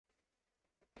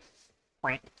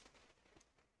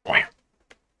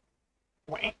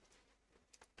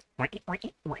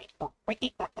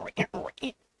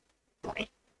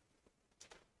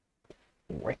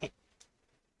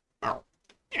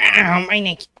Ow, my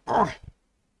neck. Oh.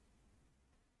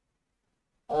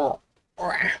 Oh.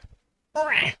 Oh.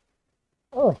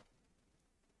 Oh.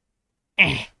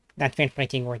 That felt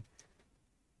pretty good.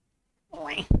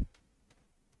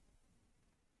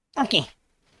 Okay.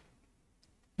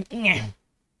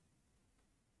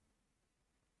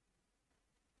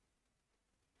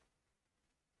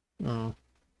 Oh.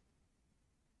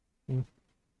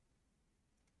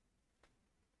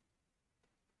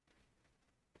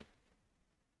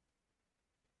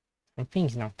 I think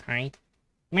it's not tight.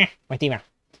 Meh, whatever.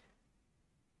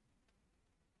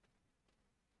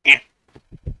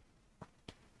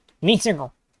 Let's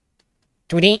go.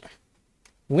 Today,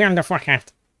 World of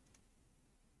Warcraft.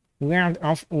 World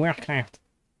of Warcraft.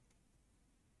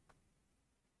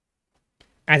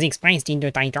 As expressed in the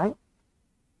title.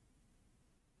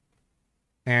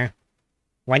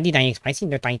 What did I express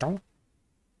in the title?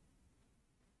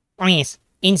 Oh yes,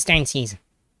 instances.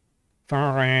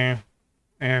 For,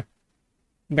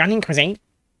 Burning Crusade.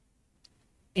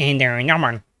 And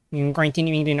normal.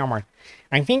 Continuing the normal.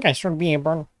 I think I should be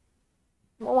able...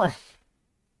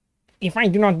 if I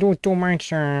do not do too much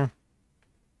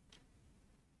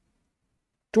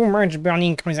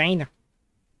Burning Crusade,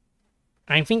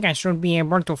 I think I should be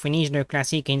able to finish the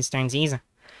classic instances,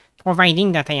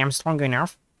 providing that I am strong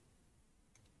enough.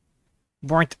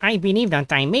 But I believe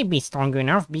that I may be strong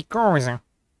enough because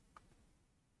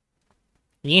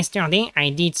yesterday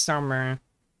I did some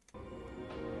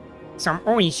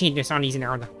holy shit, the sound is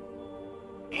loud.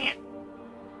 There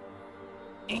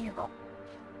you go.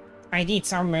 I did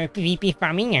some PvP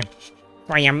farming, so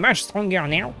I am much stronger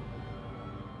now.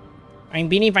 I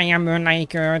believe I am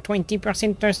like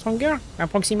 20% stronger,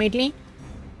 approximately.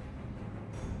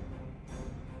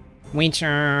 Which,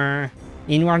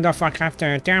 in World of Warcraft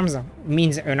terms,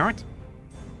 means a lot.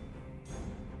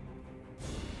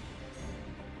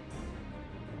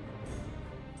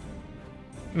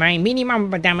 My minimum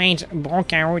damage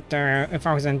broke out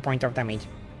 1,000 points of damage.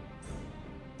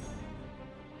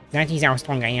 That is how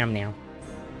strong I am now.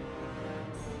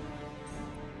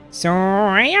 So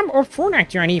I am hopeful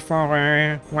actually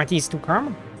for what is to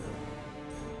come.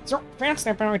 So first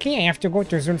apparently I have to go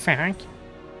to farrak.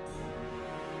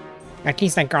 At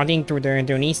least according to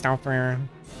the list of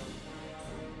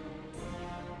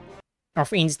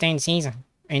instances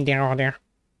and their order.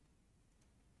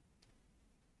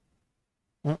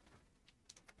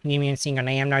 Give me a second,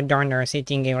 I am not done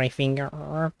setting everything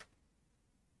up.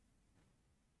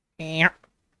 Yeah.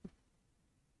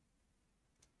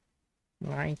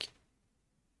 Like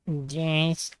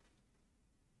this.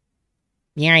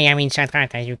 Yeah, I am in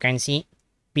Chatrat, as you can see.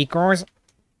 Because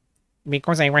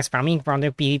I was farming for the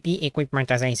PvP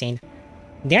equipment, as I said.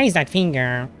 There is that thing,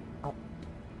 oh.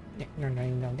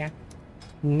 No, that.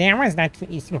 There was that,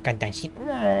 look at that shit.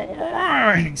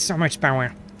 So much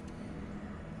power.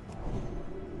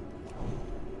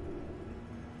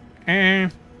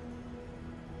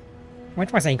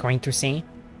 What was I going to say?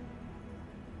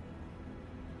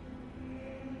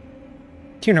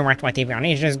 You know what, whatever,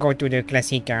 let's just go to the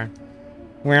classic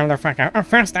World of Warcraft.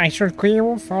 First I should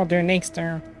queue for the next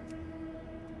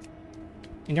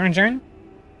dungeon.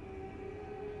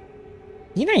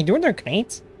 Did I do the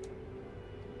crates?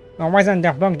 Or was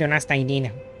underbugged the last I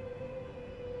did?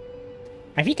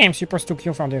 I think I'm supposed to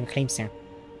queue for the crates.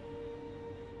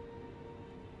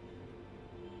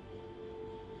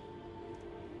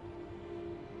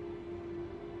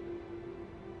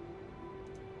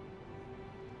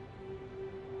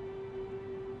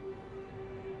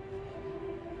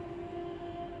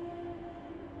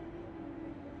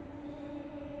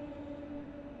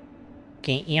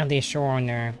 Okay, here they show on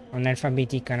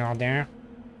alphabetical order.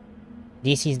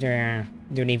 This is the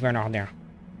level order.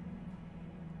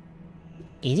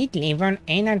 Is it level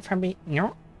and alphabet?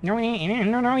 No,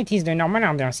 it is the normal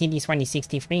order. See, this one is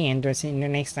 63 and the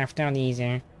next after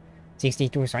is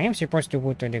 62. So I am supposed to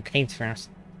go to the crypts first.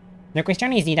 The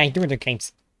question is, did I do the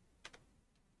crypts?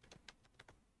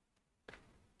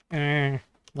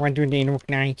 What do they look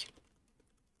like?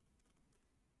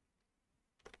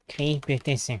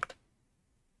 Crypts.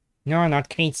 No, not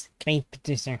crates.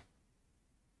 Crypts.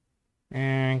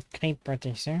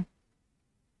 Crypts.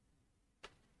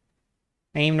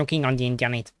 I am looking on the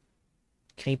internet.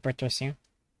 Crypts.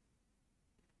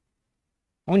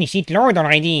 Holy shit, load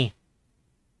already!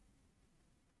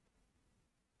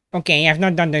 Okay, I have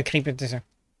not done the crypts.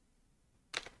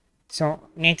 So,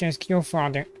 let us queue for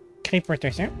the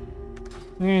crypts. There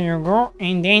you go,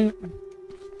 and then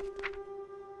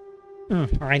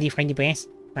Already 3 DPS.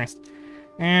 Fast.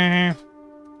 And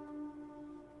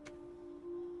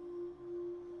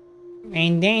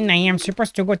then I am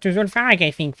supposed to go to Zul'Farrak,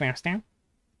 I think, first, huh?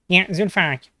 Yeah,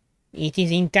 Zul'Farrak. It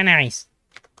is in Tanaris.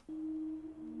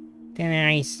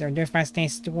 Tanaris. So the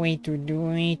fastest way to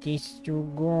do it is to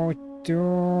go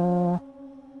to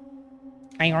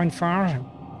Ironforge.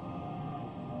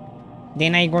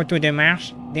 Then I go to the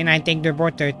marsh. Then I take the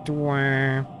boat to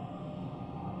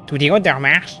the other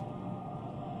marsh.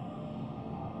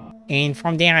 And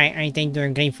from there I take the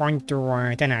Greythorn to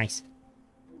Tanaris.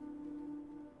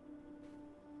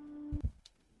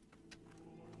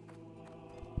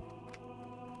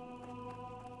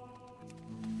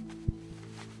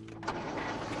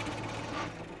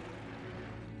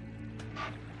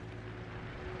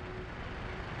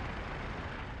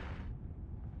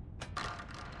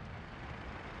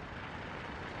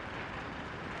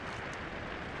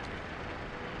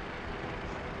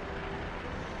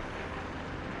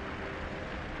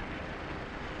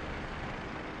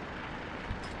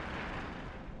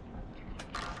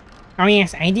 Oh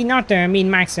yes, I did not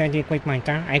min-max the equipment.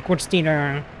 Huh? I could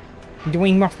still,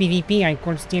 doing more PvP, I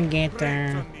could still get,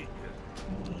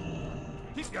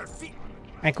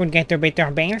 I could get a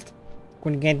better belt,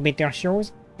 could get better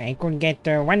shoes, I could get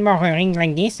one more ring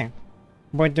like this,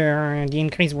 but the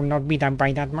increase will not be that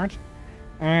by that much.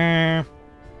 I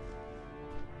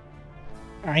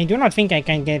do not think I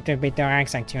can get a better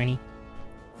axe actually.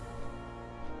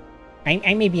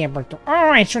 I may be able to. Oh,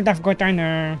 I should have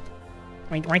gotten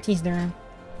wait, what is the...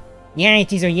 Yeah,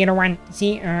 it is a yellow one.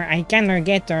 See, I can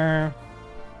get an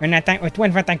attack, a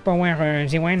 12 attack power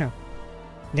Z1.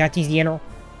 That is yellow.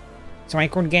 So I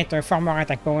could get 4 more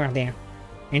attack power there.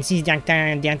 And since the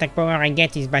attack power I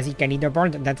get is basically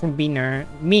doubled, that would be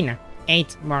mean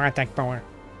 8 more attack power.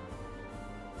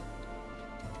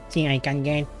 See, I can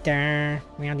get...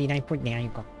 where did I put? There you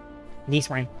go. This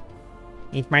one.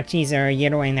 It matches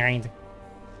yellow and red.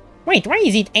 Wait, why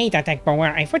is it 8 attack power?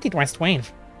 I thought it was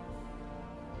 12.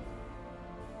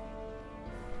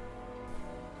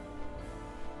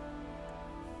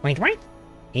 Wait, what?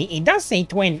 It does say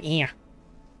 12 here.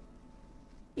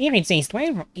 Here it says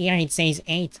 12, here it says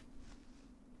 8.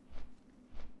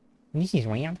 This is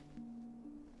weird.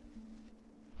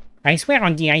 I swear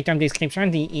on the item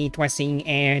description it was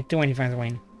saying 12 as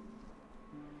well.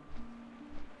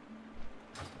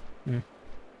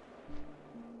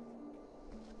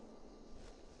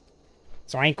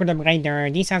 So I could upgrade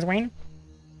this as well.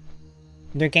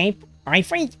 The cape. I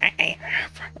think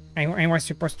I was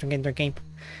supposed to get the cape.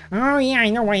 Oh yeah, I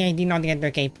know why I did not get the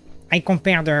cape. I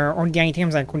compared all the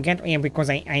items I could get. Yeah, because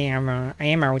I am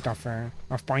out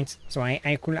of points. So I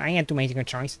had to make a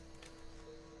choice.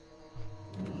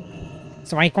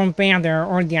 So I compared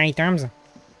all the items,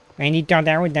 and it turned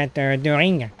out that the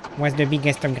ring was the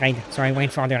biggest upgrade. So I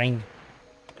went for the ring.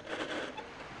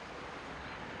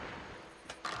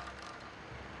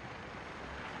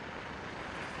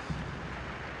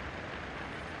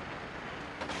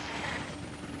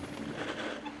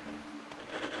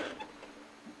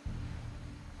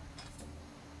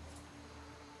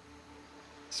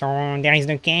 So there is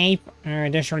the cape,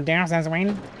 the shoulders as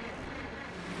well.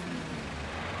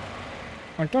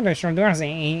 Although the shoulders,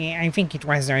 I think it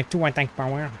was 2 attack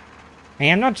power. I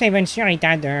am not even sure it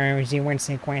had the one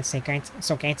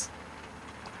sockets.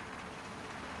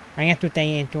 I have to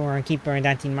keep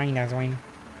that in mind as well.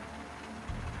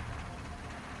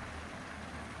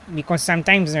 Because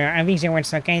sometimes having the one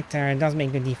socket does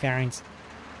make the difference.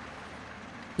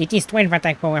 It is 12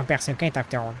 attack power per socket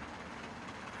after all.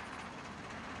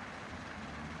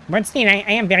 But still,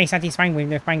 I am very satisfied with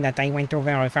the fact that I went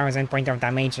over 1000 points of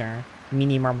damage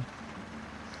minimum.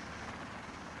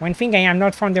 One thing I am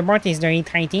not fond about is the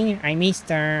hit rating. I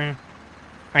missed... I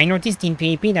noticed in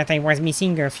PvP that I was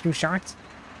missing a few shots.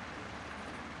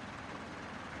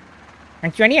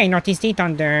 Actually, I noticed it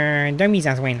on the dummies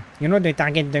as well. You know the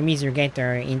target dummies you get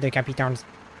in the capitals.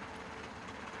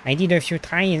 I did a few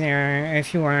tries, a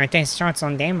few test shots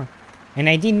on them. And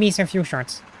I did miss a few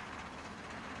shots.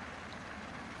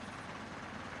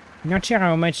 Not sure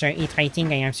how much hit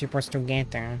rating I am supposed to get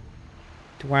to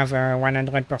have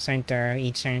 100%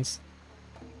 hit chance.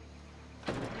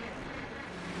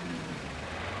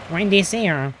 When they say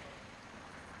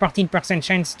 14%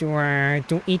 chance to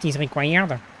hit is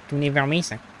required to never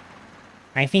miss,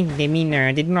 I think they mean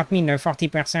they do not mean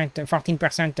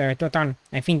 14% total.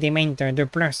 I think they meant the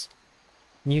plus.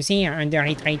 You see under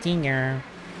hit rating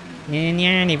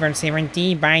level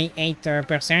 70 by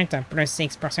 8% plus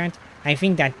 6%. I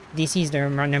think that this is the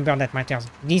number that matters.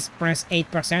 This plus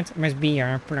 8% must be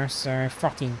plus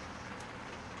 14.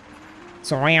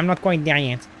 So I am not quite there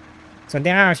yet. So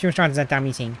there are a few shots that are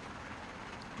missing.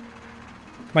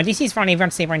 But this is for level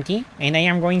 70, and I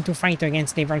am going to fight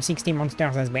against level 60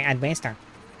 monsters at best.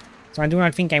 So I do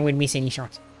not think I will miss any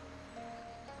shots.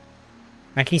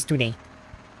 At least today.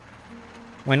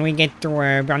 When we get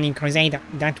to Burning Crusade,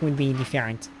 that will be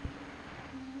different.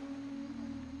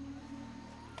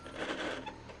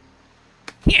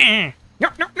 Yeah! No,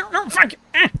 no, no, no, fuck!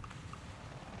 Ah!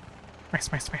 Fast,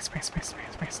 fast, fast, fast, fast,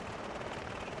 fast, fast.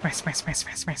 Fast, fast, fast,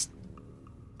 fast, fast.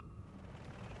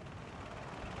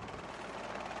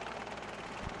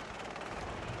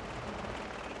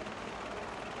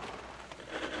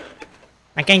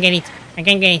 I can't get it. I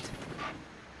can't get it.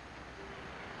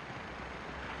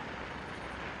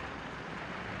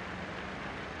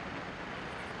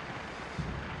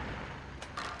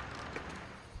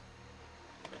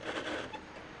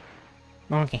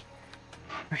 Okay.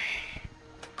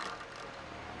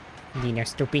 Did a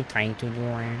stupid trying to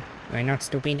do not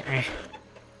stupid.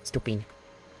 Stupid.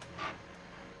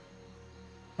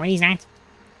 What is that?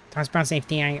 Transport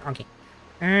safety. Okay.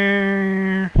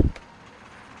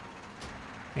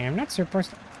 I'm not supposed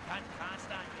to.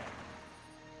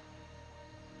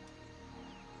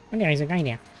 Oh, there is a guy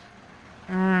there.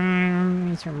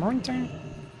 It's a mountain.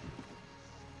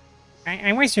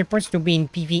 I was supposed to be in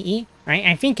PvE.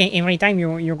 I think every time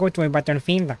you go to a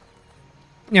battlefield,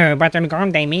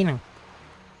 battleground, I mean.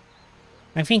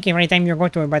 I think every time you go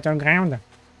to a battleground,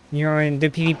 the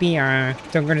PvP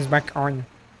toggles back on.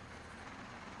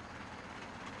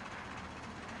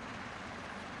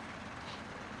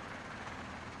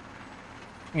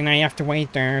 And I have to wait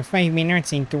 5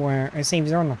 minutes into a safe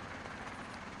zone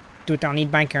to turn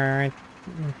it back to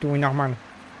normal.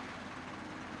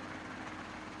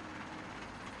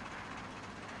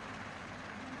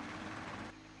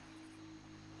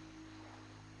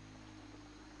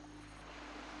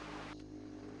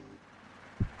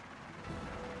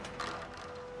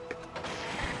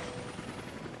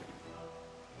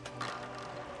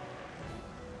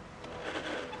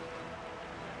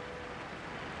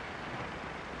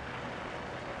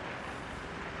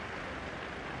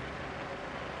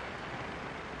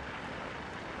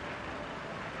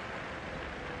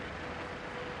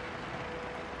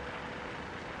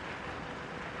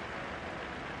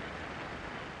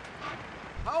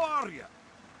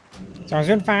 So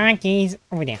farrak is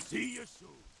over there. See you soon.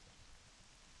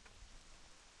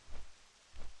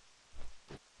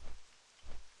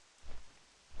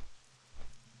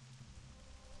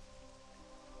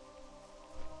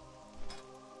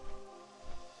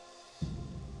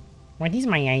 What is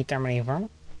my item level?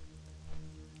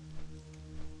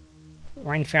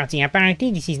 130.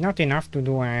 Apparently this is not enough to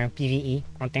do PvE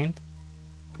content.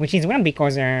 Which is well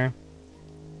because I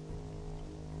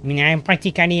mean I'm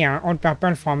practically all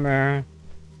purple from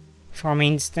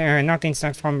not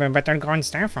instant from battleground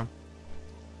stuff.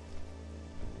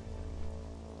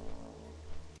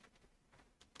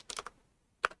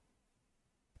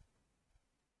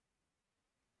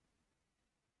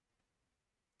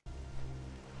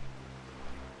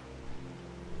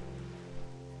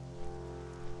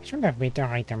 Should have better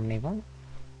item level.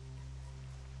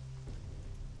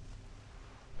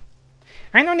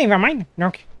 I know, never mind.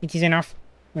 Look, it is enough.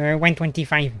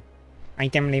 125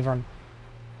 item level.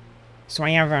 So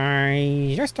I have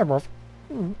just above.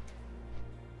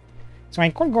 So I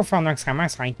could go for an extra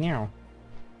mass right now.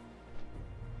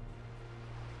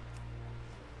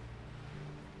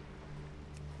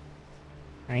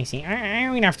 I see. I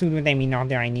will have to do them in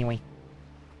order anyway.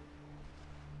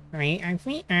 I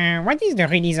think. What is the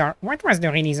release? What was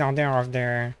the release order of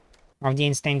the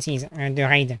instances? The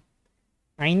raid.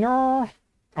 I know.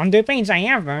 On the page I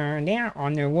have there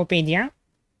on Wopedia,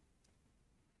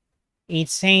 it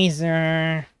says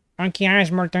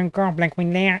Ankiraj, Molten Core,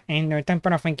 Blackwing Lair, and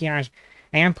Temple of Ankiraj.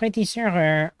 I am pretty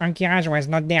sure Ankiraj was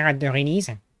not there at the release.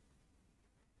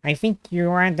 I think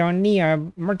you had only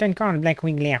Molten Core and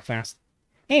Blackwing Lair first.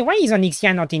 Hey, why is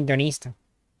Onyxia not in the list?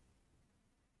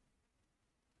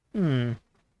 I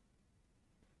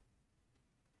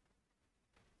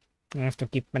have to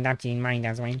keep that in mind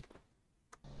as well.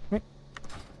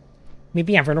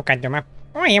 Maybe have a look at the map.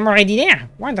 Oh, I am already there!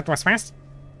 Wow, that was fast.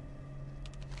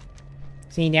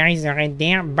 See, there is a red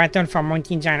there. Battle for Mount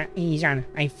Ijan.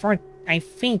 I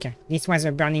think this was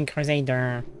a Burning Crusade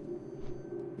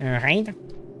raid.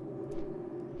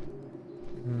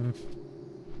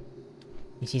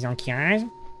 This is Ankiraj.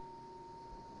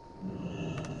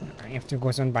 I have to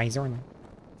go zone by zone.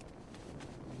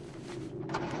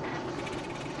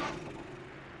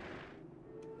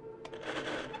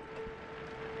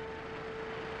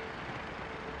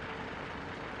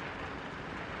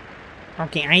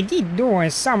 Okay, I did do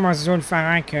some of those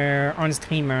farrak on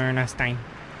stream last time.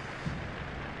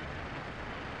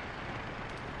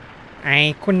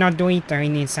 I could not do it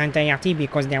in its entirety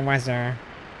because there was a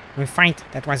fight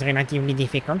that was relatively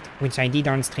difficult, which I did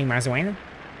on stream as well.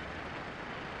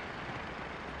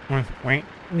 Well,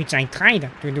 which I tried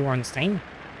to do on stream.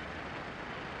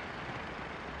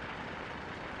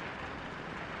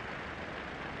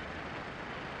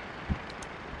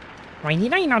 Why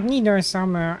did I not need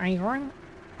some iron?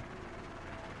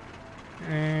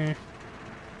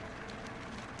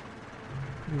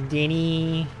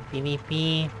 Daily,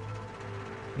 PvP,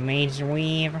 Mage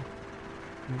Weave,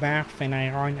 Barf and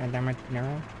Iron, Adamant,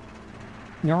 no.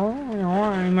 No,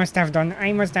 I must have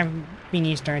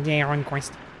finished the Iron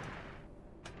quest.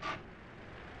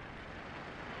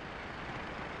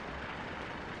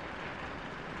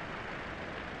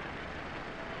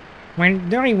 Well,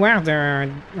 the reward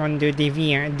on the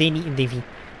daily,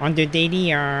 on the daily,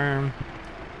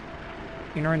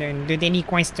 you know, the daily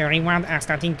quest reward are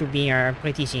starting to be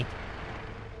pretty shit.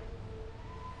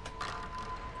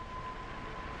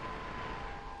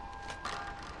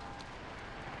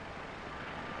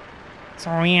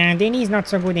 So yeah, daily is not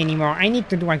so good anymore. I need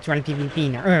to do actual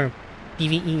PvP now.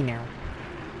 PvE now.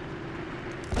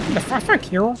 What the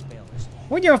fuck you?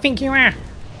 Who do you think you are?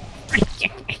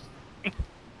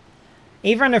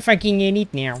 Even a fucking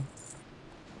elite now.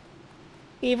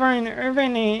 Even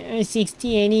a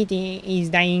 60 elite is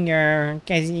dying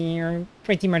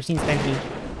pretty much instantly.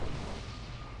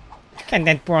 Look at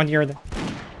that poor dude.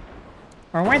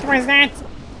 Oh, what was that?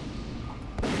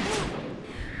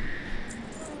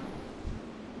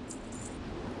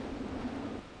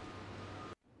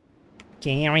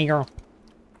 Okay, here we go.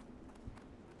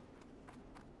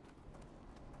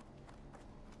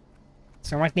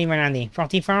 So what level are they?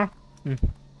 44?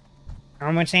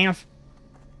 How much health?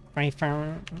 5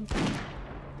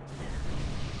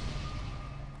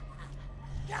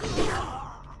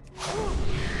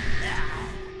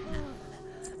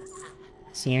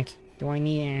 Silk. Do I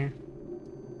need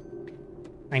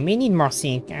I may need more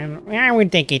silk. I will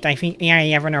take it. I think yeah, I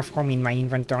have enough room in my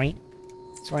inventory.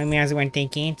 So I may as well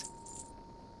take it.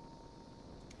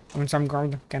 And some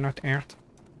gold cannot hurt.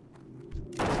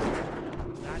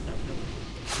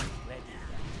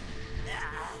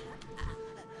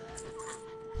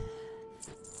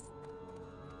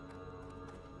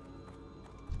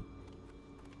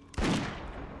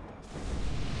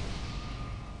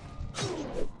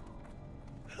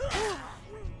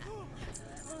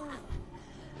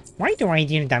 Why do I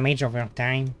deal damage over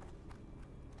time?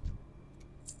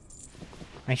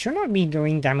 I should not be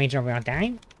doing damage over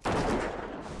time.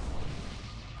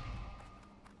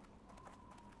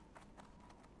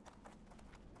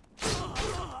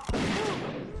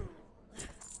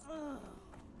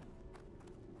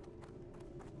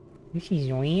 This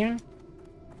is weird.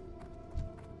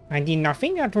 I did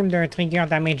nothing that would trigger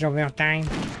damage over time.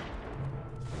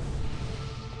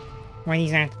 What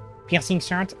is that? Piercing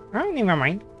shots? Oh, never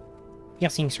mind.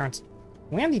 Piercing shots.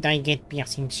 Where did I get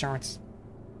piercing shots?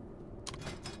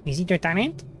 Is it a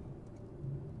talent?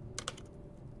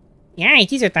 Yeah,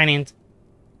 it is a talent.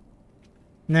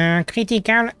 The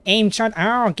critical aim shot.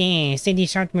 Oh, okay. Steady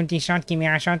shot, multi-shot,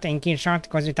 chimera shot, and kill shot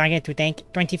cause the target to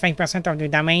take 25% of the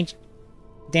damage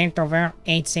dealt over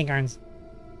 8 seconds.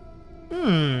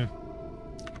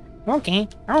 Okay.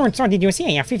 Oh, so did you see?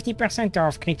 I have 50%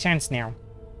 of crit chance now.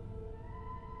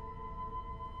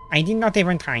 I did not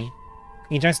even try.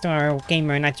 It just came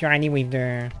naturally with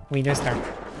the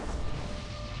stuff.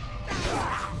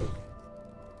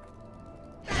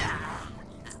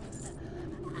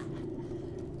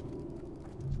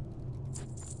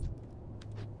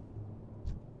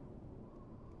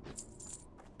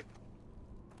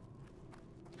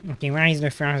 Okay, where is the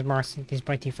first boss? It is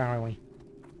pretty far away.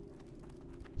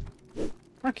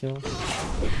 Fuck you.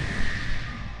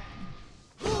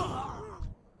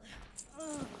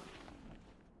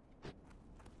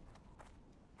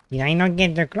 Did I not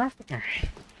get the cloth?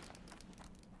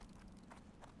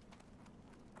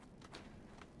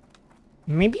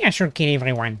 Maybe I should kill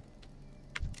everyone.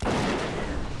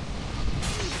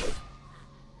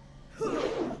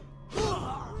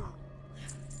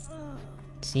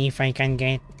 See if I can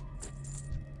get...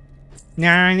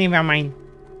 Nah, never mind.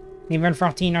 Level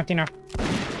 40, not enough.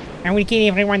 I will kill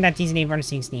everyone that is level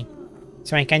 60.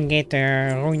 So I can get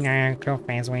Rune cloth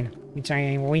as well. Which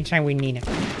I will need.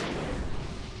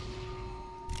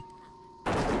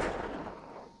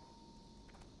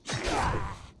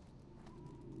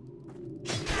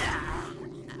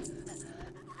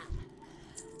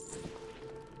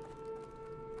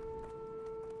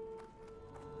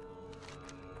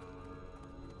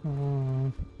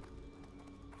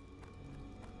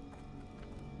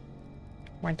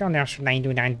 What order should I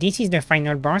do that? This is the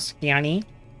final boss, clearly.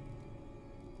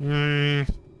 I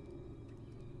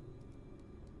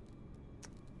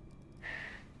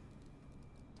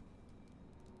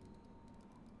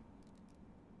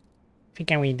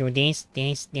think I will do this,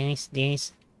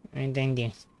 and then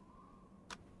this.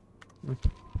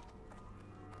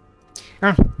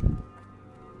 Oh!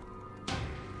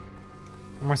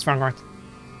 Almost forgot.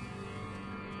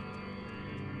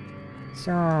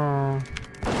 So...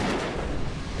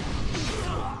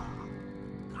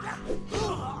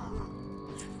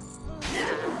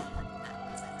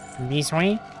 this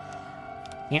way?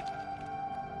 Yep.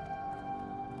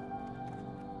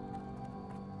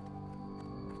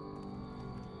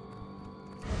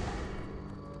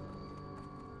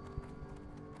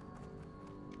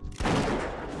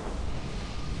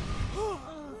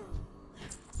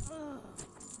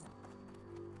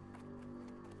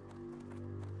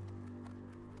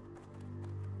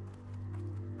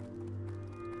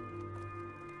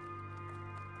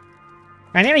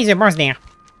 And there is a boss there.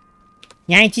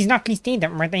 Yeah, it is not listed,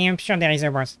 but I am sure there is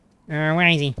a boss. Where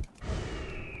is he?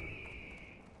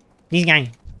 This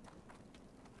guy.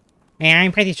 Yeah,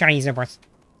 I'm pretty sure he's a boss.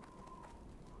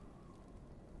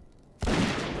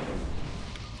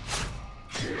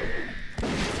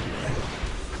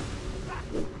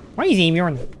 Why is he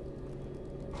immune?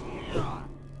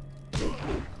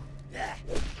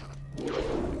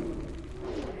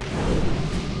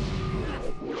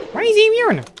 Why is he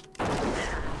immune?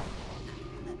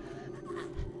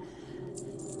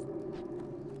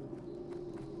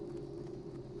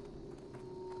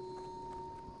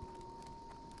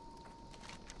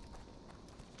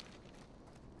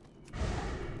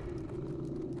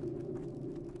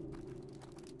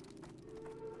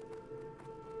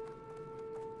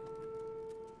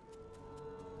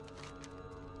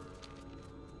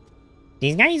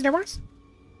 This guy is the boss?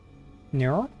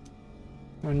 No.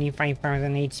 Only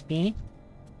 5,000 HP.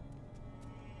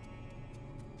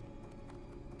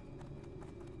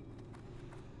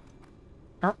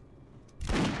 Oh.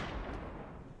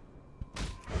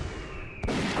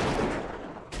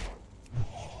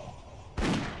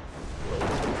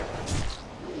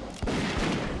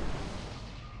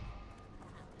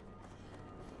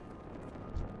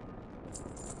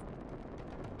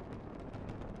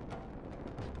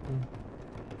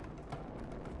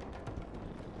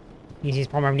 This is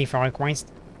probably for a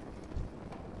quest.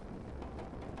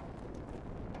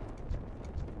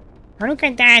 Oh, look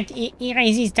at that! He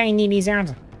raises tiny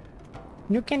lizards.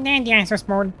 Look at that, they are so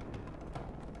small.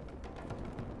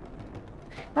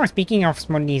 Oh, speaking of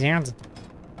small lizards.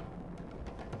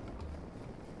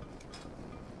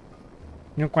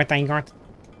 Look what I got.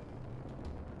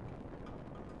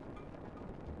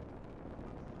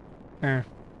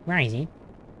 Where is he?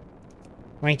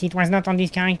 Wait, it was not on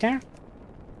this character?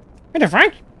 What the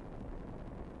fuck?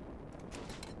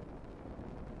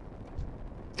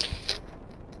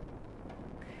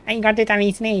 I got it on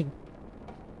his name.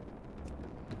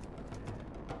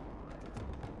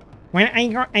 Well,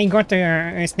 I got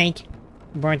a snake,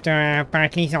 but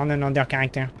apparently it's on another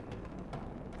character.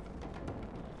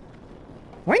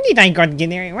 When did I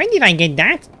get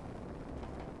that?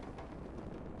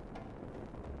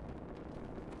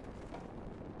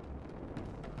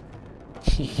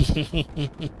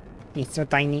 It's so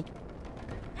tiny.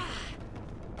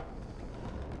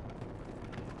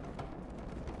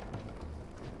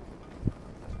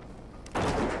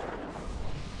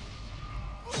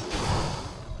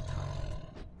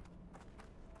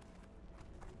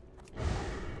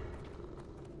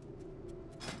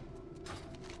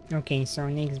 Okay, so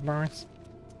next boss.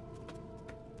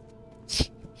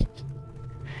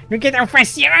 Look at how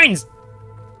fast he runs!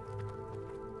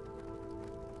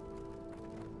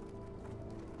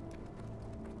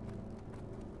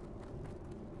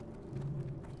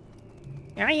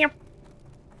 Hurry up!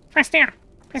 Faster!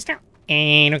 Faster!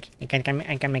 And okay,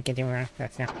 I can make it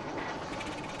faster.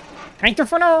 Try to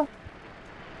follow!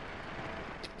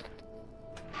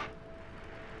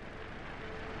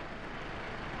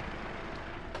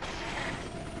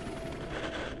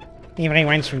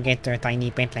 Everyone should get a tiny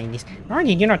pet like this. Oh,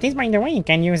 did you notice, by the way, you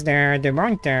can use the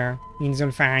mount in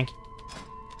farrak.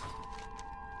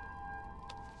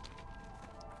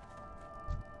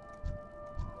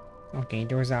 Okay,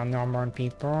 those are normal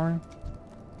people.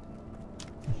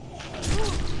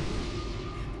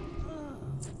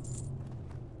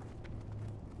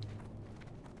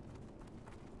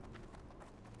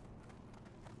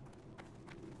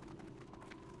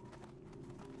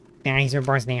 There is a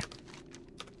boss there.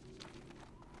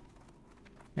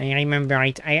 I remember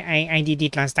it. I did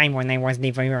it last time when I was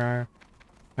level.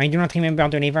 I do not remember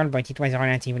the level, but it was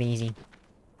relatively easy.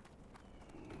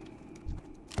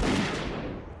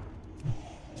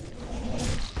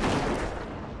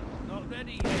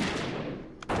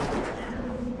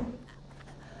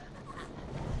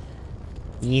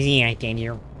 Easy, I tell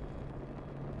you.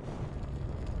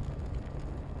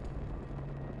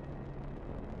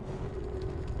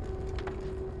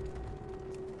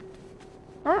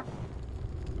 Oh.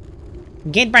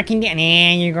 Get back in there.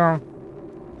 There you go.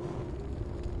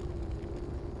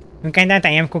 Look at that, I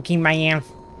am cooking my elf.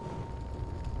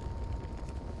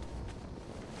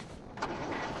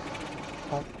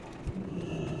 Oh.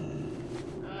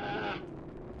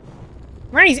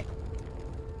 Where is it?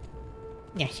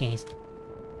 There she is.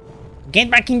 Get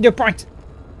back in the pot.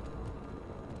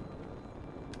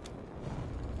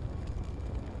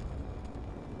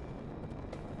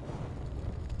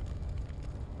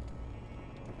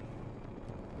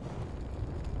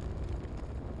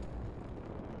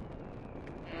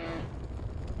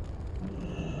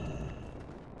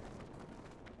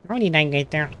 How did I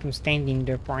get there to stand in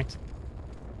the pot?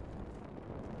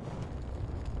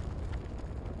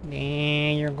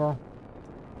 There you go.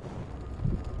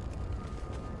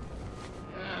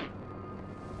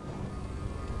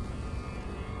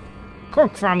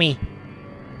 Cook for me.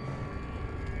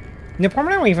 The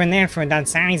problem with an elf for that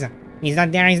size is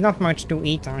that there is not much to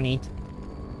eat on it.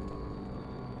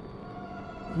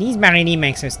 This barely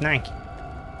makes a snack.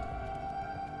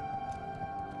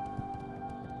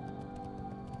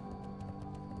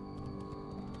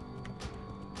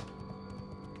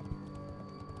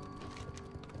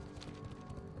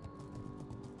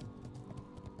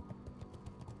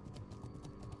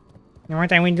 You know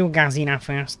what, I will do Garzina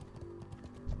first.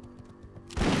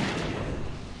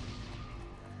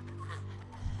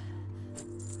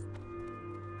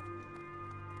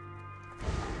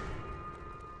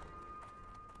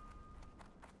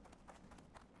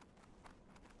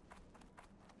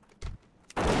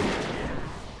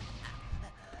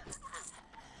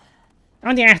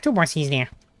 Oh, there are two bosses there.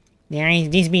 There is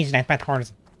this bitch that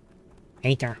patrols.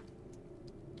 Hate her.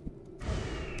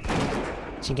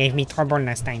 She gave me trouble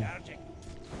last time.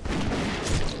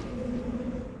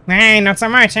 Hey, not so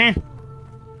much, huh?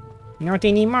 Not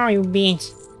anymore, you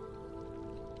bitch.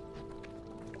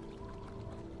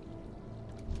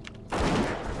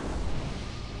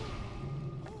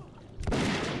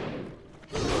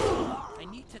 I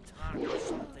need to target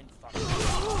something first.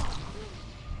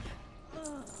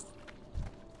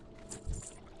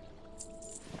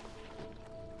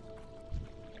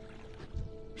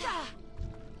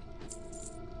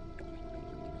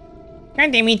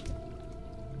 God damn it.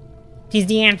 It is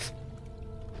the elf.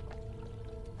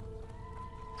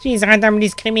 She's randomly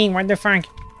screaming, what the fuck?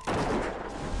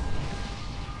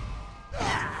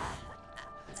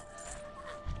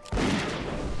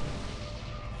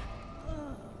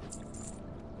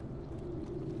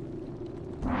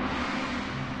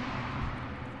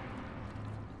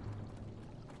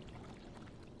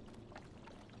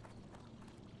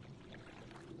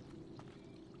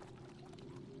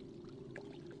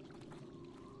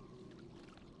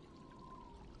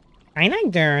 I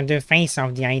like the face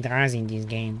of the hydras in this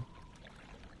game.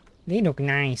 They look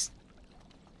nice.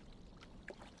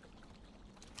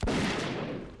 I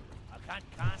can't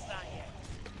cast that yet.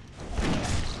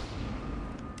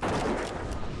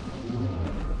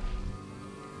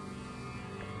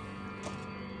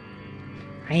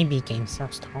 I became so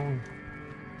strong.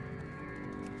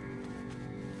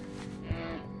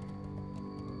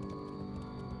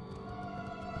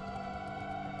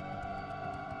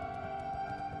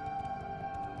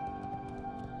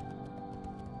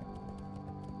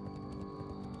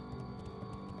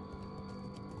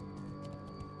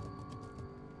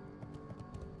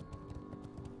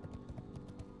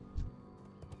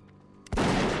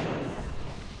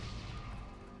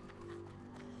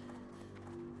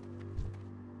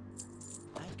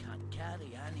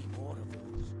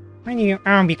 Why do you?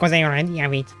 Oh, because I already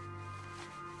have it.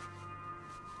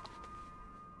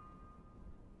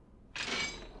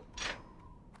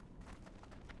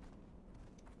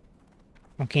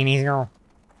 Okay, let's go.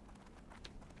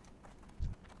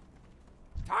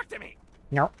 Talk to me.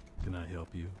 No. Can I help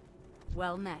you?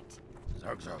 Well met.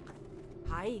 Zug zug.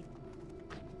 Hi.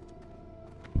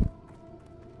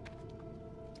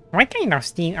 What kind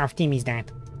of team is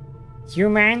that?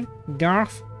 Human,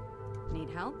 dwarf, Need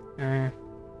help?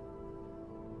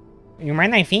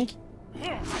 human, I think,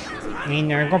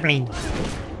 and goblin.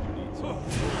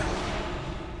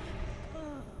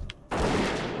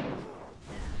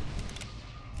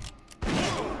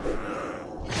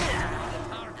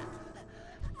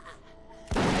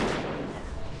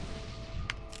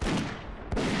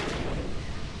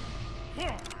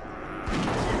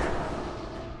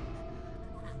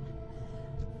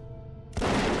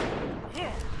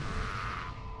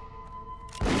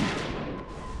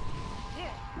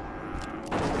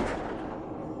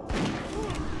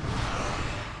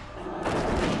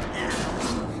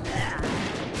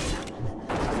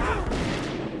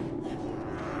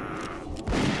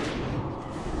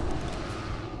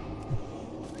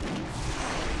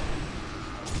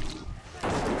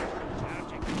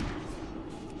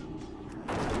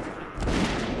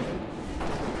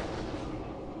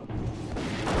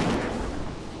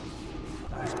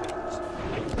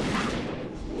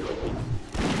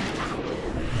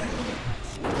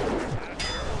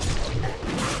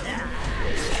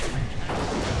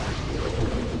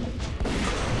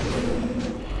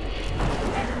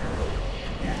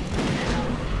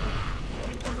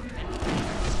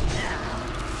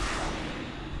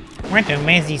 What a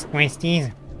mess this quest is.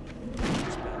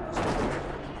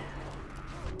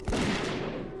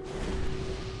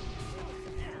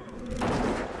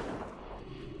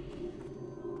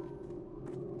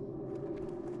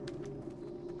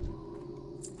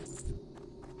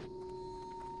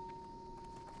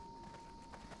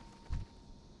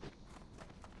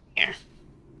 Yeah.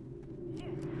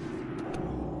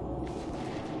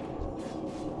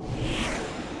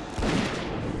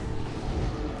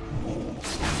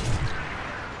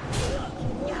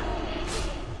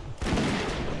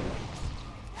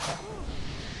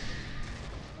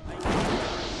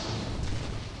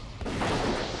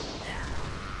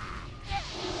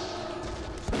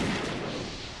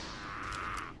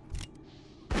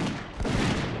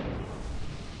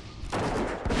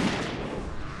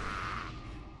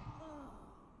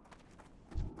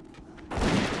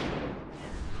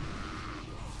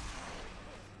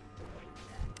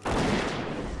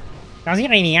 Does he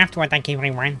really have to attack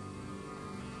everyone?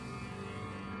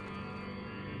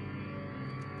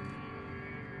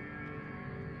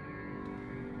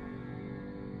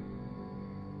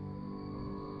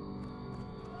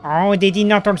 Oh, they did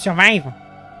not all survive.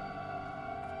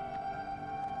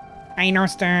 I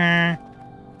lost the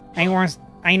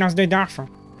dwarf.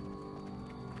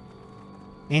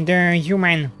 And the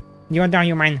human. The other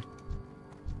human.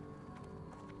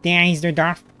 There is the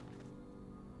dwarf.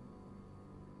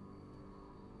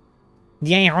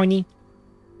 The irony.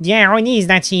 The irony is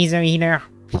that she is a healer.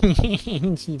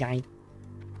 She died.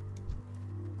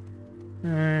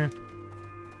 Well,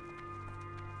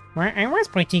 I was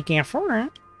pretty careful, huh?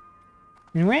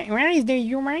 Where is the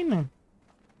human?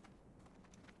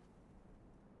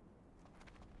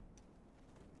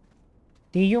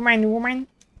 The human woman?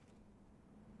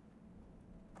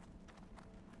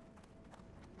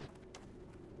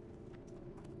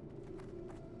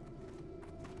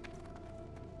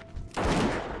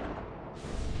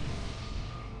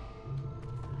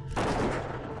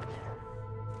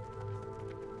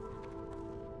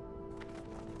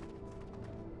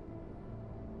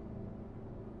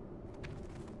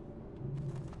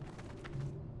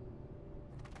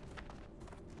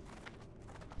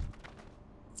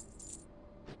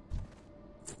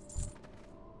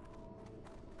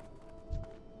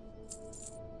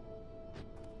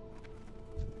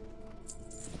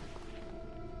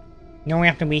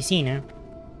 Nowhere to be seen, huh?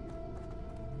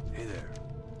 Hey there.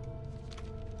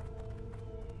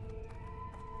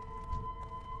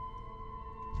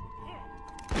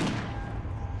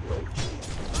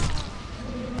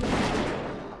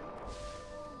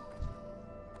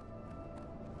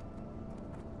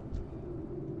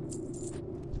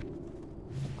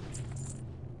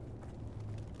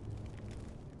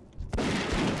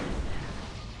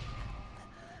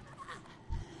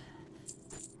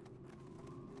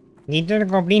 Did the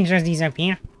goblin just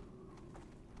disappear?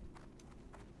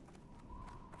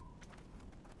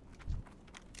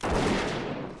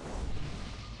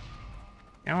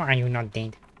 How are you not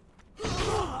dead?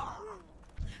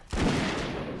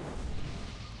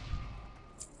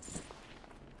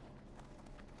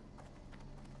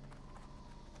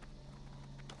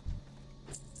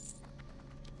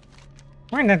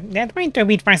 Well, that went a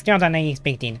bit faster than I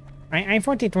expected. I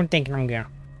thought it would take longer.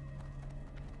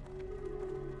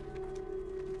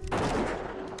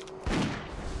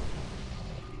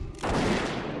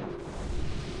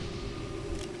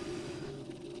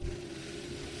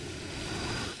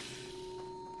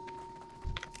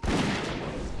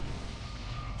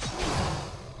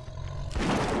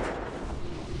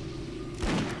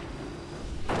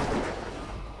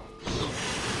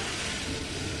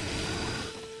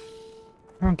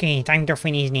 Okay, time to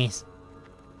finish this.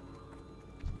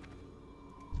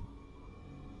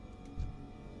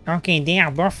 Okay, they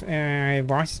are both,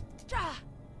 boss.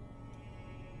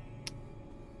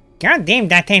 God damn,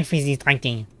 that elf is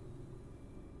distracting.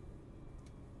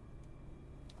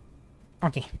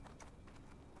 Okay.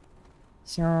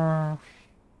 So...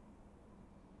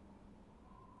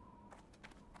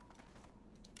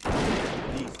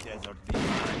 These desert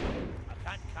divine. I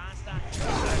can't cast that.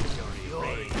 Luxury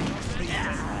raid.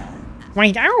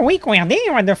 Wait, how weak were they?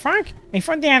 What the fuck? I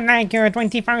thought they had like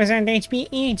 20,000 HP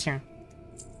each.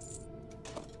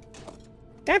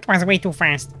 That was way too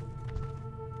fast.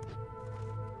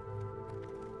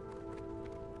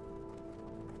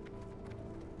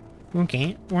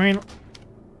 Okay, well,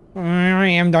 I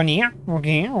am done here.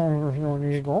 Okay,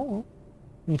 let's go.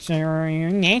 So,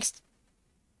 next.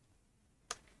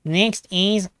 Next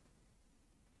is...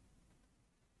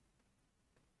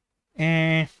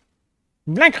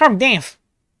 blackrock death.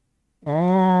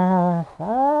 Oh,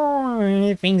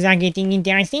 things are getting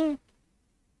interesting.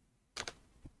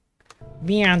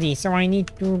 BRD, so I need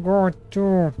to go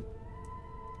to...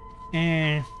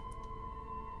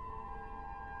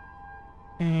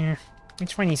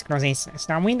 which one is closest?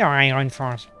 Starwind or Iron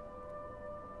Forge?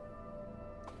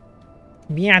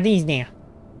 BRD is there.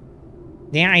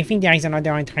 There, I think there is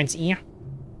another entrance here.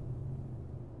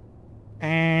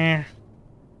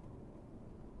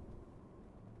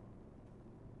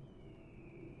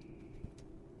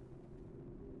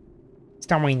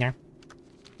 Starwind now.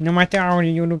 No matter how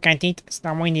you look at it,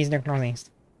 Starwind is the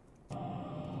closest.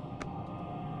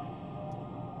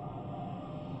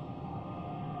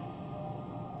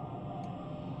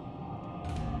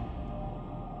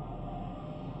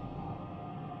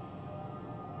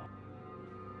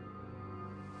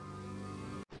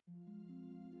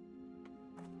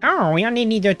 Oh, we only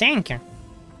need a tank.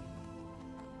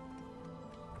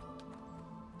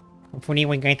 Hopefully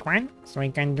we get one, so we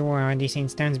can do this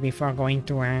instance before going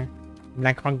to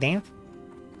Blackrock Death.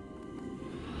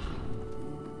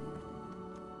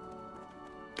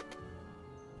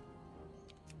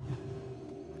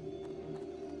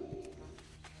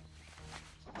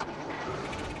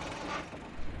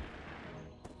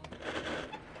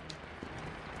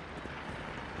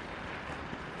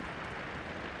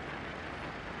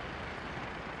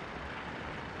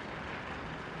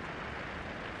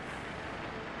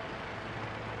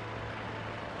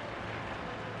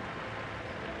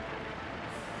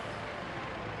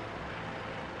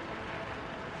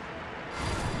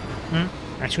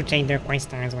 I should take the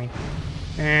quest as well.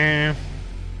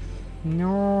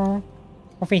 No.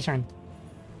 Profession.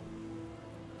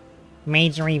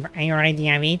 Mage Reeve, I already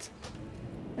have it.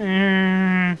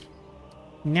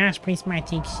 Nash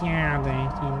Prismatic Shard.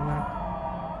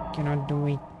 Cannot do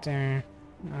it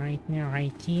right now,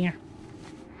 right here.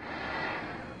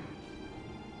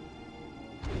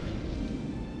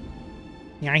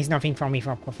 There is nothing for me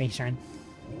for Profession.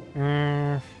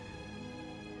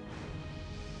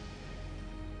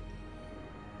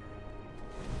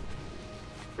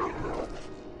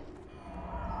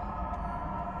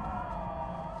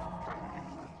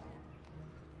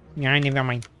 Yeah, never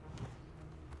mind.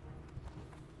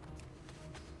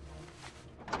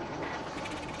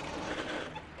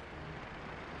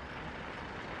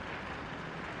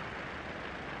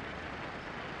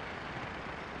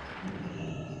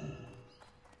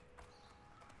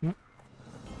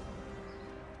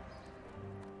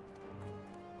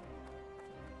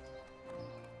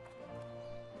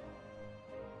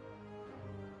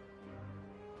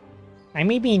 I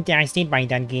may be interested by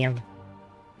that guild.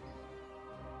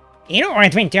 Hello,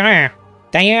 adventurer!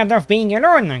 Tired of being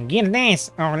alone,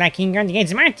 guildless, or lacking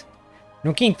engagement?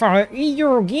 Looking for a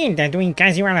EU guild doing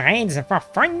casual raids for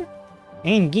fun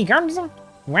and giggles,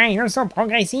 while also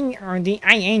progressing on the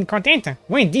high-end content?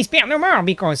 Well, despair no more,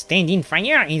 because Standing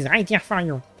Fire is right here for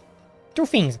you. Two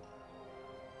things.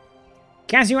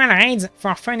 Casual raids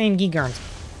for fun and giggles.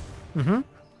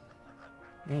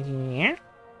 Yeah.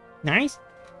 Nice.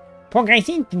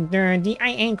 Progressing the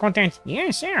high-end content.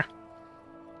 Yes, sir.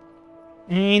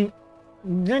 And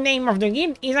the name of the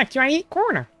guild is actually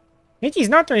cool. It is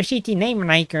not a shitty name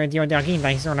like the other guild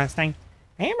I saw last time.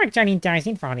 I am actually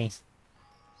interested for this.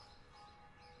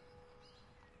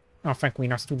 Oh fuck, we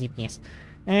lost 2 DPS.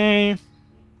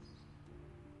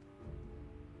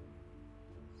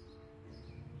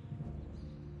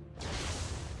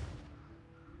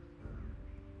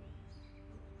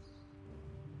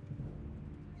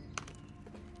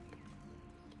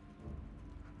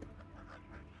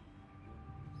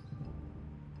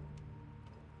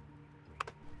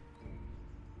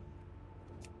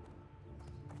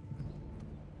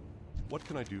 What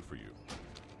can I do for you?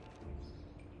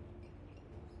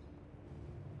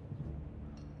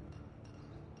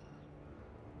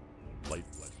 Light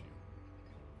bless you.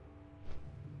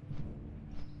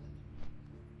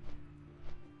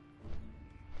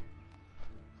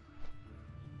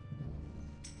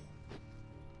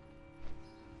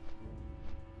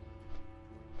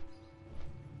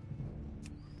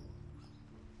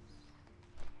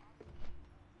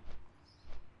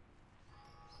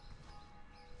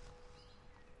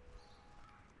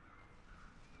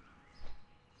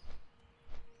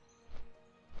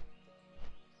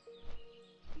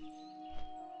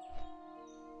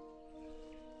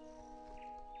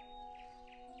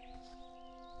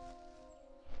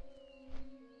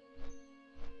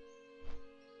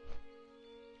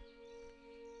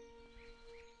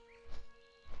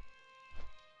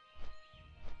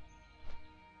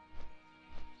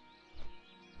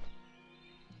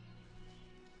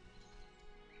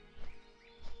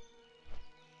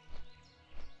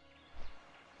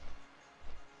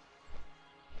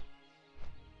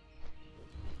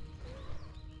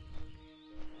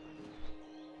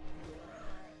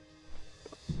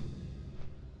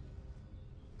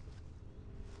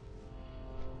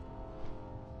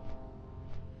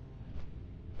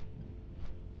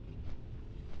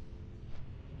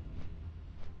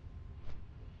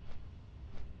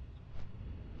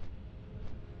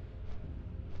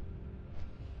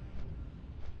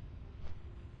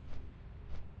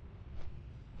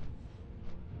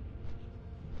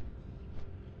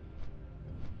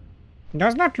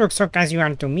 Does not look so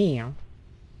casual to me, huh?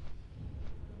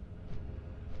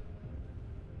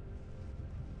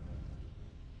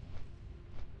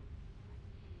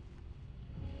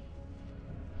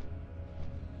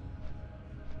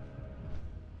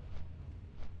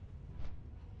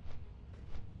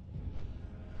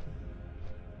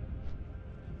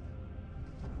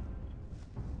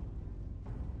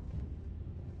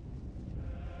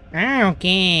 Ah,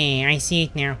 okay. I see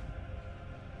it now.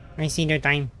 I see the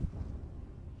time.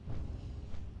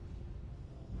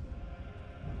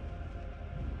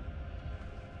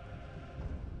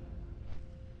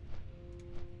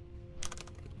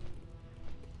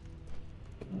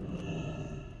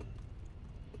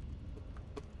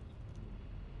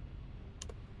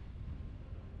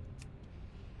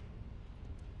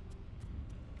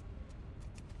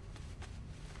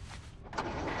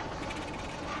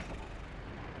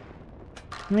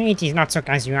 It is not so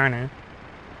casual, huh?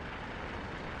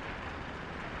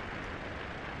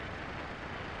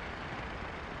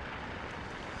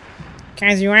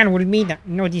 Casual will be the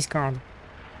no discard.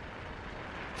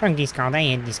 Fuck discard, I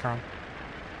hate discard.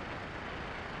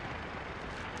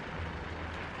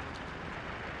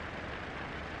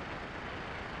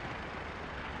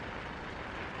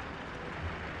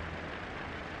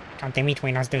 Can't tell me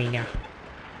between us doing that.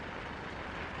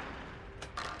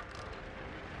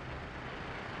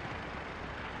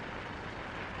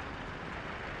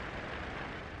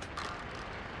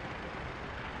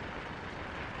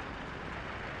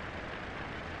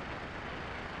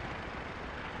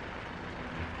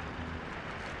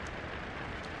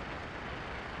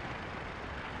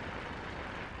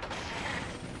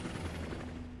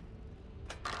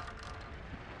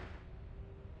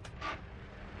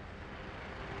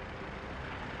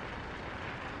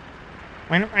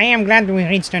 Well, I am glad we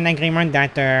reached an agreement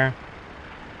that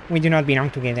we do not belong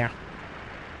together.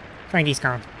 Try this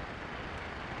card.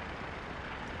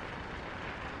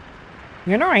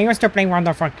 You know, I used to play World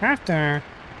of Warcraft.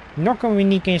 No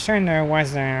communication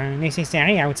was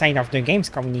necessary outside of the game's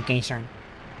communication.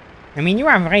 I mean, you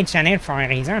have Raid Channel for a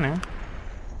reason, huh?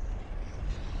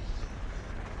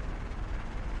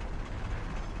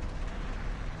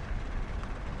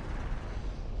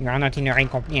 You are not in a raid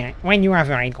group. Yeah, when you have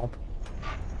a raid group.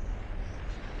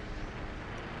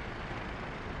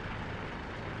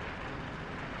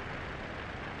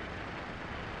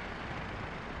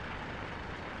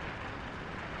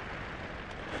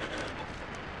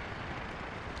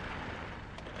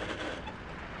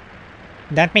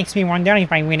 That makes me wonder if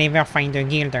I will ever find a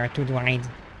guild to do raids.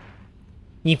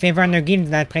 If even a guild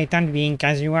that pretend being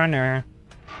casual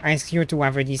asks you to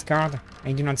have a Discord,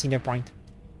 I do not see the point.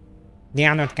 They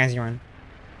are not casual.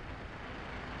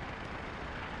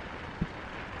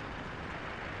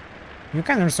 You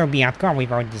can also be hardcore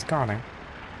without Discord. Eh?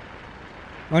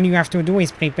 All you have to do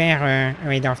is prepare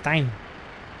ahead of time.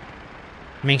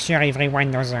 Make sure everyone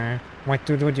knows what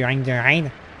to do during the raid,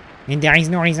 and there is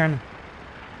no reason.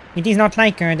 It is not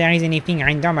like there is anything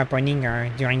random happening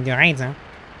during the raids. Huh?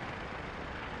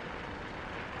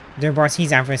 The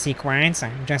bosses have a sequence, you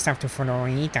just have to follow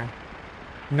it.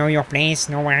 Know your place,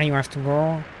 know where you have to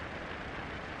go.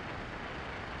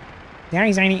 There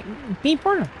is any...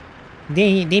 people,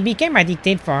 they became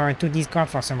addicted to Discord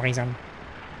for some reason.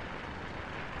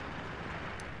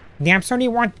 They absolutely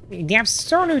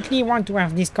want to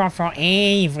have Discord for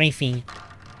everything.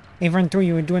 Even though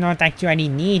you do not actually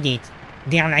need it.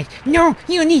 They are like, no,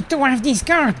 you need to have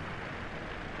Discord!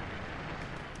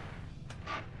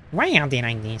 Why are they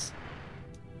like this?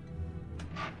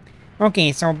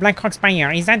 Okay, so Blackrock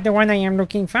Spire, is that the one I am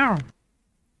looking for?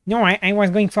 No, I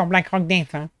was going for Blackrock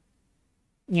Death, huh?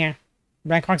 Yeah,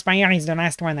 Blackrock Spire is the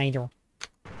last one I do.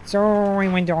 So, I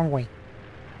went the wrong way.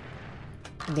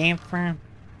 Death,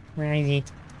 where is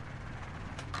it?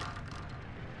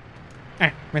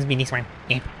 Ah, must be this one,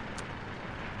 yeah.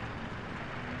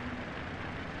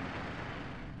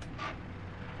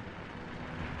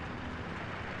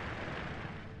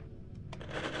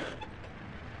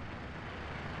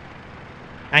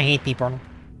 I hate people.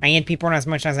 I hate people as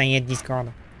much as I hate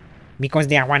Discord. Because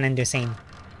they are one and the same.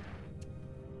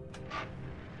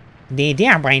 They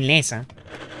are brainless, huh?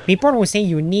 People who say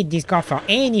you need Discord for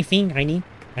anything, really?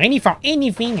 Really for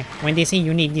anything, when they say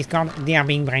you need Discord, they are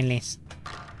being brainless.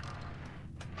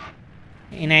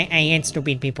 And I hate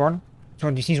stupid people.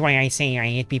 So this is why I say I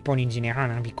hate people in general,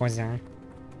 huh? Because it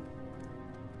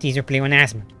is a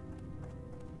pleonasm.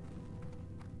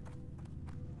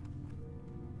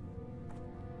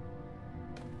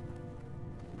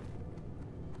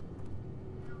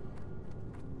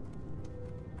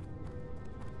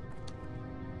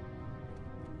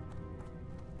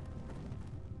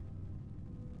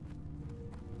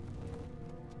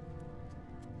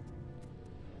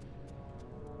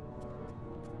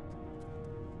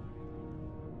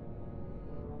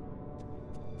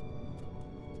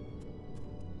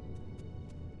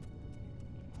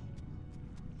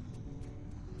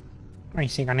 Wait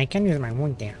a second, I can use my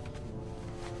wood there.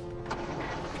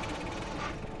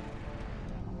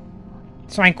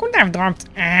 So I could have dropped...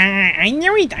 I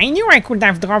knew it! I knew I could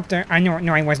have dropped...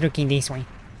 no, I was looking this way.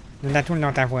 That would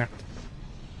not have worked.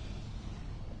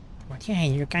 But yeah,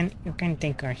 you can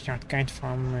take a shortcut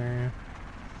from...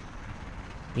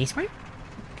 this way?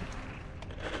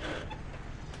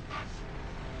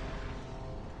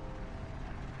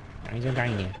 There's a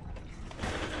guy there.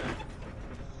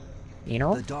 You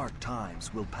know? The dark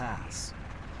times will pass.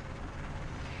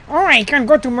 Oh, I can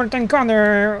go to Molten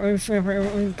Core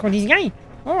for this guy.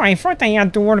 Oh, I thought I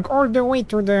had to walk all the way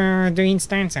to the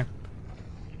instance.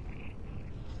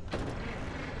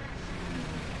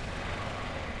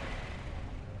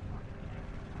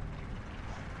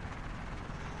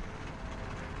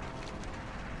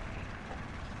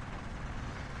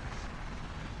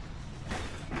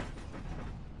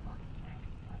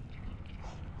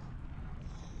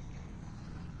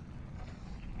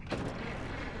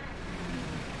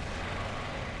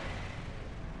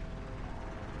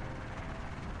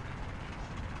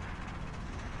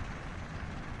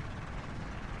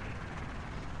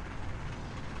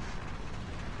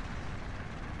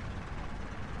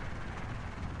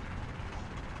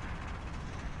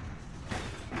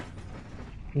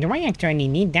 Do I actually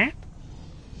need that?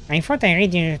 I thought I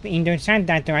read in the chat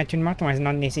that the attunement was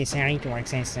not necessary to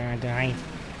access the raid.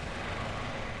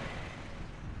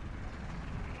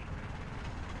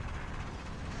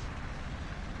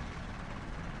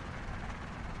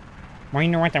 Well, you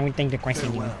know what? I will take the quest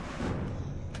anyway.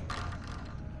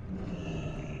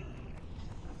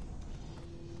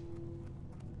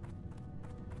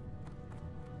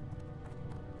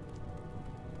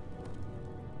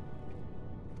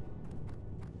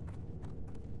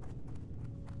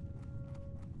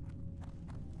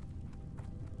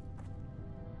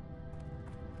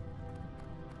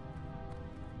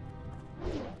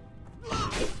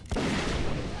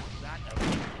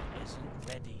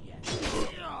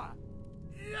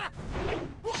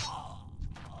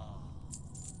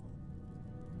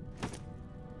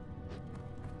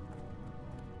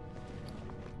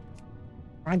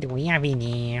 What do we have in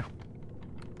here?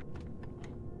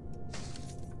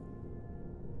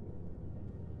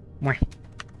 What?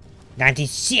 That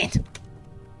is shit!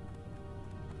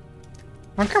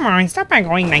 Oh, come on, stop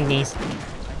going like this.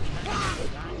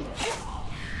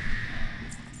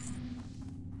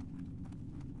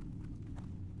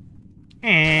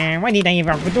 What did I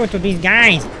ever do to these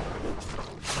guys?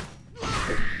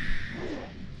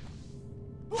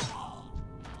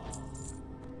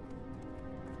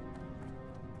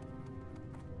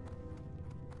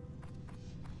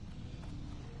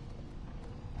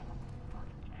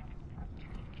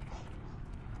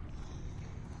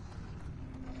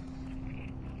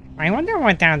 I wonder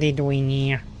what are they doing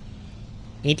here.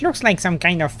 It looks like some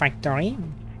kind of factory.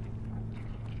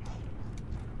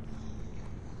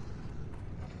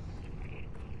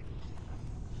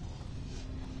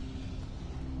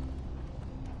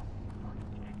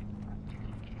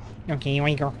 Okay, here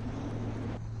we go.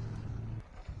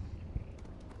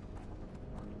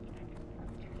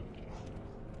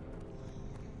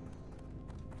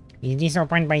 Is this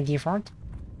opened by default?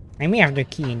 I may have the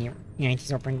key in here. Yeah, it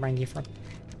is opened by default.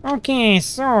 Okay,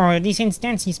 so this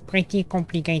instance is pretty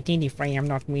complicated if I am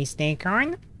not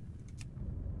mistaken.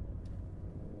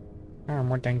 Oh,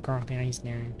 Molten Core, there is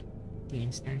the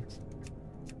instance.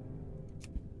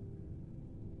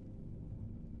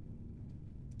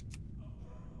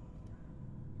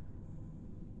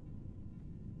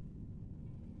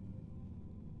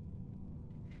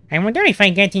 I wonder if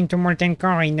I get into Molten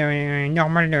Core in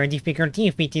normal difficulty,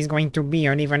 if it is going to be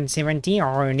a level 70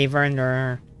 or a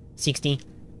level 60.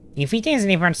 If it is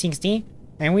level 60,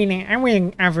 I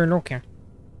will have a look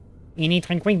in it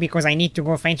real quick because I need to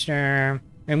go fetch a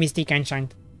Mystic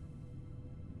Enchant.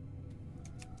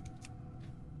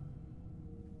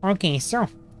 Okay, so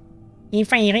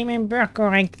if I remember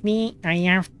correctly, I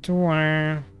have to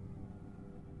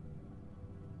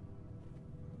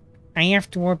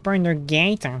open the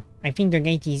gate. I think the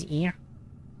gate is here.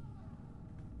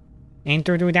 And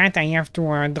to do that, I have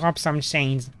to drop some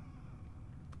chains.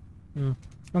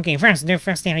 Okay, first, the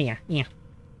first area. Here.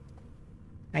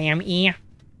 I am here.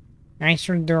 I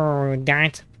should do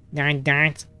that.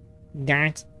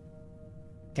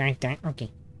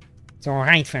 Okay. So,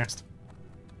 right first.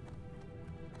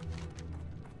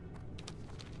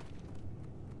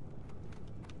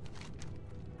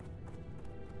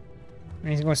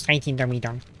 Let's go straight in the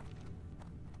middle.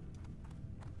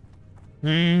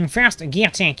 First, gear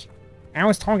check. How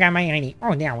strong am I really?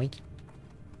 Oh, they are weak.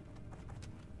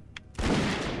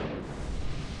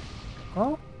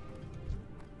 Oh.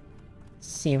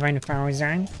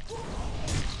 7,000.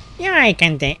 Yeah, I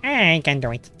can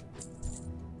do it.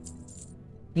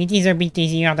 It is a bit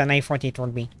easier than I thought it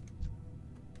would be.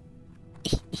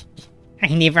 I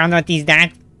never noticed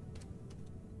that.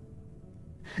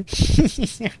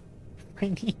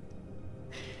 Funny.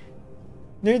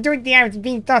 The dude has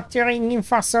been torturing him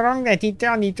for so long that he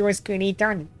turned into a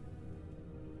skeleton.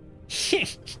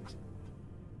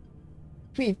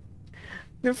 Wait,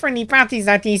 the funny part is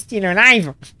that he's still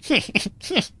alive.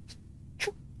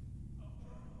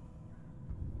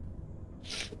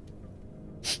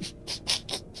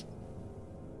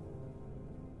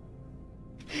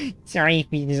 Sorry if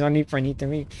it is only funny to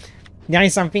me. There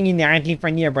is something inherently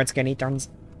funny about skeletons.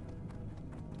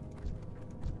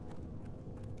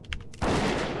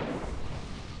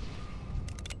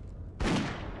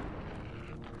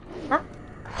 Oh.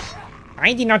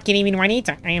 I did not kill him in one hit.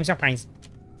 I am surprised.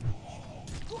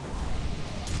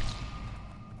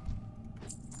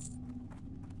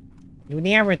 Do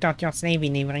they have a torture slave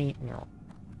in every... No.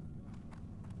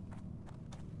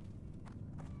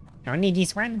 Only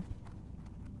this one?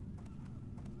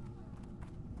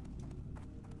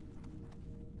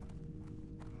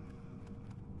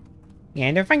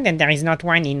 Yeah, the fact that there is not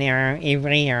one in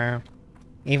every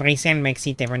cell makes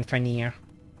it even funnier.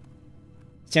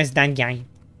 Just that guy.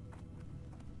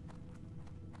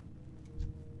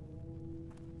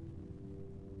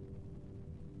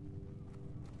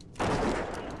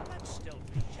 That's still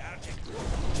recharging.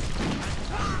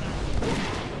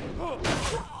 Not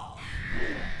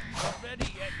ready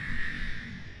yet.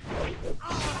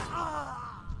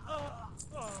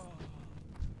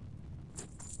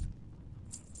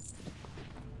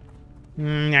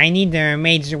 I need a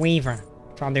mage weaver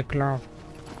for the glove.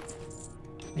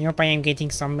 I hope I am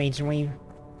getting some mage weave.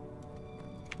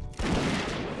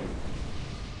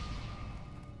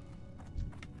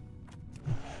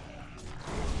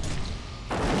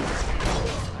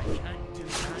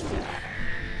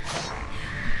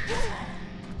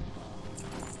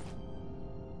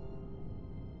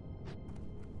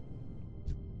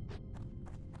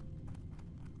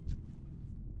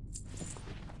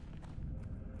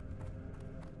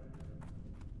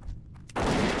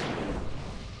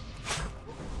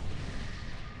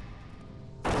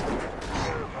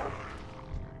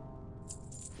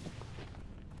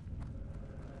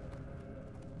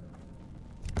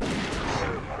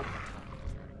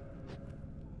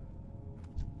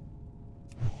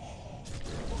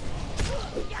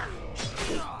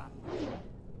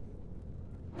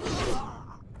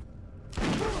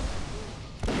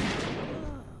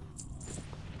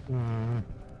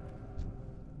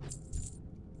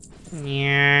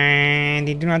 Yeah,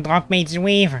 they do not drop mage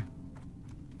weave.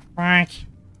 Fuck.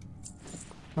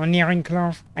 Only rune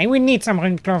cloth. I will need some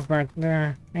rune cloth, but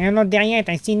I am not there yet.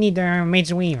 I still need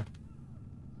mage weave.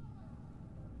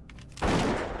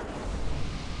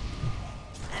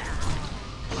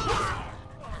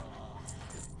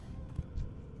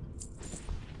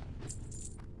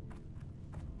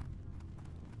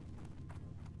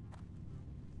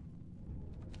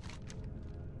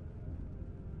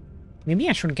 Maybe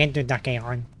I should get the dark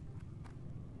iron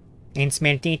and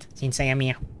smelt it since I am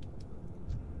here.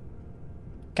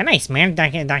 Can I smelt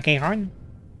dark iron?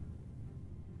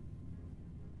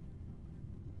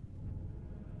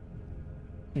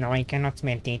 No, I cannot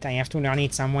smelt it. I have to learn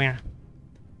it somewhere.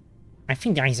 I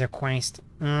think there is a quest.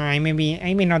 I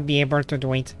may not be able to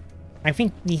do it. I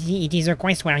think it is a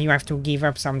quest where you have to give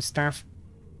up some stuff.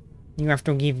 You have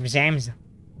to give gems.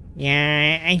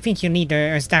 Yeah, I think you need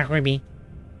a star ruby.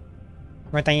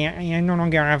 But I no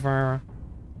longer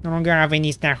have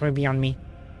any star ruby on me.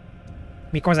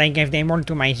 Because I gave them all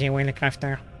to my jewel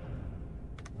crafter.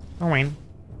 Oh well.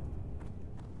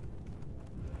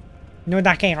 No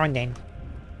dark iron then.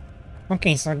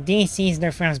 Okay, so this is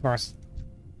the first boss.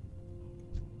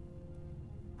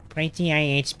 Pretty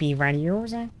high HP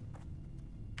values.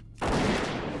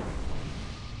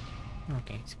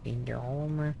 Okay, spin the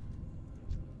home.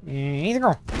 Let's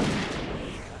go.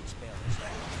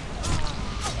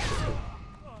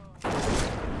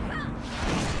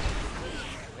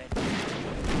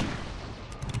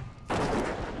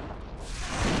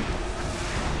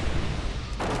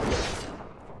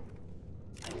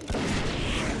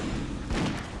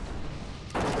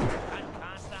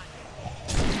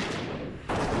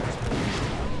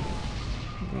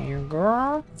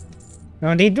 Go.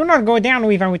 No, they do not go down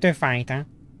without a fight, huh?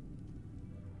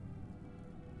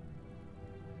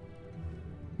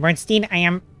 But still, I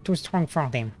am too strong for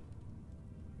them.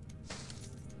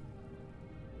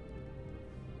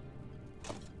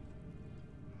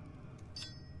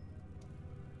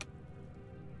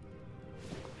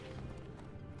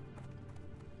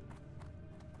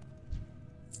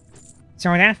 So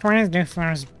that was the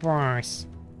first boss.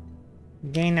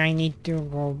 Then I need to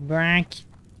go back.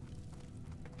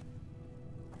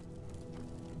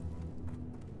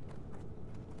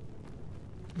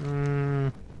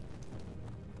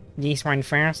 This one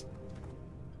first.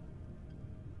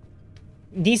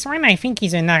 This one I think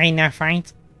is an arena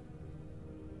fight.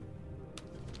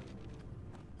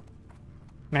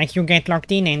 Like you get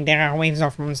locked in and there are waves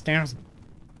of monsters.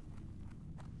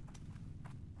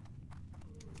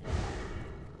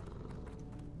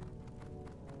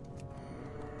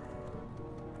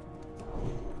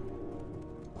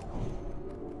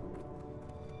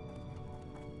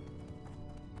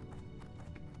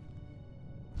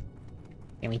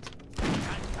 Damn it.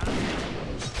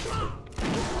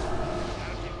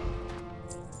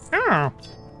 Oh,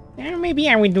 yeah, maybe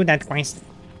I will do that quest.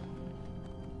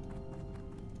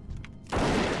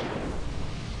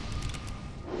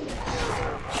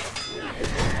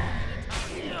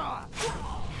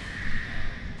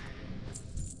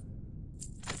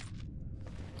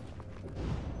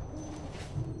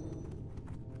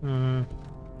 No,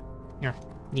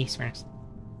 this first.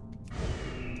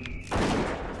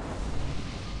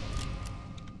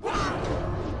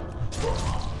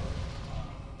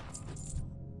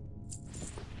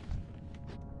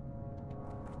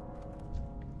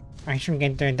 I should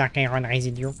get the Dark Iron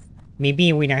residue. Maybe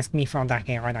he will ask me for Dark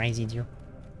Iron residue.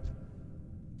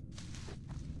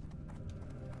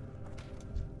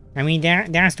 I mean, there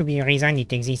has to be a reason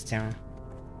it exists.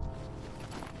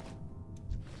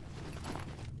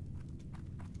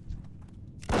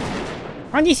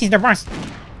 Oh, this is the boss!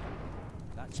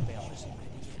 That spell isn't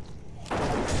ready yet.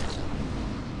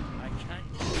 I can't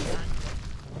do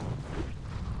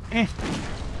that.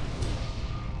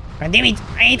 God damn it!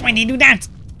 I hate when they do that!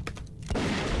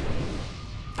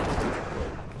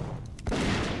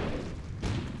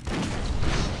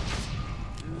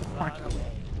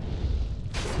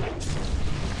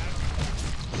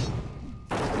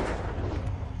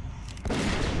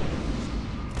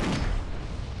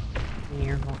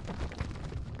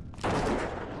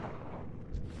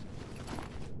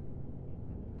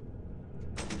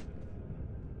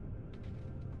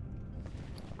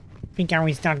 I think I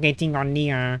will start getting only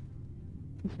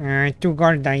 2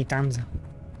 gold items.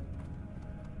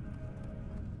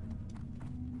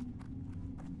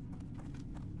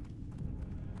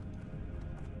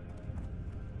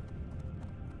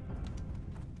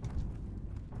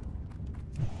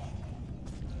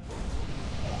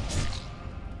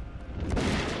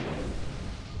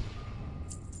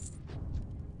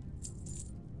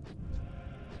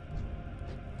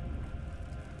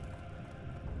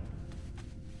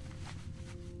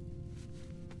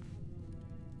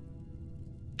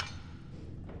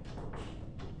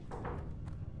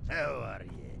 How are you?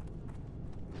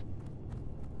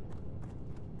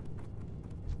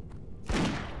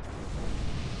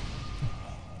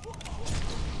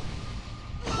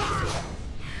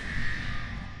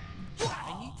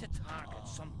 I need to target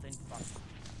something first.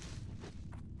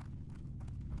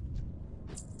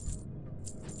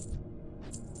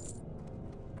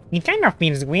 It kind of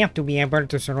feels weird to be able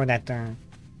to throw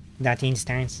that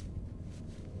instance.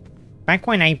 Back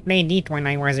when I played it when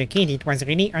I was a kid, it was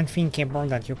really unthinkable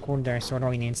that you could solo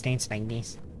an instance like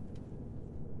this.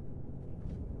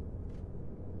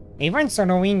 Even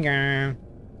soloing,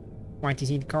 what is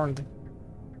it called?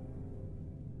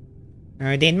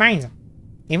 Dead Mines.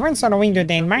 Even soloing the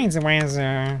Dead Mines was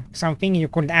something you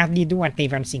could hardly do at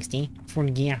level 60, full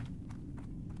gear.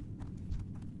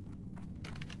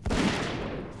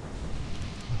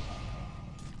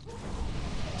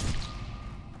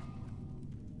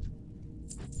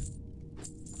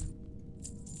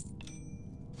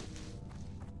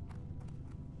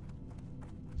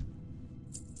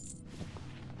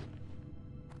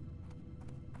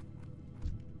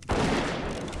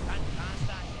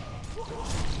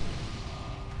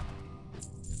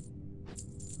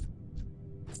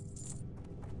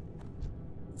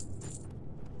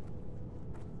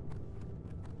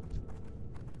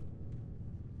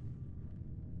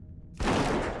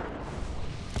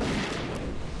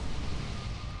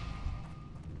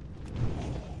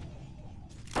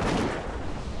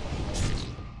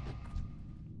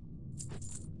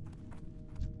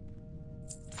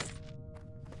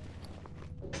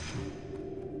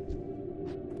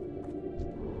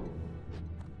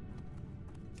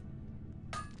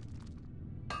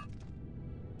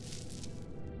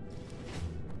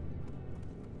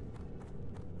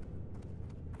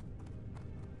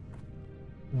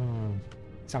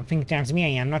 Something tells me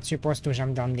I am not supposed to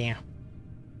jump down there.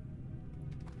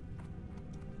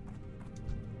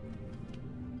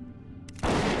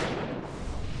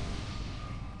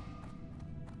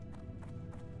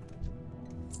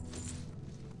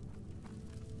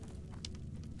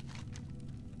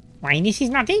 Why this is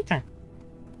not it?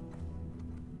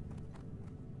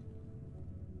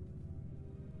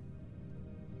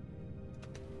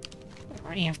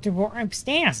 I have to go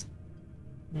upstairs.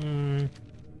 Is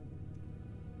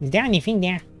there anything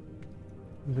there?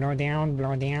 Blow down,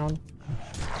 blow down.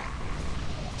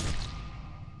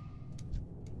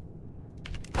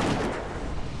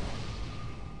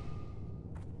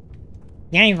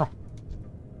 There you go.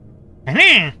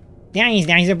 Aha! There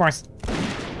is a boss.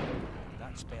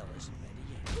 That spell isn't ready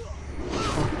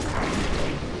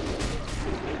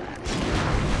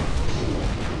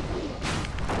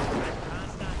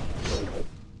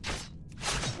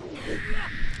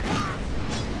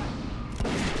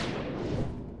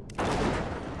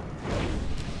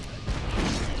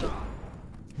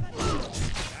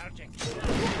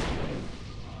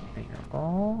There you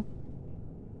go.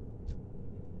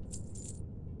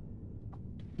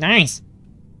 Nice.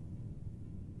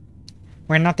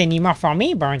 Well, not anymore for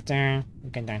me, but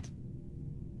look at that.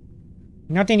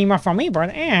 Not anymore for me, but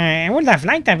I would have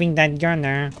liked having that gun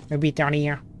a bit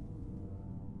earlier.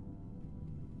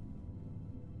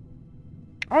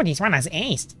 Oh, this one has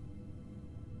aced.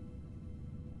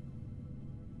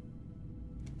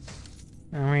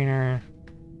 I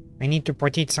need to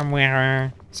put it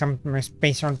somewhere, some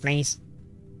special place.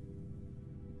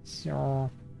 So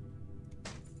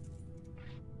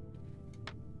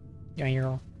there you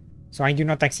go. So I do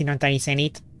not accidentally send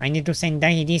it. I need to send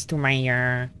this to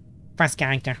my fast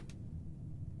character.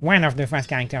 One of the fast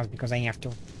characters, because I have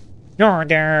to. No,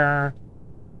 the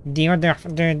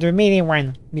melee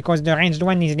one, because the ranged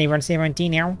one is level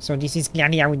 17 now, so this is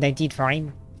clearly outdated for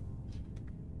him.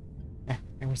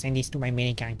 I will send this to my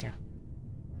melee character.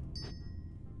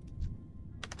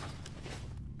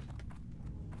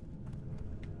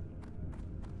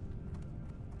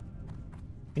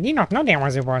 I did not know there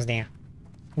was a boss there.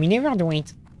 We never do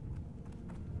it.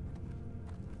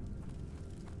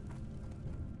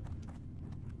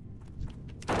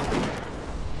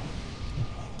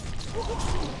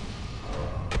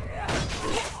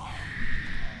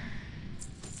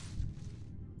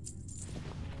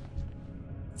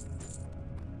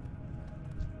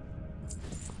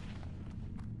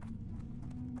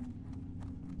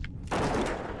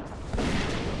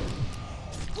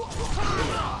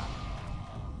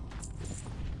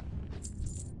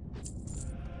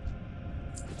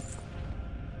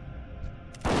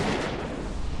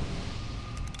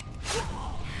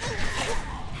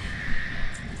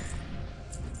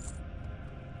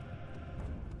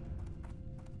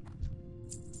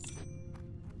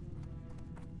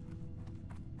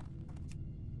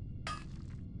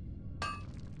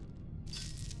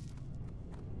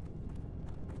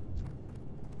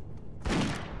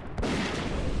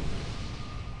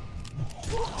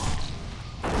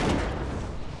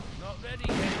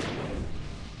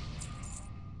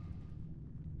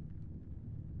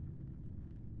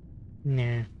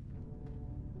 Nah.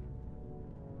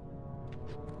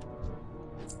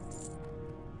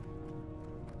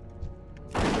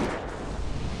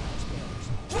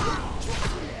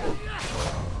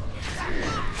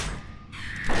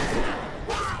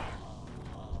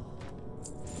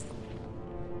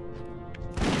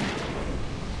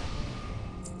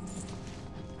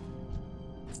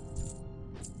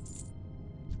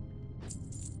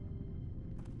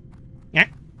 Yeah.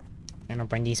 And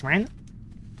open this one.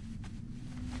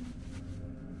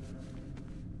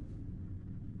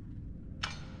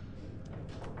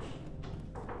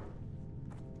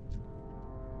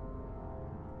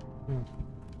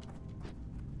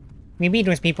 Maybe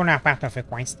those people are part of a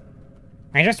quest.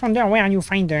 I just wonder where you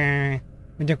find the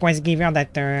quest giver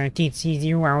that teaches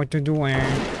you how to do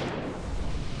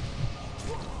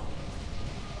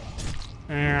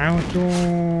how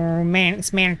to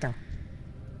smelt.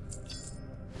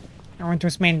 I want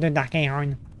to smelt the dark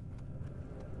iron.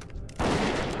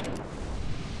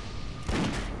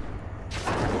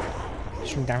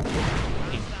 Should have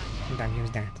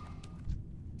used that.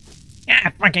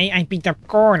 Ah, fuck! I picked up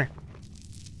corn.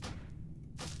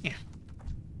 Yeah.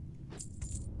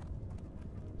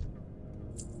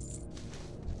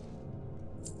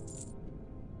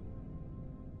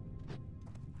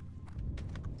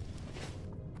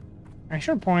 I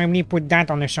should probably put that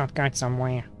on a shortcut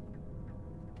somewhere.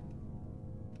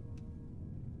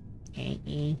 A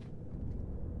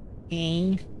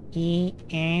E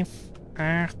F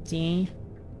R T.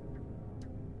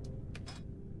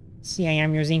 See, I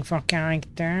am using for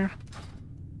character.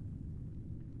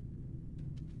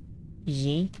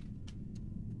 G.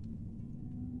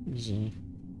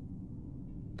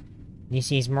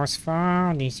 This is most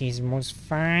 4, this is most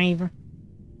 5.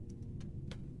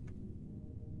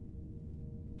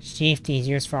 C. shift is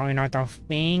used for a lot of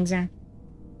things.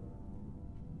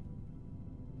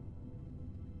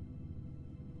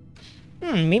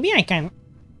 Maybe I can...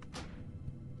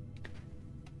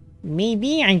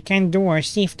 Maybe I can do a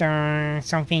shift or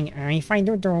something. If I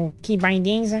do the key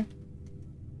bindings,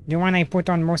 the one I put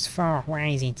on most for, where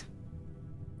is it?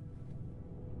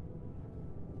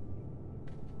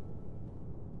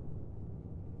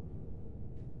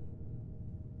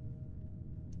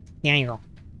 There you go.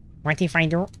 What if I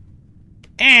do?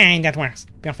 And that works.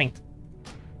 Perfect.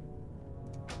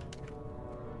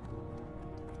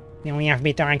 Then we have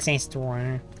better access to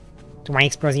my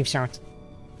explosive shot.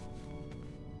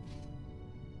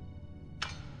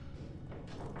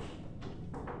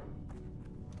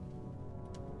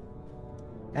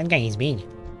 That guy is big.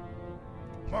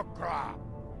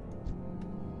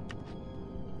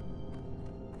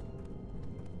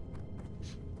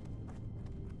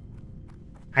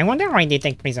 I wonder why they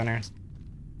take prisoners.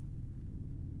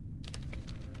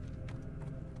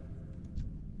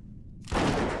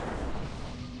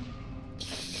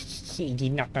 He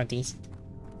did not notice.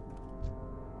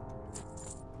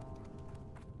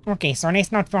 Okay, so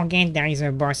let's not forget there is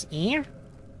a boss here.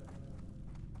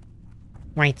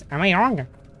 Wait, am I wrong?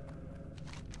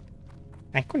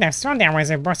 I could have sworn there was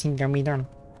a boss in the middle.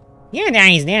 Yeah, there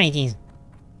it is.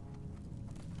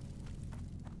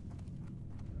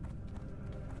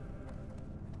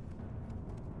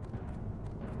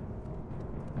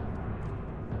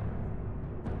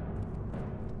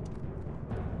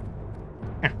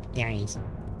 Ah, there it is.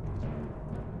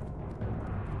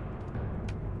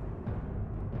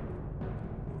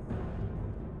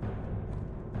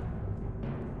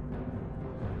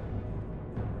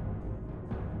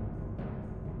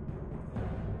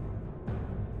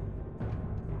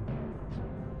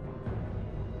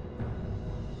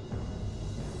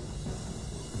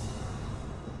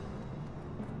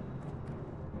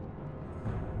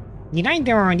 Did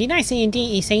I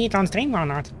say it on stream or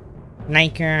not?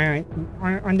 Like,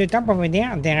 on the top over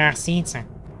there are seats.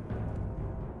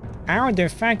 How the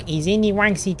fuck is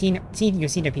anyone sitting? See, you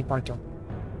see the people too.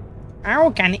 How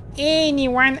can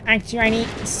anyone actually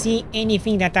see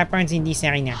anything that happens in this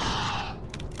arena?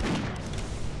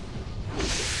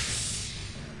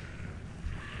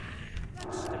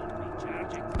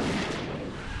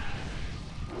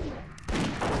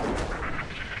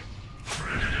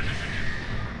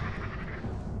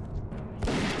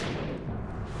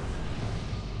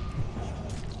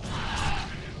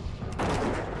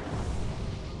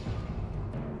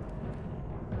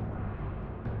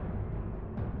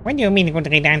 What do you mean good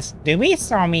riddance? The beast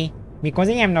saw me, because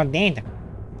I am not dead.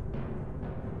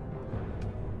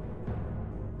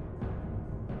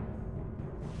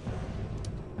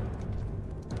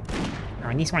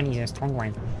 Oh, this one is a strong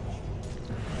one.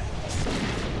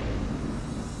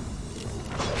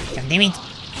 God damn it.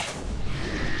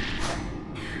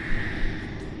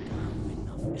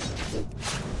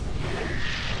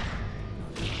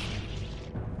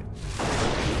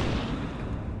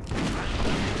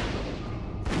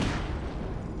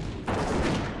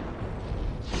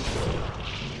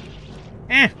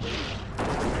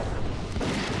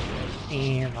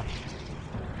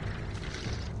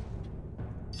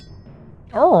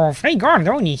 Oh, free guard,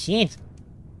 holy shit.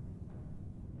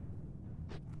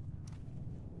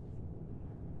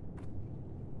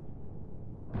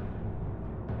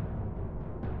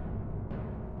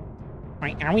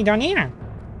 Wait, are we done here?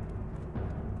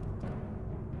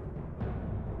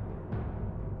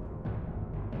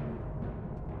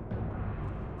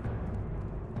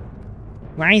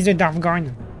 Where is the dwarf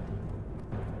gone?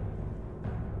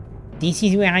 This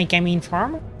is where I came in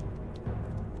from?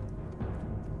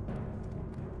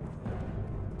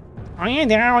 Oh yeah,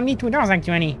 there are only two doors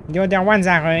actually. The other ones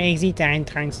are exit and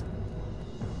entrance.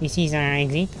 This is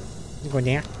exit. Let's go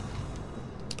there.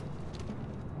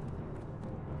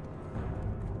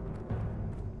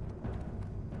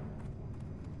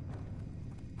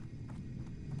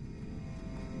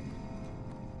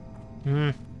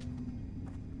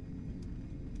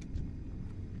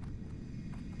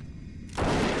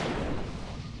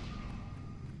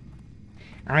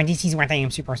 Oh, this is what I am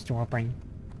supposed to open.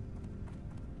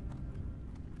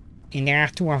 And there are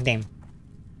two of them.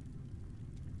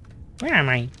 Where am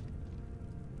I?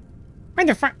 What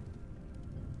the fuck?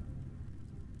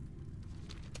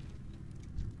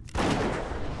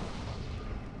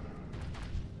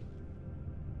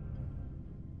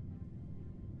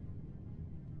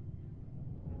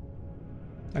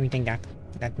 Let me think that.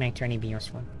 That may actually be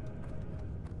useful.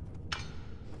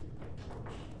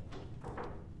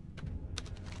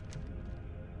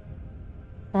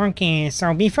 Okay,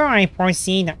 so before I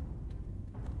proceed,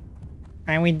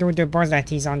 I will do the boss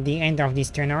that is on the end of this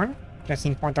tunnel, just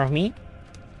in front of me.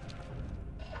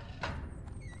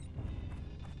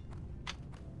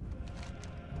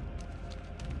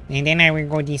 And then I will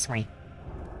go this way.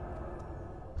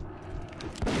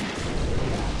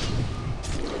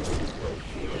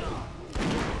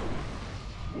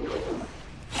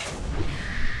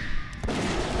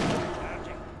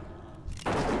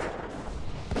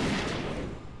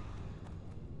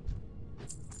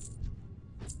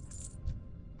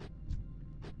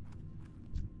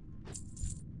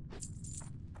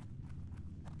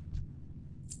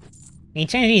 It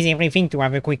changes everything to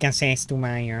have a quick access to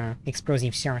my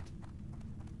explosive shot.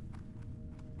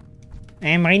 I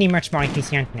am really much more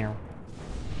efficient now.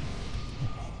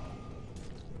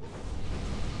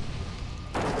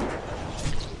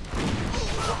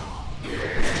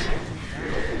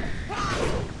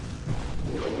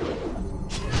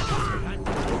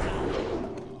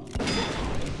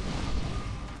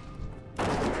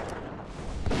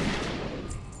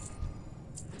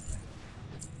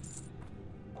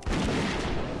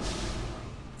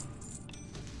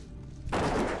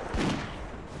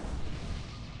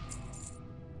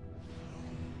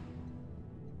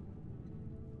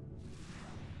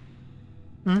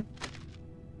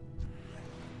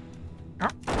 Oh,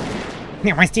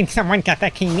 there was still someone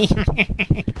attacking me.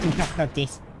 Did not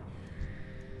notice.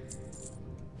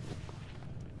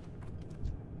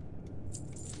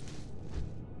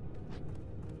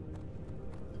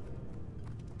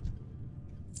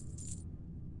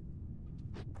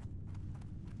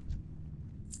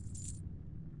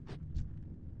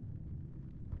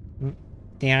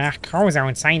 There are crows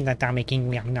outside that are making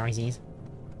weird noises.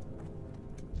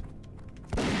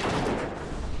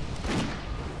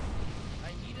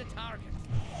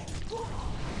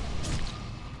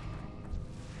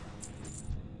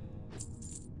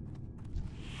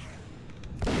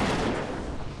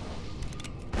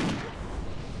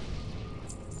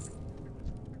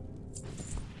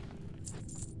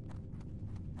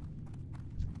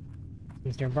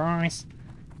 The boss.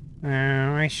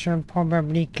 I should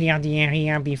probably clear the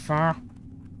area before.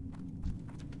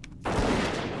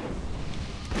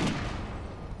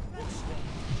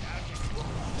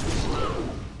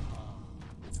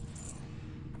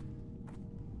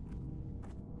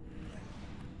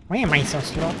 Why am I so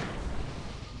slow?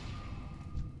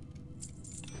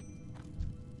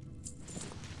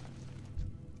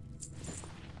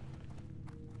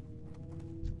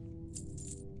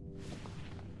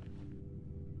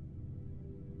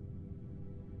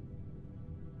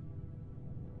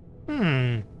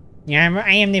 Yeah,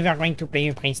 I am never going to play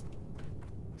a priest.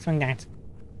 Fuck that.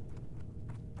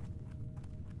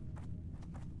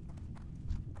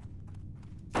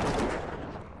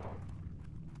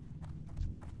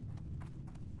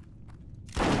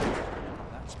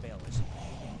 That spell is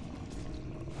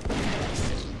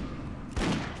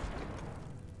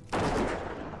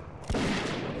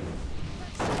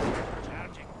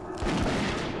charging.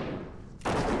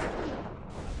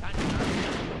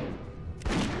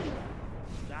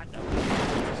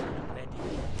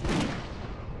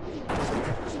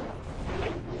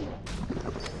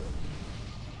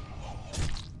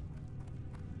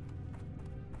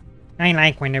 I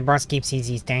like when the boss keeps his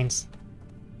distance.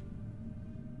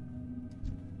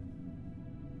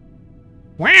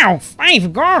 Wow,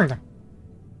 5 gold!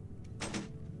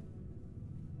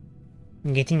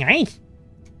 I'm getting right.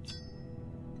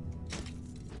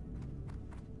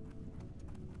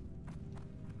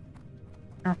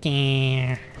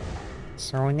 Okay.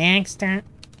 So next I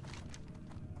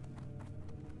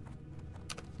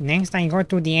go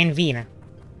to the anvil.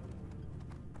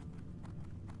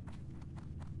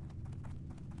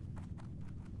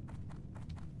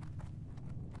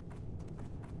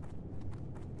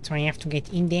 So I have to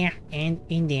get in there and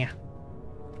in there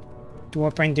to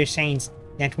open the chains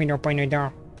that will open a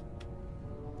door.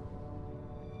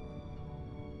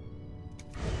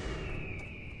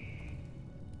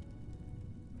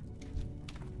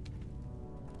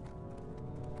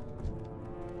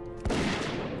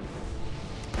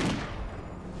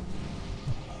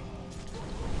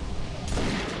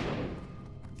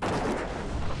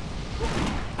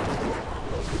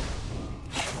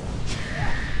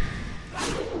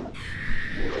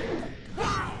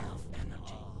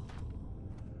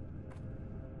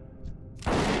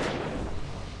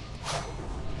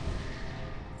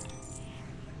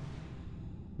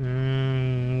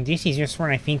 This is useful,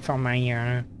 I think, for my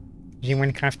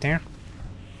G1 crafter.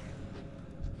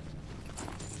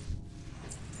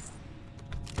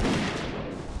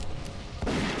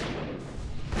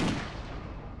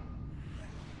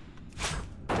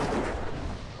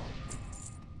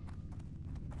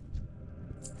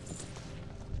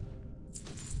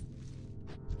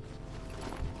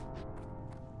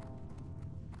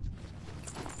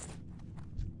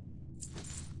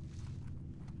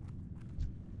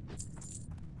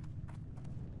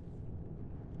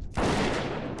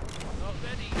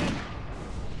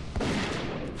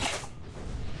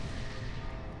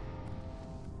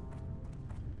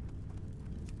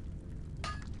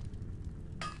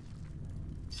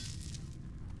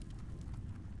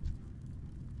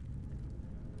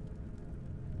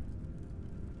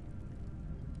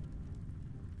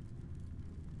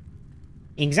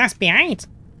 Exasperate?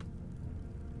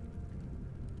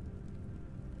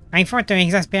 I thought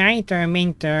exasperate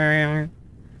meant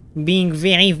being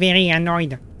very, very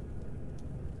annoyed.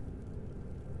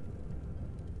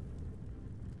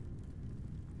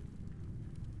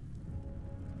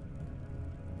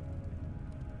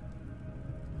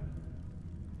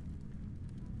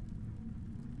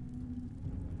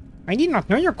 I did not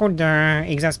know you could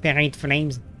exasperate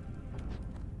flames.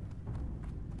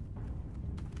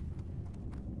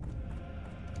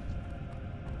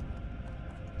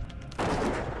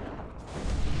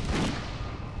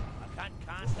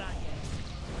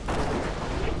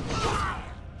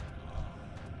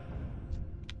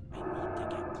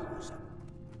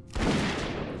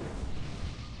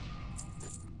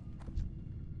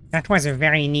 That was a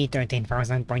very neat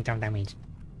 10,000 point of damage.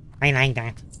 I like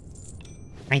that.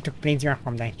 I took pleasure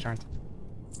from that shot.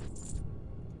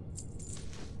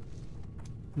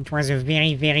 It was a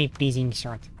very, very pleasing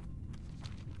shot.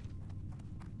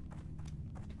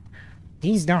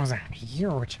 These doors are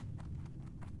huge.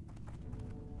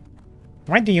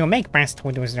 What do you make pass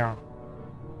through those doors?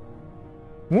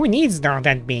 Who needs door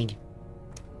that big?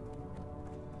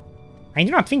 I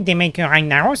do not think they make a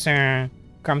Ragnaros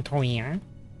come through here.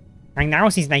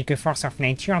 Ragnaros is like a force of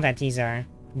nature that is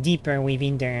deeper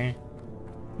within the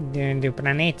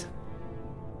planet.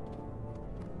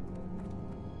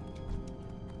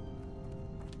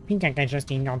 I think I can just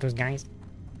ignore those guys.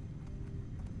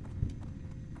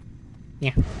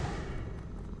 Yeah.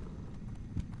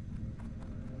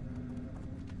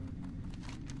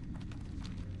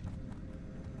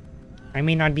 I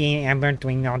may not be able to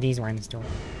ignore these ones too.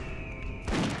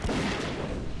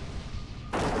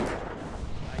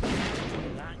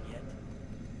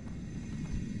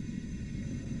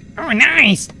 Oh,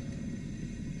 nice!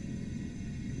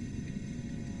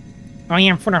 I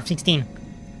am full of 16,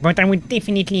 but I would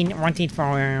definitely want it for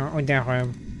other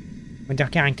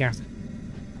characters.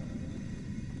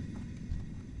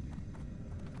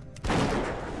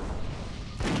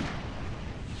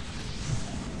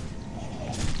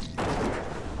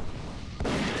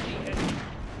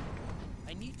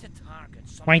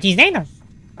 What is that?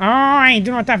 Oh, I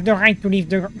do not have the right to leave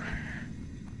the...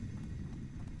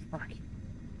 Fuck.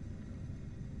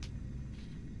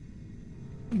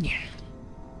 Yeah.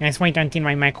 Let's wait until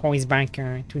my macro is back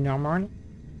to normal.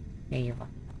 There you go.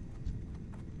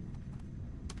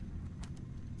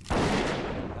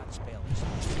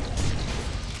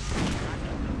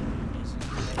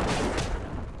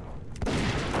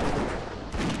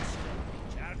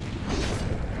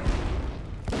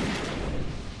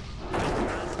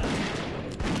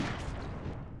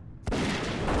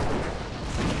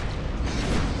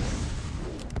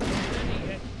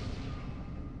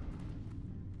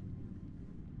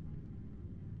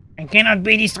 I cannot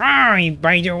be destroyed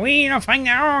by the will of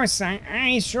Ragnaros.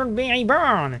 I should be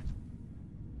reborn.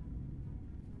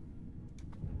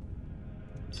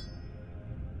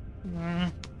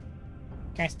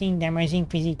 Casting damaging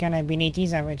physical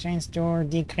abilities have a chance to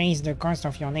decrease the cost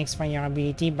of your next fire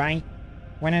ability by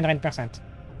 100%.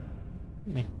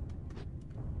 Yeah.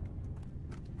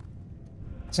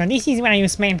 So this is where you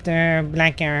smelt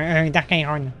dark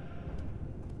iron.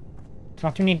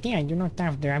 Fortunately, I do not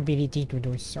have the ability to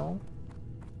do so.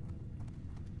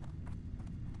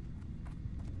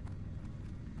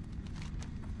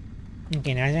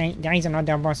 Okay, there is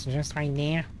another boss just right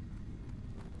there.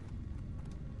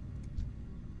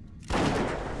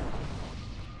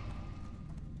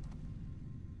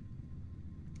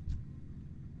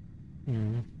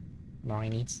 More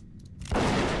needs.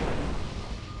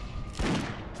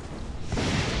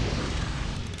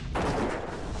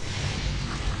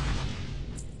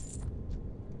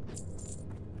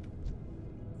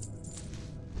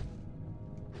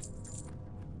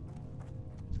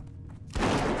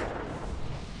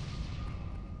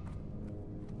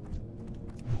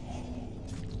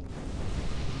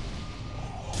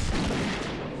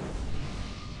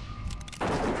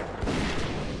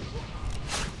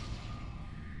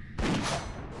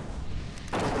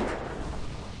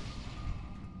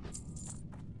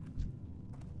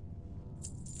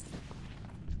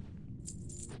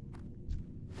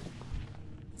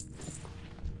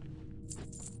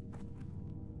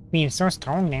 We are so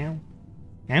strong now.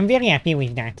 I'm very happy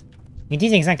with that. It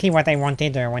is exactly what I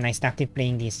wanted when I started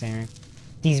playing this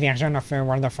version of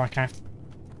World of Warcraft.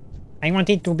 I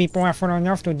wanted to be powerful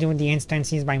enough to do the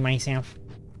instances by myself.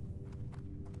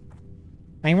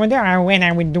 I wonder how well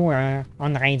I will do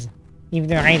on raids, if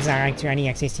the raids are actually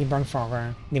accessible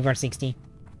for level 60.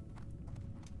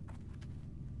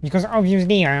 Because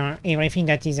obviously everything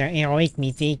that is heroic,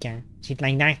 mythic, shit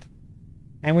like that,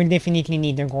 I will definitely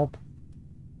need a group.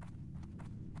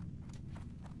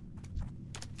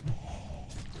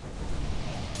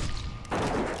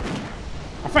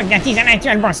 Fuck, that is an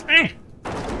actual boss. Ah!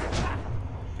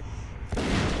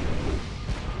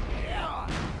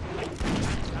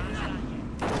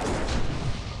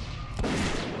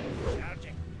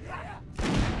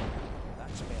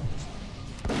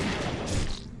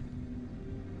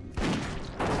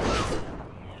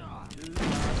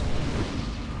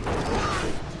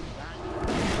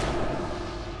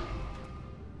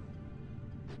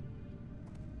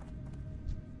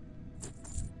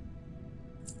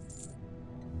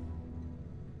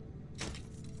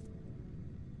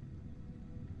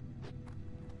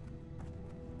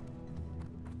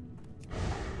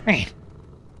 Hey.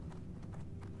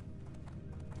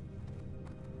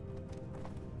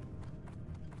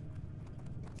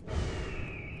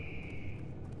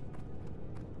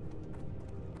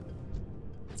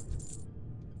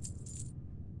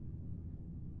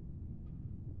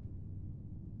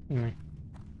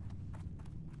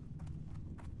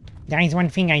 There is one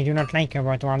thing I do not like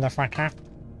about World of Warcraft,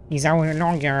 is how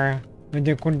long the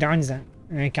cooldowns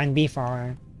can be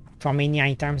for many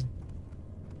items.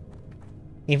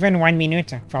 Even 1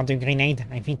 minute for the grenade,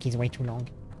 I think is way too long.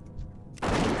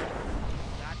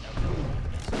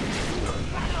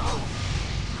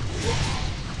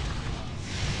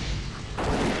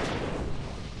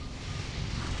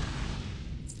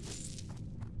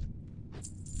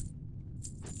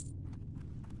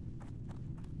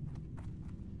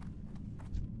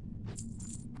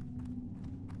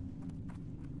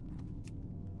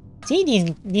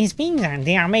 See, these things,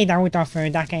 they are made out of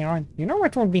dark iron. You know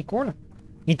what would be cool?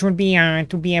 It would be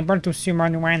to be able to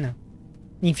summon one.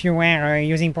 If you were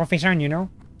using profession, you know?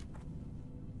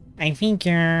 I think...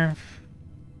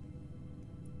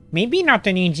 maybe not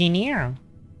an engineer.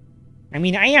 I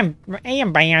mean, I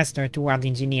am biased toward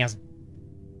engineers.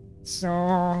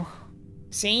 So...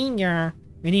 saying an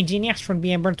engineer should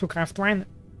be able to craft one,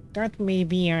 that may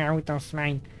be out of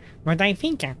line. But I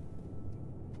think...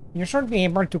 you should be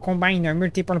able to combine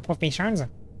multiple professions.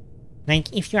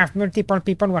 Like, if you have multiple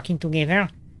people working together,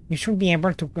 you should be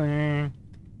able to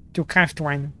craft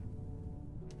one.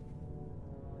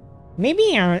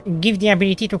 Maybe give the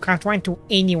ability to craft one to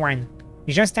anyone.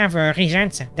 You just have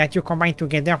regents that you combine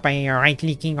together by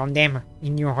right-clicking on them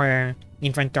in your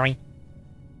inventory.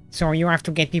 So you have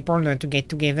to get people to get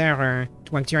together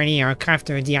to actually craft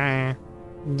the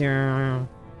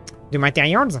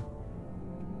materials.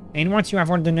 And once you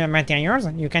have all the materials,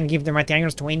 you can give the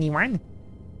materials to anyone.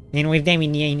 And with them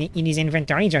in his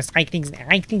inventory, just right-clicks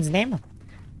them.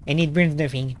 And it builds the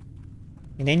thing.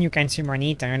 And then you can summon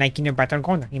it like in a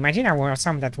battleground. Imagine how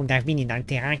awesome that would have been in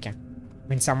Alterac.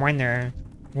 When someone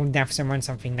would have summoned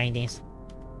something like this.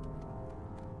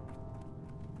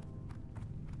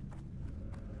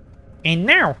 And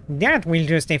now, that will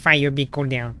justify a big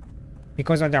cooldown.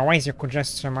 Because otherwise you could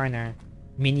just summon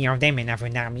many of them and have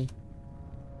an army.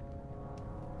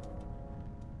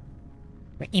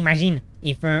 But imagine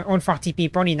if all 40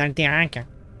 people in Alterac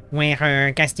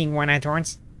were casting one at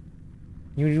once.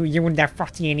 You would have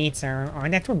 40 elites. Oh,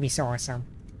 that would be so awesome.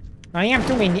 I have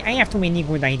too many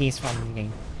good ideas for the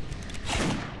game.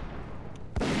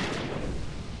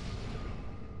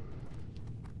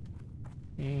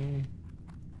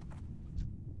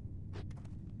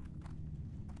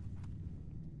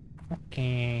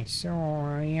 Okay, so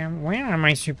where am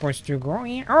I supposed to go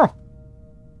here? Oh!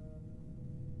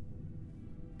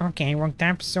 Okay, I walked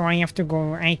up, so I have to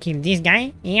go. I kill this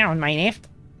guy here on my left.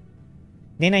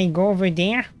 Then I go over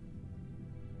there.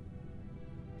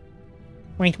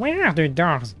 Wait, where are the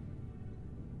doors?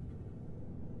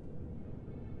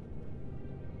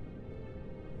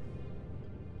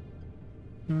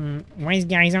 Where's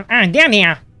Garrison? Ah, there they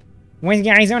are! Where's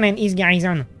Garrison and is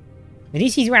Garrison?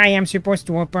 This is where I am supposed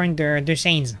to open the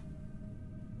chains.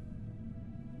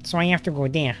 So I have to go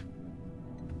there.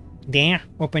 There,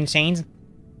 open chains.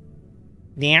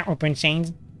 There, open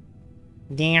chains.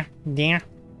 There, there.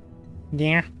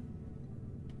 There.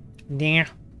 There.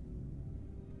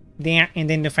 There, and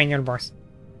then the final boss.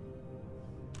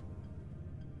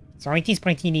 So it is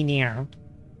pretty linear, huh?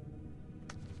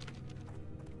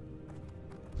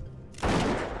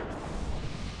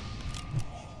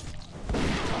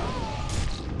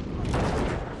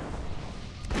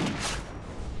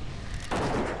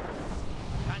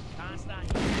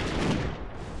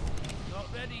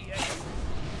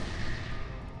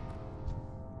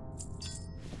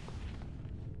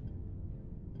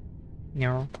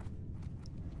 No.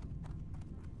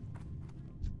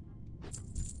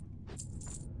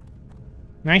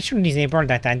 I should disable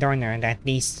that add-on that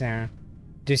lists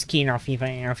the skin of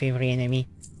every enemy.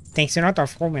 Takes a lot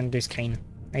of room on the screen.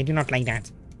 I do not like that.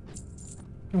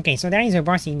 Okay, so there is a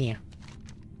boss in here.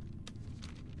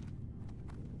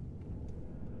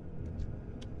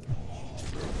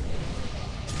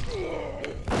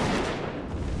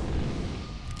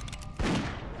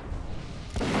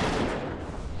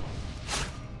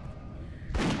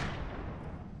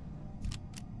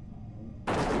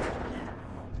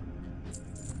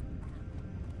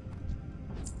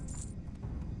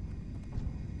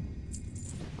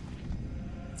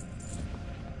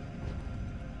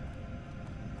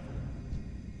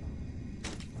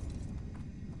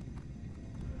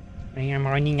 I am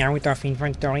running out of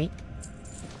inventory.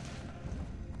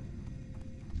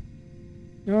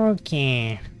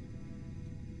 Okay.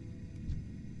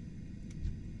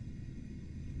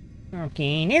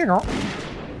 Okay, there you go.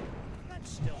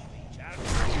 That's still recharged.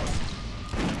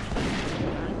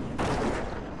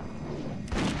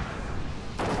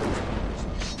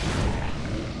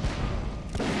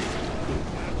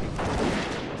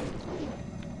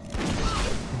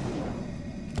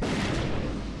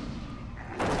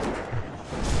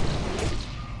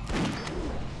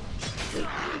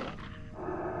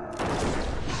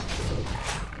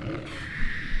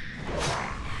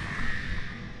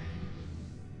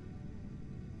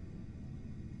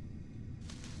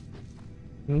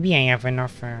 Maybe I have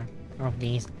enough of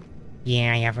these.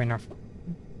 Yeah, I have enough.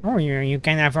 Oh, you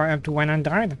can have up to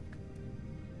 100.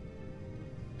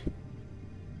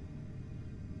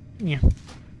 Yeah.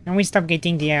 And we stop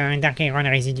getting the Dark Iron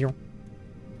residue.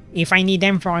 If I need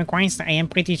them for a quest, I am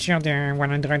pretty sure the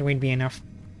 100 will be enough.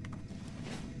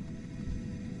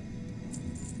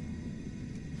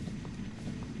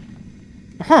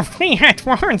 Oh, 3 at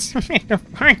once! What the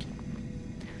fuck?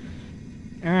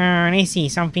 Let's see,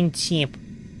 something cheap.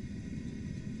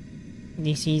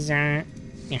 This is, yeah.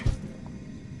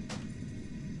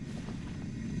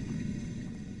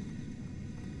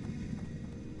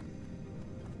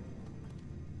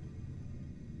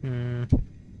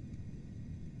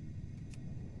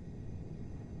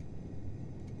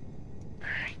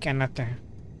 I cannot,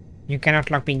 you cannot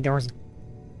lockpick those.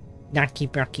 Dark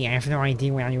Keeper key, I have no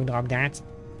idea where you drop that.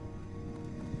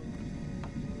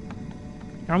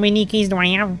 How many keys do I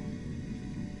have?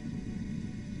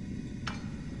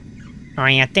 Oh,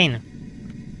 I have 10.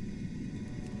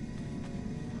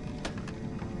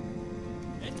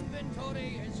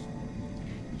 Inventory is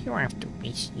You have to be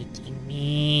shitting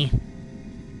me.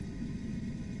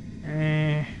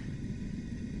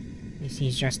 This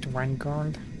is just 1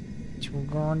 gold. 2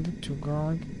 gold, 2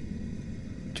 gold,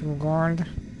 2 gold.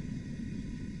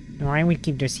 No, I will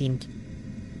keep the zinc.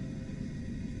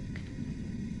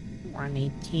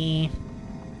 180.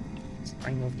 Let's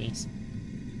remove this.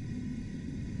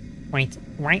 Wait,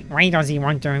 why does he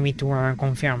want me to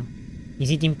confirm? Is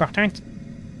it important?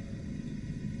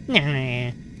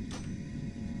 Nah.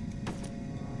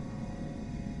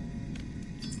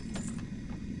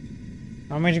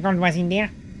 How much gold was in there?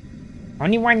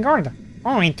 Only 1 gold.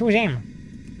 Oh, and 2 gems.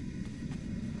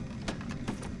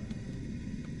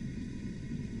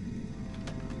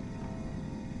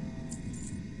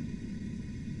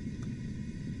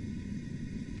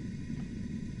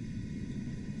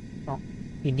 Oh,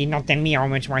 he did not tell me how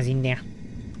much was in there.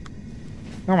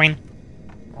 Go on.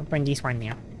 Open this one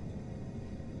now.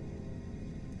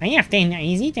 I have 10.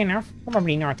 Is it enough?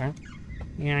 Probably not, huh?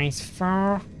 Yeah, it's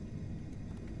 4.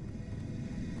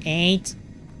 8.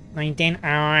 9, 10. Oh,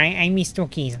 I missed 2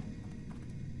 keys.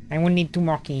 I will need 2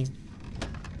 more keys.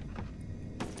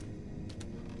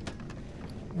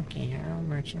 Okay, how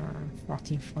much?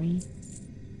 43.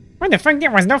 What the fuck?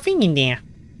 There was nothing in there.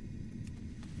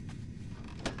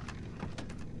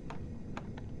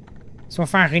 So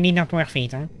far, really not worth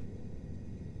it, huh?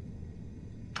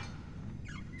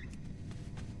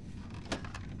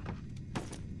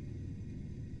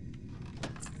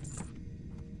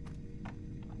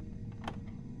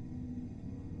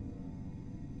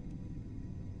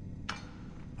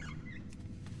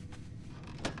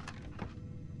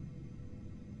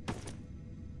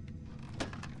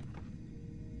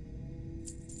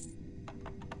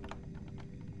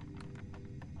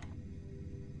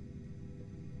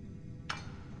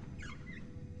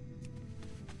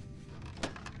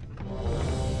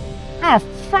 Oh,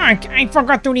 fuck! I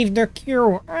forgot to leave the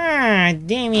queue! Ah,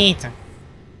 damn it!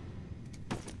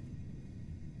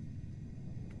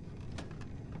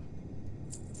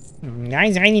 There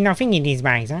is really nothing in these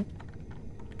bags, huh?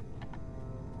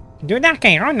 The Dark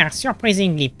Iron are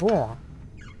surprisingly poor.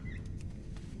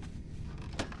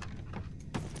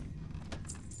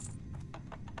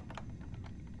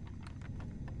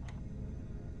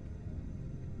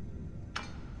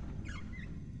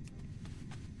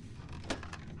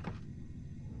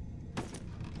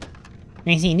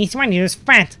 I see, this one is a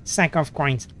fat sack of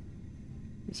coins.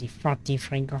 You see,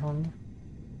 43 gold.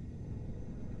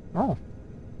 Oh,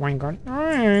 1 gold.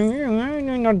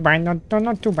 Oh, not bad,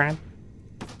 not too bad.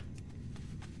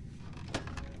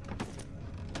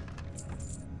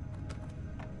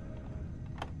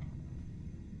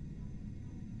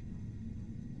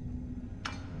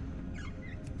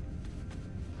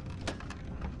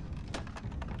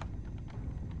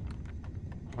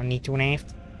 Only 2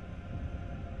 left.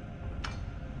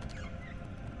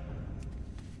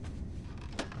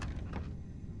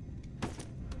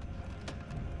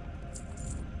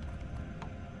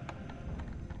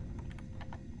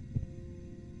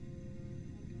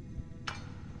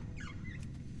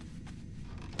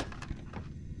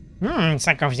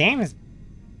 Sack of gems.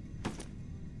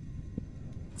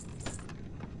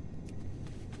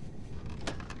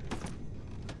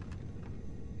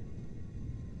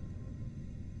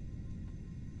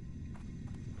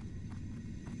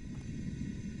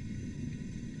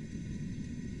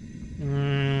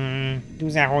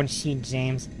 Those are all shit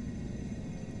gems.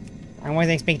 I was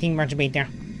expecting much better.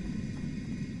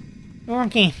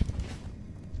 Okay.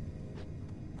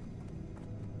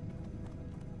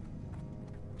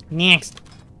 Next.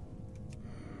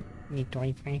 Need to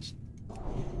refresh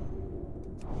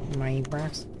my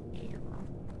box.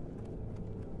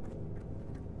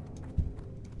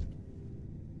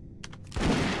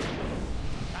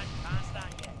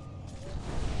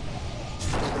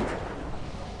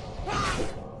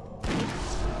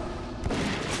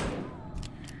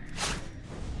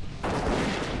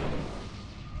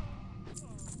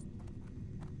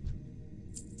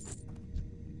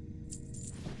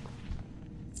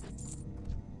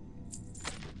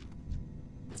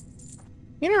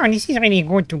 You know, this is really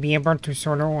good to be able to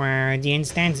solo the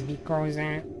instance because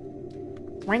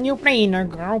when you play in a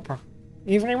group,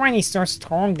 everyone is so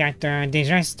strong that they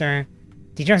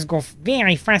just go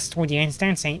very fast through the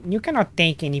instance and you cannot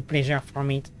take any pleasure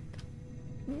from it.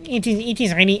 It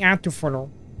is really hard to follow.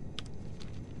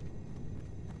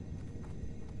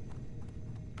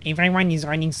 Everyone is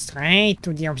running straight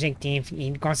to the objective.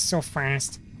 It goes so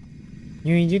fast.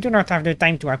 You do not have the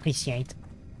time to appreciate.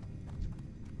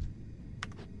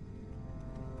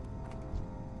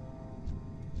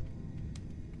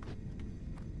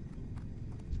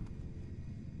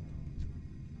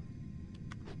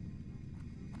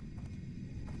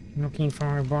 Looking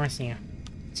for a boss here,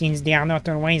 since they are not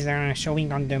always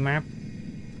showing on the map.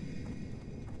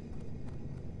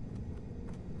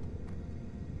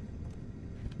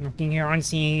 Looking around,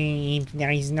 see if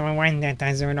there is no one that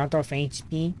has a lot of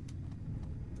HP.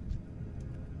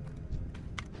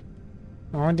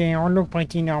 Oh, they all look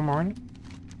pretty normal.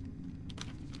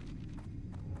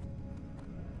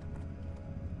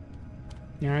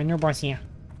 No boss here.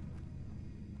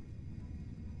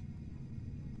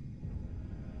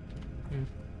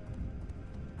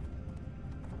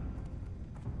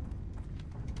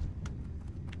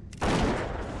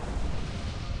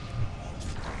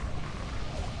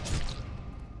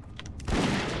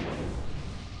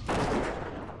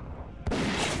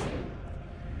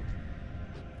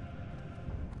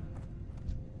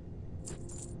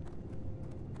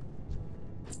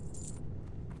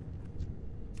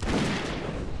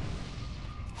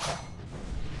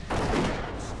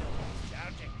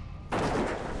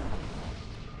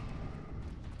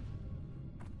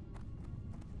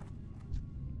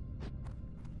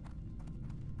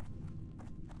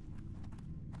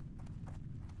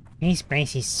 This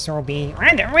place is so big.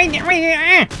 Wait!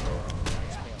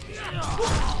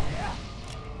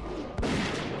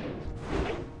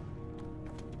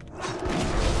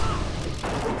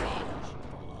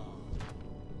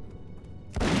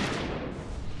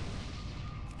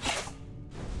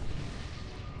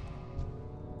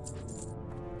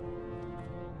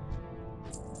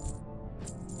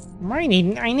 Why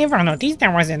didn't I never noticed there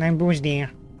was an ambush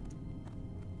there?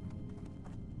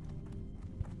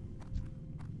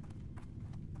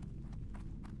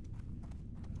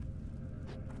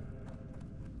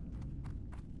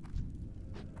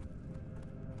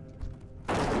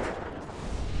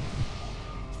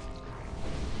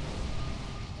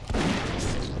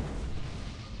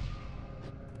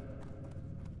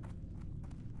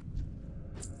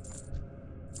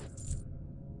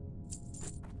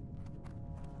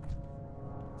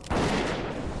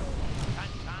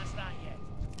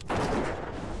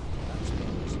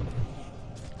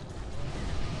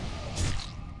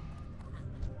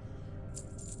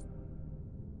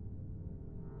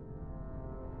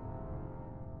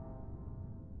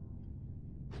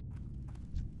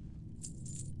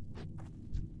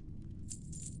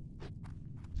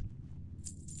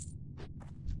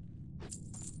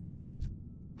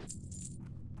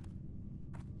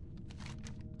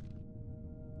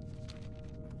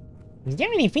 Is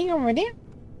there anything over there?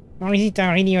 Or is it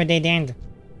already a dead end?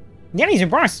 There is a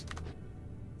boss!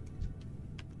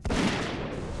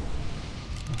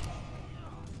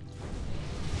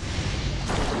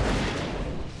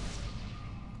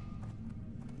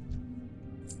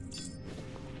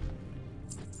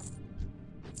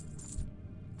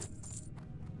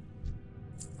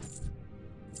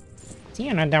 See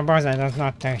another boss that does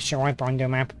not show up on the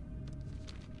map.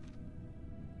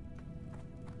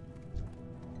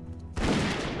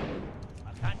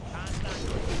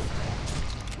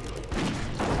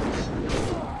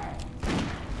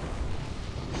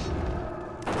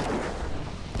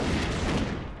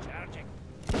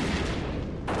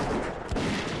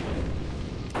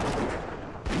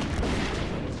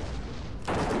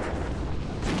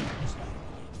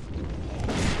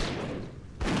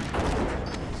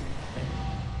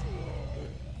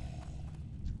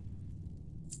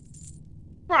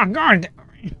 Oh god!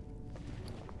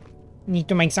 Need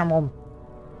to make some room.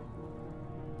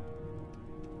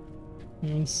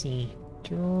 Let me see.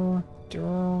 Two.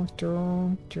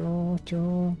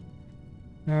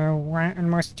 One,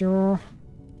 almost two.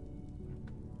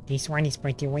 This one is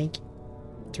pretty weak.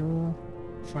 2,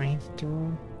 5, 2.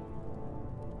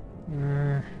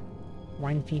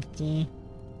 150.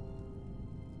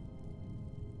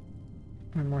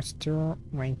 Almost 2.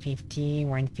 150,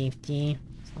 150.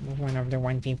 So move one of the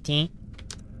 150.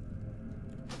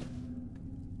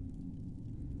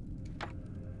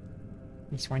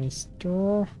 This one is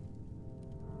 2.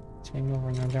 Let's remove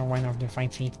another one of the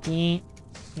 550.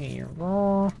 There you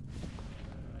go.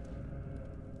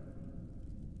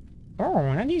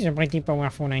 Oh, that is a pretty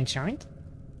powerful enchant.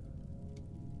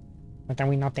 But I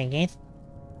will not take it.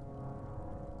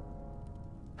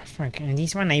 Oh, fuck, and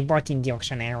this one I bought in the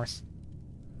auction house.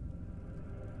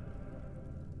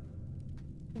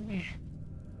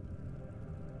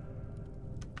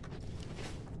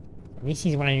 This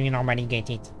is where you normally get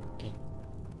it. Okay.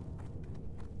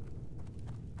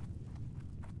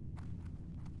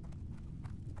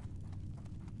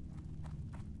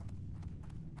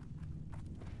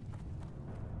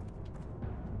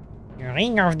 The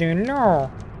Ring of the Law.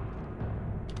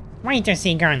 Wait a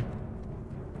second.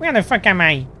 Where the fuck am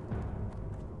I?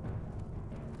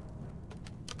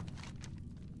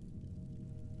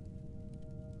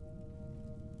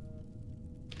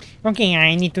 Okay,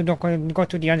 I need to go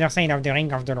to the other side of the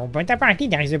Ring of the Law, but apparently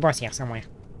there is a boss here somewhere.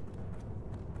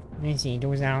 Let's see,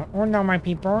 those are all normal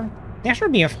people. There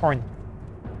should be a fraud.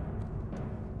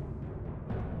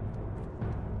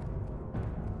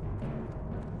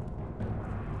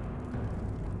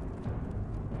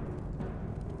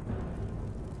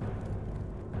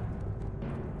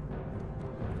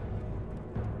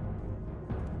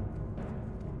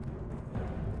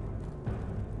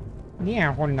 They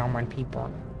are all normal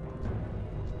people.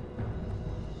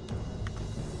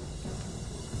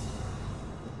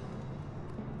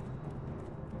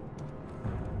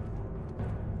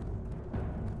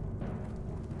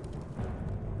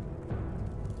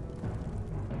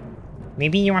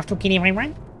 Maybe you have to kill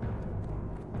everyone?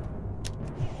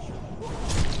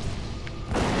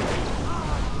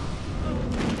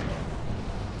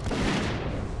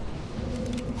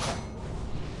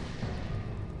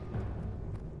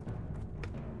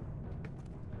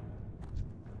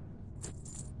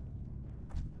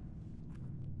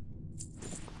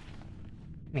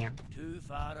 Merde. Too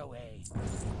far away.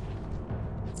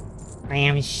 I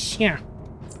am sure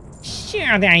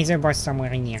there is a boss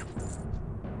somewhere in here.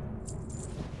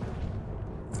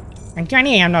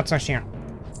 Actually, I am not so sure.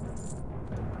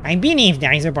 I believe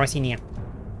there is a boss in here.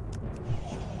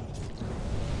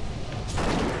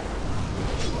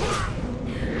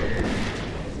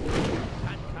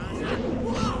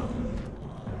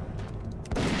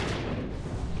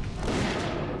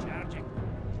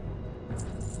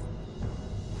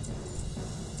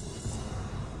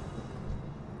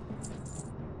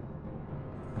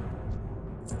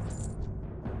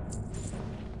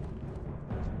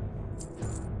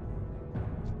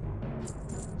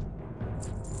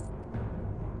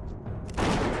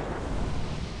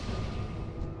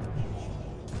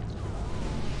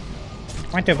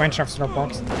 What a bunch of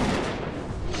slowpokes.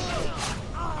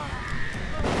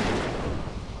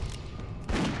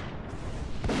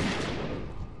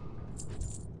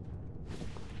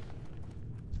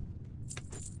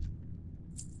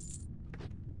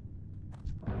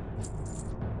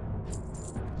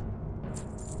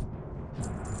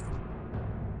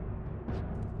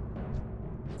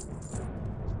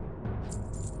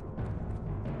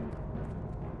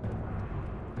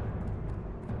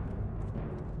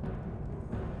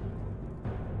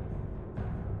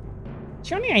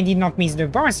 Surely I did not miss the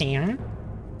boss here.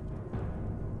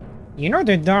 You know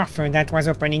the dwarf that was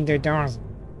opening the doors?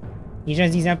 He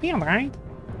just disappeared, right?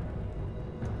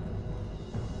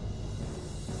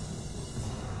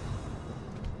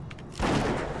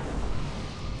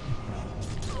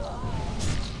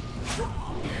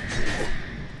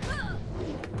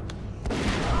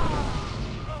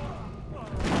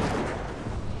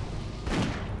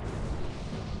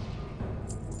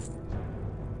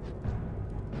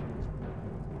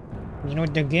 You know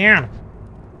the girl.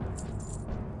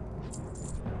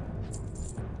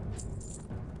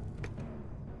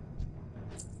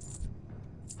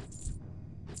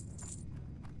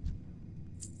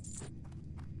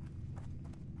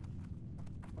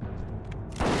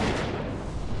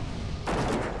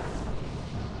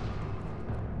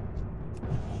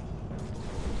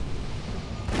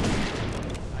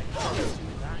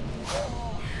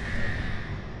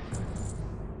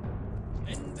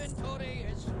 Inventory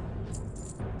is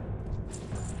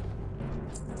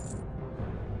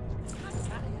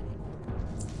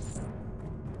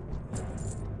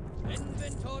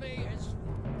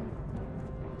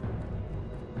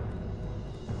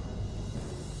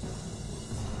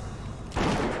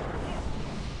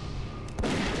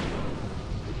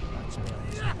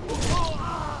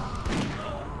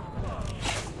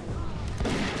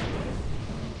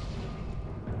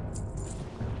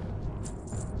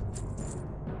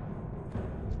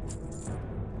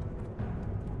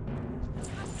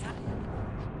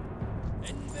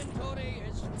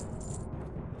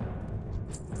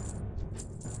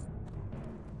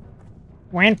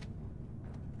Well,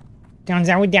 turns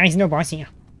out there is no boss here.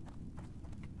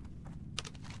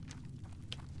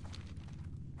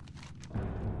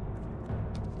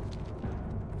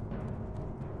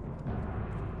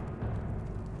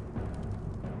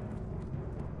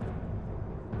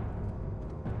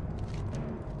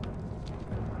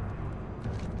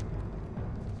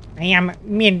 I am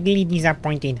mildly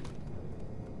disappointed.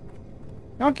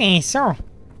 Okay, so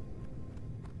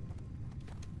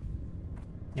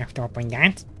you have to open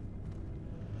that.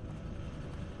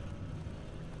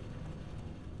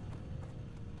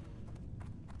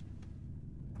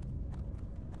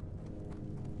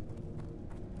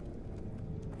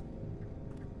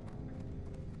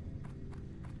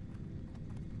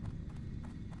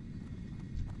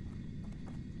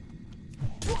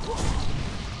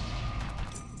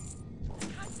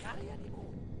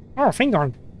 Oh, thank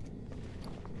God.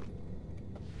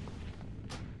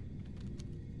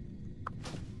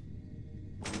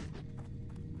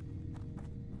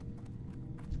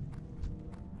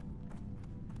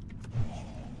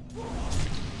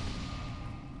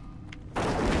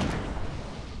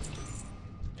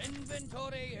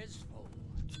 Inventory is full.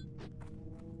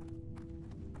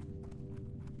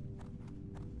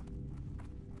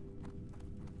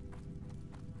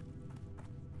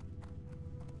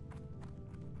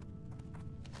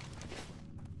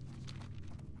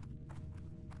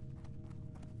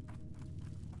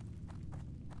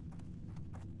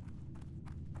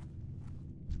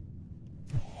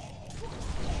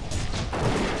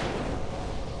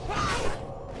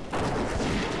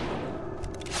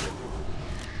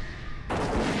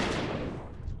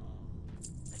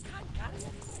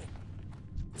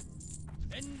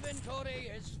 Inventory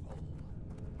is full.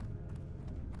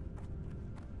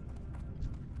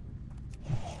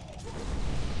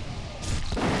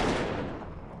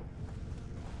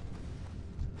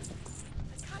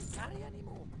 I can't carry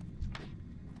anymore.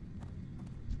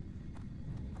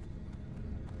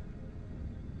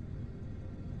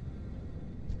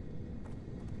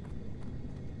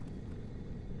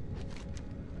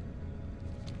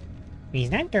 Is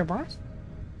that their boss?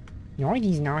 No, it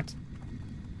is not.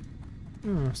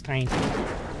 Hmm, strange.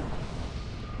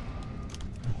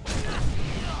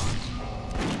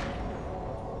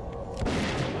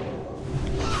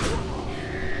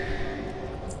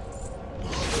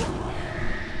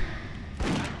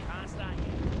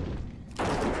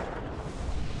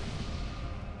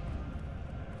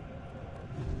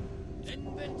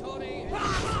 Inventory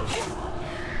is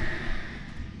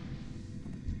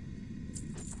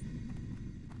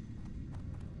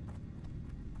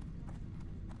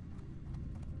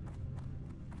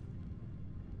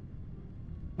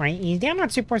Wait, is there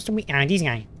not supposed to be... Ah, this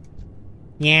guy.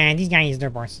 Yeah, this guy is the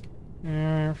boss.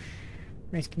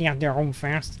 Let's clear the room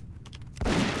first.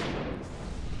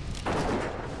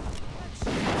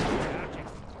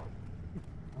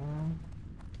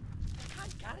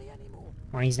 can't carry anymore.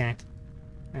 What is that?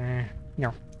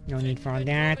 No. No need for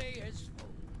that. Inventory is full.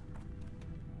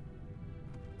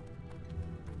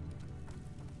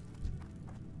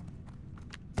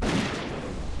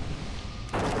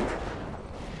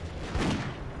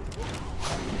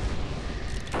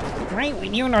 Why will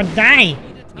you not die?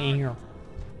 There you go.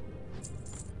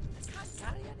 Can't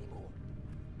carry anymore.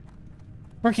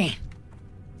 Okay.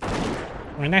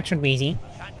 Well, that should be easy.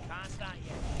 Can't cast that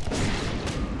yet.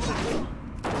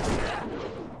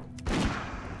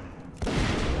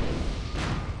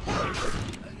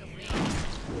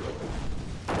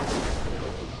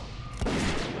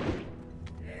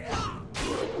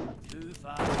 Too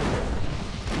far.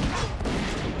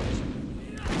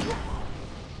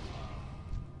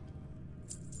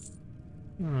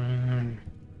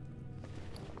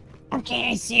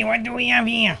 Okay, I see. What do we have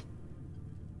here?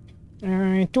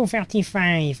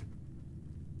 235.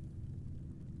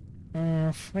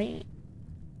 3,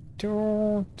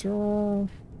 2, 2.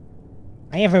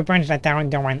 I have a bunch that are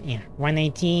under one here.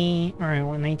 180 or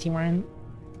 191.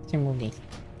 Let's move this.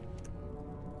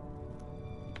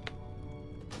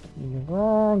 Here you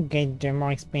go. Get the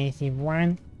more expensive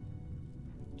one.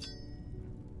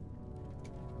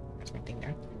 Let's take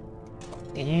that.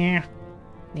 There.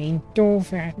 Then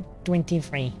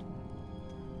 223.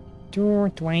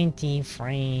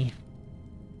 223.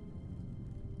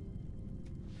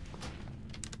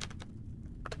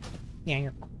 There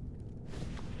you go.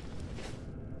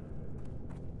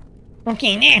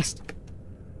 Okay, next.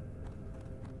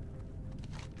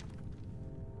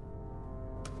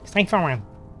 Strike forward.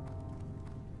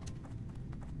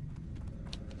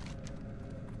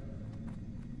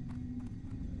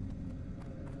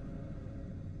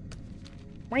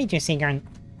 Wait a second.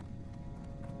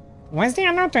 Was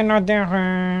there not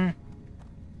another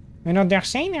Another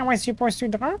chain I was supposed to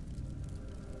drop?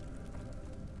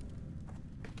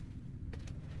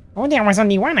 Oh, there was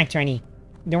only one actually.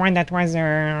 The one that was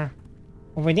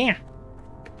over there.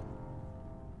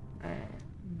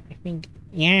 I think...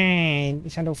 Yeah,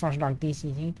 Shadow Forge like this,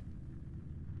 is it?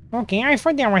 Okay, I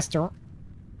thought there was two.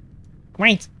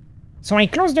 Wait. So I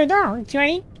closed the door,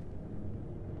 actually?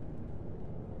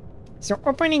 So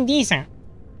opening this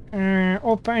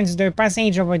opens the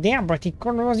passage over there, but it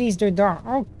closes the door.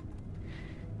 Oh.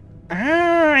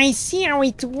 Ah, I see how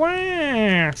it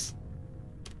works.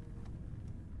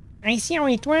 I see how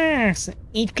it works.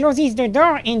 It closes the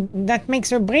door and that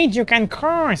makes a bridge you can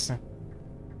cross.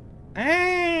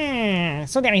 Ah,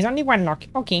 so there is only one lock.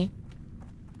 Okay.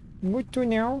 Good to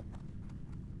know.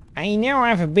 I now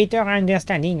have a better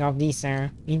understanding of this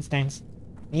instance.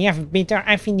 I have better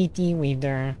affinity with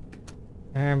the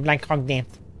blackrock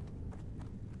depth.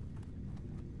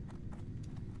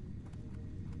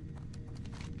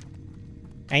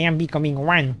 I am becoming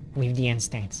one with the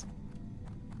instance.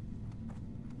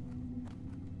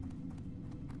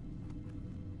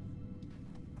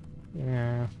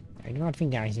 I do not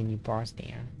think there is any boss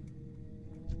there.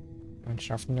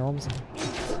 Bunch of gnomes.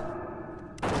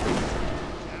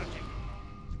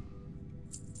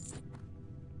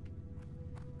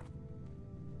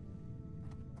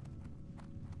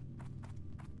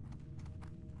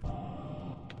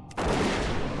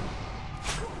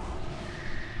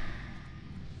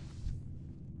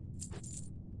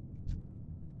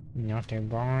 Not a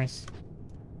boss.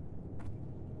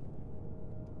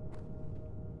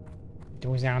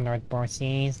 Those are not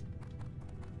bosses.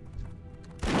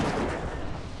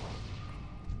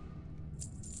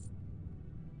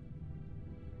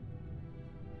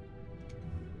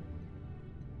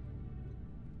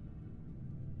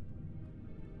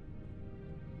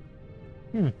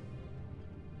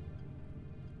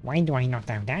 Why do I not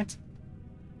have that?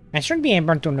 I should be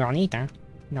able to learn it, huh?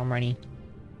 Normally.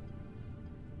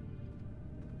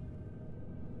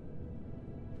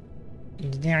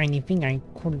 Is there anything I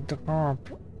could drop?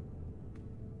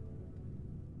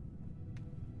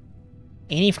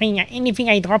 Anything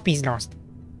I drop is lost.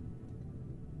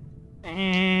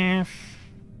 The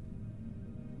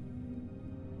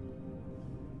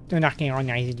Dark Iron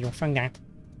residue, fuck that.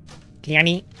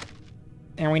 Clearly,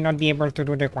 I will not be able to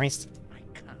do the quest. I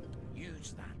can't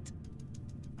use that.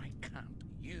 I can't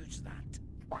use that.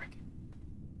 Fuck.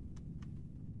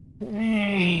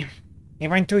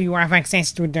 Even though you have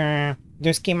access to the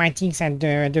schematics at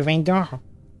the vendor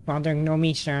for the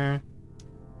gnomish,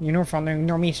 you know, for the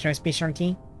gnomish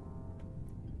specialty.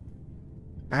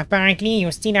 Apparently,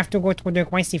 you still have to go through the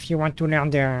quest if you want to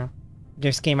learn the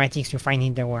schematics you find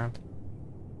in the world.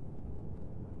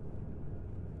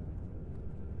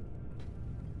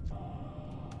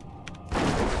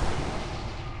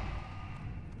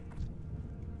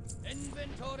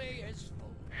 Inventory is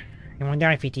full. I wonder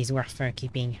if it is worth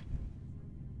keeping.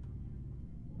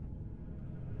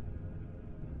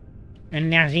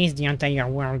 Enlarges the entire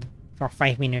world for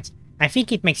 5 minutes. I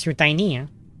think it makes you tiny, huh?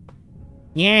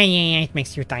 Yeah, it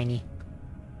makes you tiny.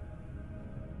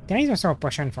 There is also a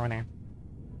potion for that.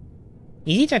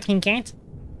 Is it a trinket?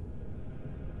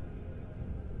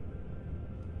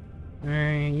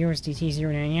 Use this is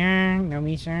your no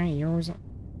mission, use.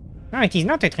 No, it is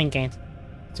not a trinket.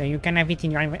 So you can have it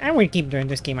in your inventory. I will keep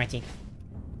the schematic.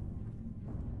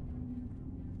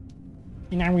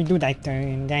 And I will do that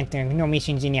gnomish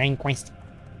engineering quest.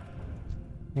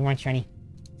 Eventually.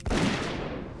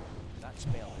 That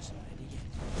spell isn't ready yet.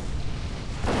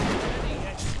 Ready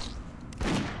yet.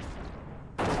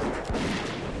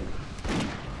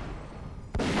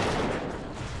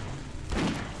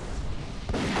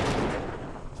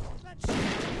 Let's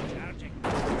charging.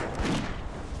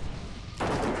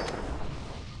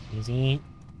 Easy.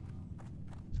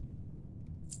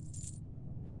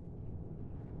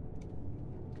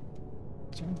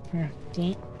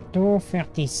 $230,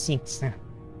 $236,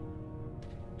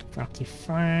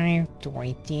 $245,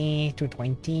 $280,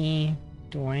 $220,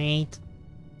 $208,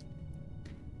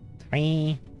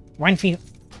 $3, $150.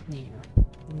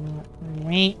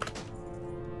 Wait.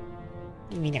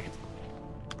 Give me that.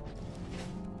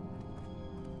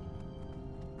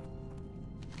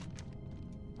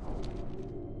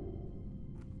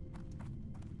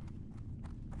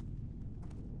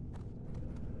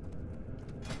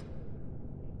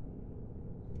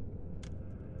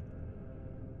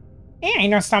 Yeah, I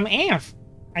know some elf.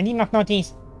 I did not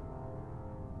notice.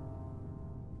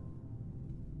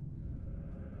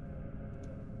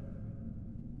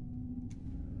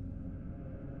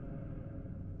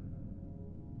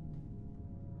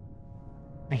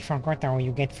 I forgot how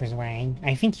you get first wine.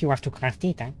 I think you have to craft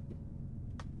it, huh?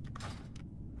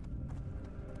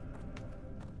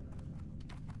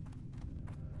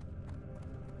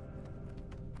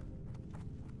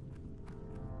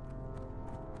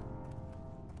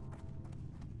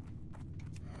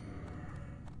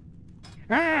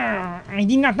 Ah, I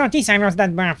did not notice I lost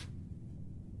that buff.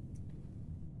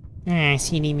 Ah,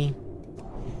 silly me.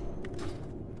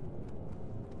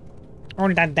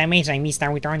 All that damage I missed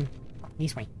out on.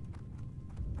 This way.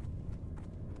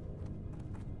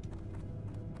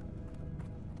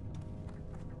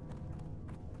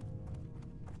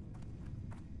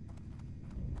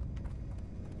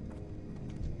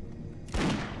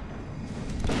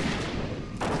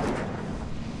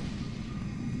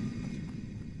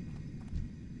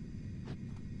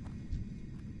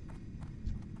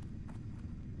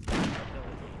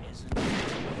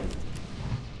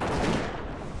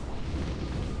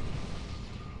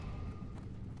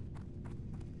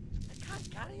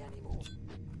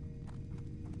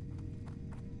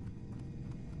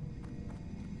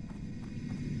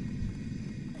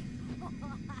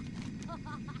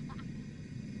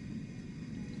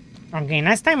 Okay,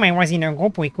 last time I was in a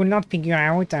group, we could not figure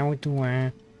out how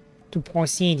to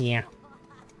proceed here.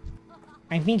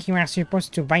 I think you are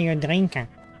supposed to buy a drink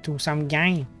to some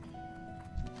guy.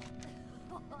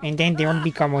 And then they all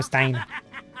become hostile.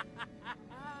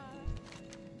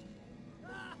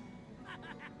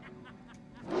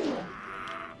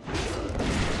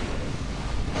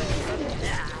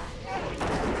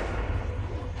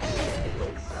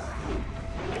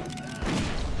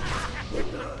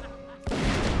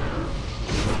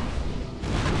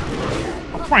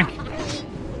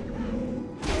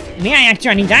 May I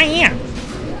actually die here?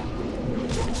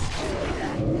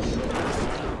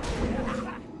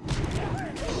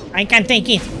 I can't take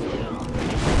it.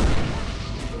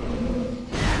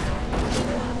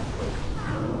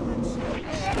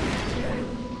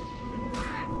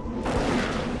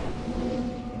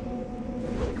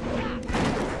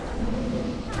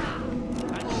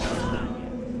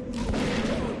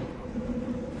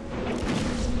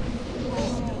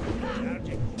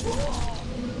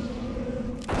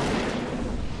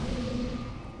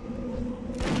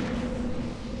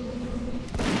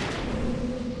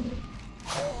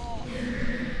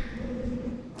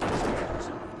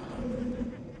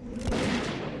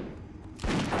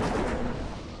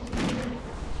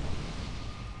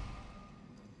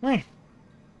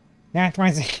 That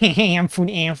was I'm full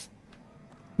health.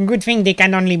 Good thing they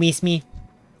can only miss me.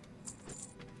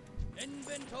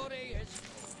 Inventory is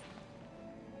full.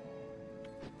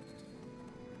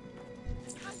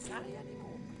 I can't carry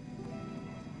anymore.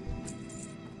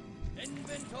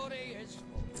 Inventory is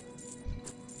full.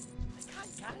 I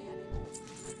can't carry anymore.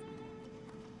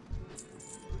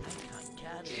 I can't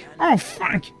carry anymore. Oh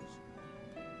fuck!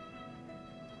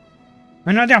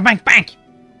 Another backpack!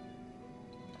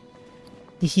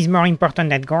 This is more important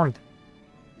than gold.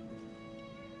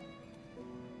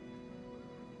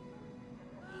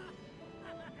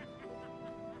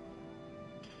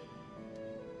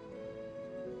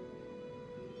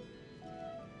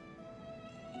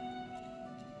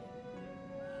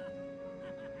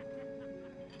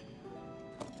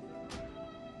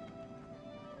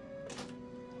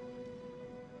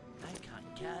 I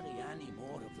can't carry any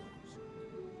more of those.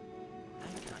 I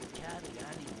can't carry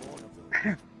any more of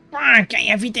those. Fuck, I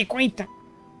have it equipped.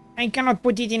 I cannot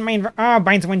put it in my oh,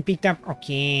 binds one picked up.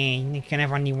 Okay, you can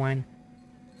have only one.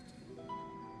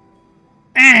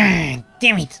 Ah,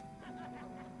 damn it.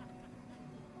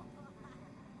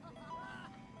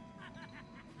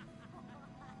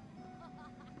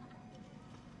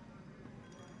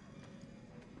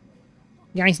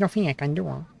 There is nothing I can do.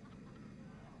 Huh?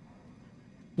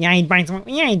 Yeah, it binds one.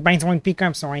 Yeah, it binds one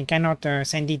pickup, so I cannot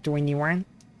send it to anyone.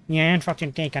 Yeah,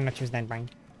 unfortunately, I cannot use that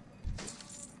bind.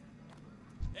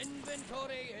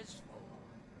 Inventory is full.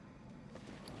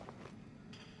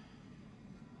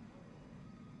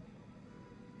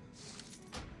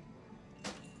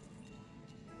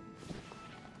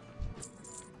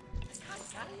 I can't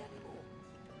carry anymore.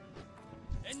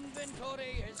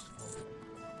 Inventory is full.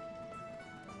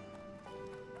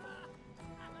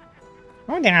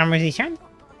 Oh, there are musicians.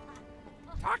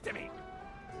 Talk to me.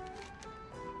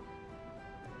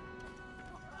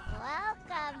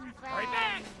 Welcome, Hurry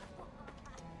friend.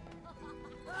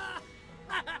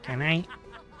 back. Can I?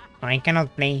 Oh, I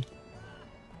cannot play.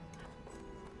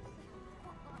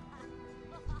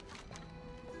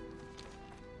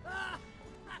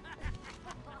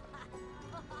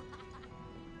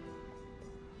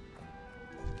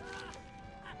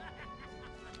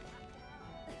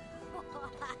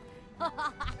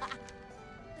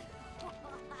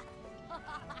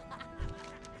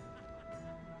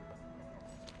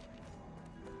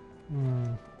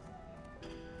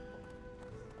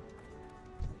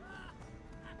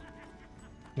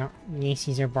 No, this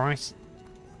is a boss.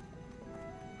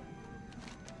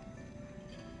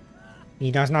 He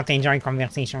does not enjoy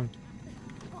conversation.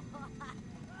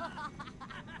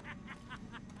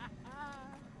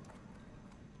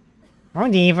 Oh,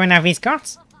 they even have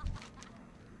escorts?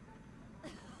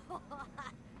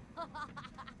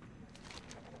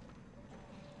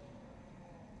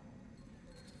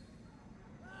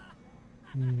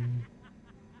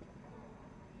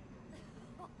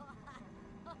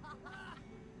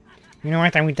 You know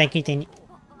what? I will take it in.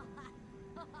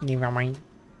 Never mind.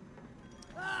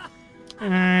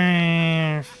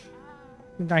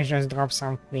 Did I just drop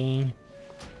something?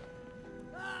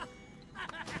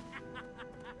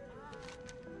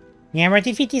 Yeah, but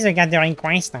if it is a gathering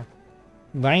quest,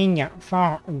 bring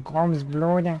 4 grams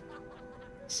blood,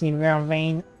 silver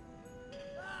vein,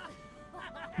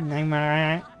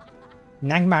 Nagmara.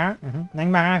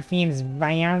 Nagmara feels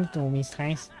vile to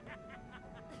mistress.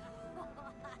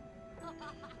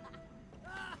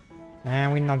 I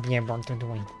will not be able to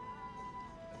do it.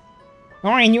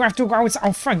 Oh, and you have to go out.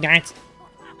 Oh, fuck that.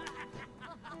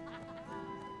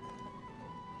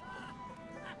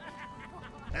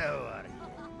 How are you?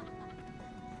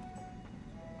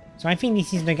 So I think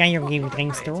this is the guy you give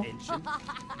drinks to. Attention.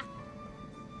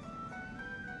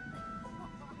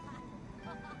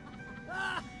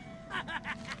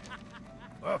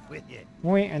 Off with you.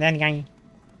 Wait, that guy.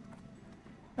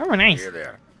 Oh, nice. Here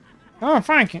there. Oh,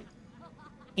 fuck.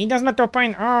 It does not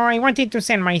open. Oh, I wanted to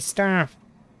sell my stuff.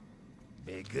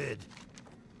 Be good.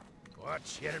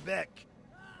 Watch your back.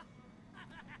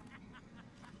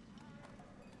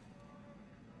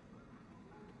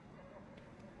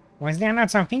 Was there not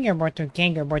something about a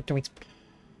keg about to explode?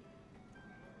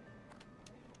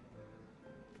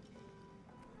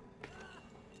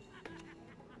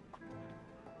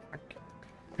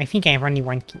 I think I have only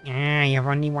one key. I have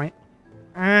only one.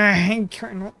 I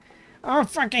cannot. Oh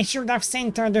fuck! I should have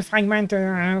sent the fragment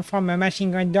from a machine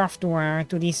gun Dorf to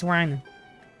this one.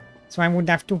 So I would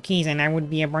have 2 keys and I would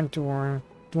be able to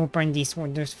open this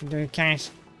one, the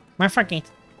cache. But fuck it.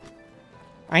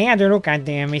 I had a look at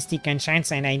the Mystic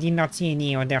Enchants and I did not see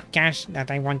any other cache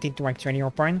that I wanted to actually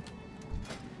open.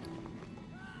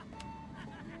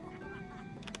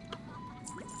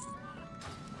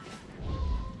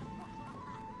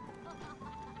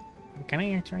 Can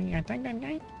I actually attack that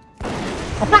guy?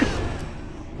 Oh, fuck!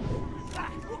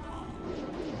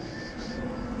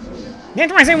 That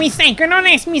was a mistake, an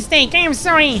honest mistake, I am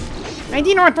sorry! I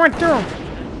did not want to!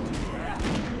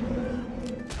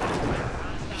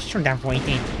 Should have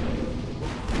waited.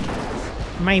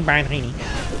 My bad, really.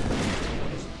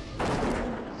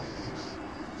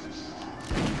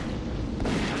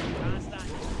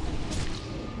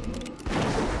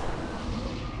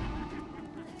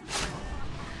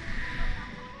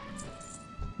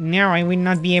 Now I will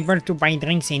not be able to buy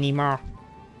drinks anymore.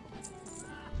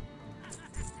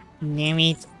 Damn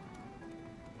it.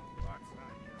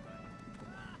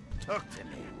 Talk to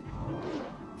me.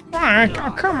 Fuck,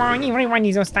 oh, come on, everyone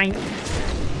is hostile.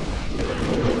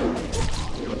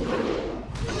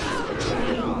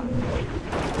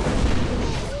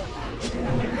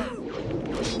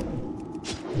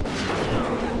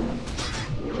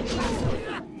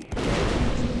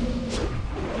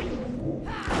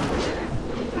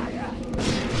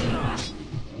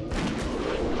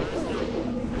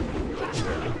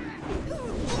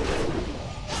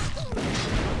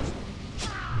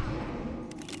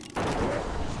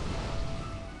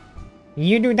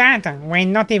 You do that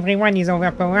when not everyone is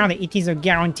overpowered, it is a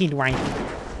guaranteed wipe.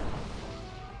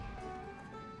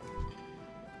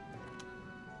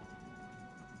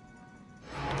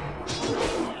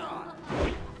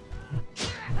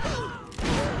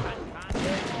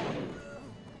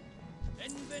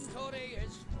 Inventory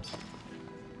is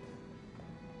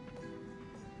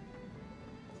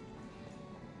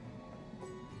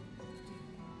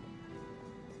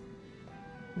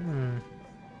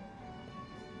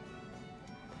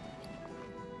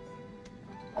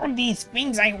All these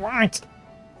things I want.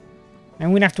 I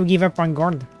will have to give up on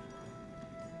gold.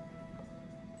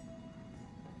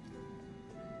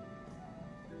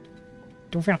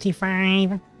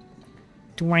 $235,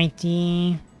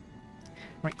 $280.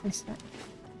 Right, let's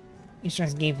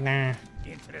just give that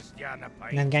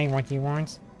guy what he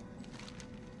wants.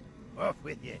 off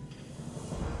with you.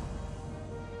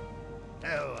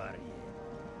 How are you?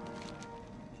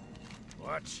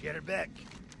 Watch your back.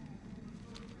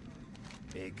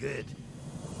 Be good.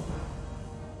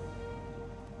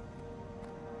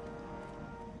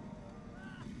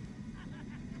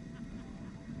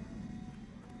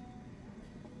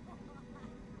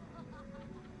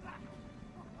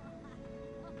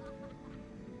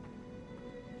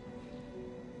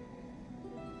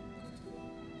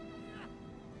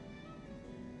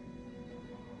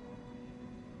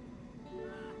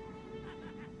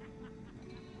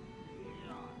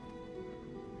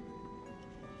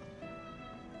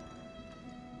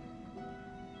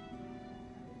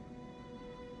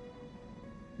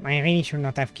 I really should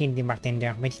not have killed the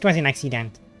bartender, but it was an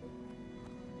accident.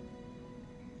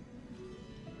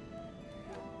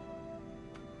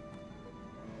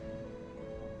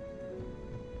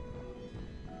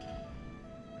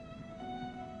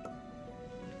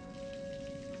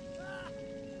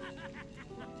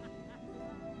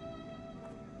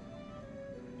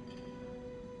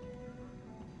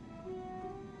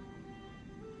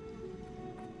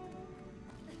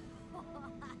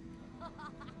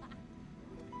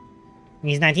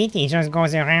 Is that it? He just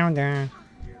goes around, I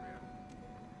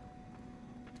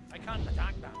can't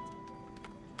attack that.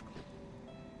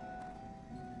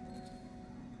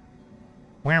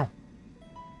 Wow.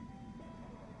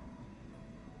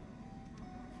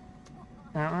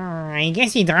 I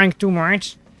guess he drank too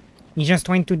much. He just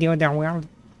went to the other world.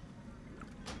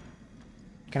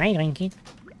 Can I drink it?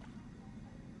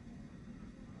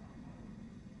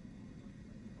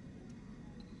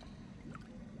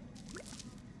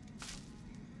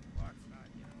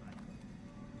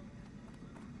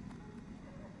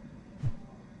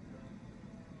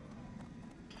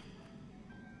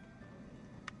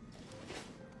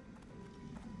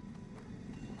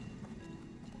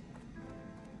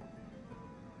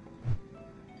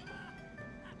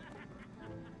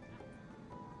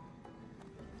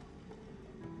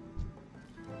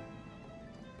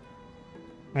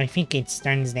 I think it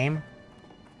stuns them.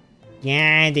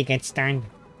 Yeah, they get stunned.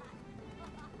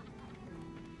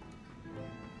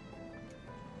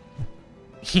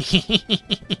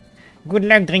 Good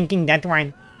luck drinking that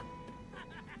one.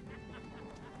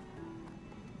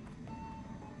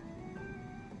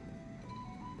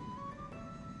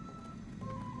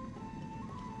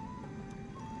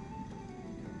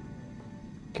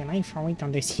 Can I throw it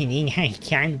on the ceiling? I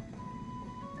can.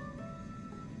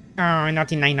 Oh,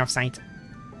 not in line of sight.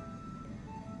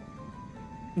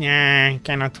 Nah,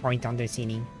 cannot throw it on the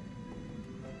ceiling.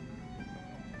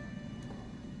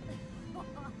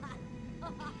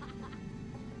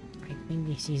 I think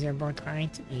this is about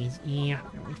right. Is here.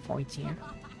 Wait for it here.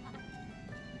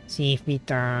 See if it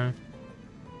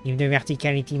if the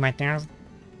verticality matters.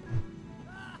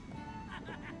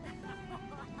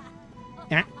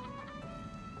 Yeah.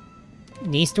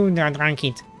 These two drank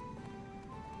it.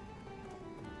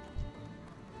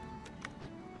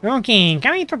 Okay,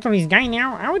 can I talk to this guy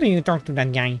now? How do you talk to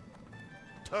that guy?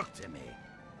 Talk to me.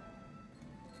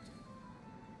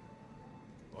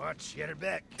 Watch your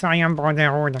back. Zion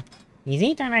Brotherhood. Is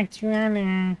it an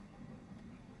actual...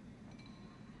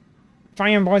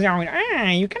 Zion Brotherhood. Ah,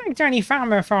 you can actually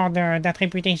farm for that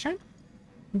reputation?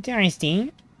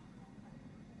 Interesting.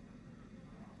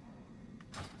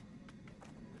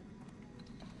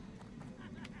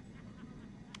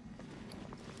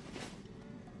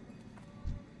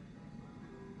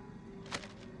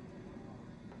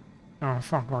 Oh,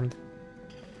 fuck gold.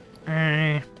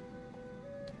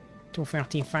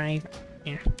 235.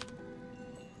 Yeah.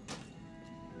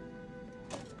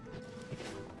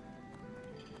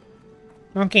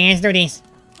 Okay, let's do this.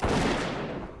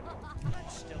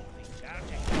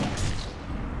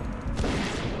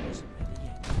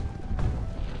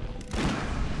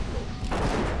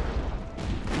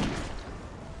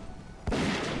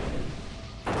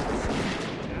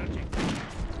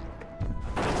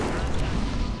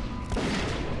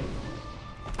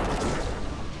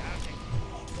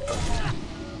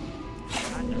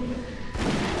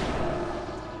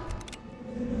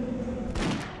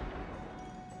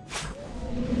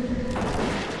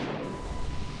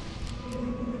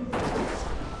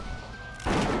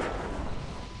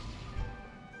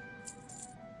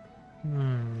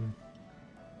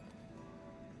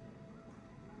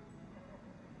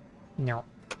 No.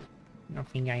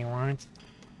 Nothing I want.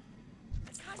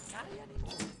 I can't carry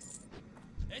anymore.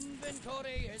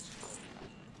 Inventory is full.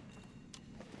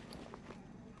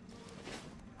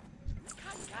 I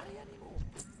can't carry anymore.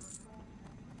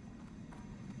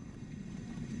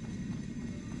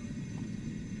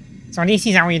 So this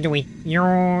is how you do it.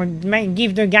 You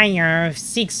give the guy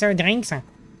 6 drinks.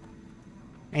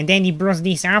 And then he blows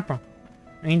this up.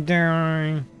 And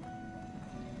the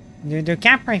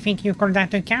cap, I think you call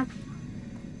that a cap.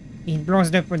 It blows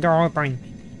the door open.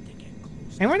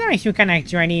 I wonder if you can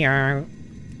actually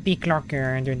pick lock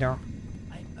the door.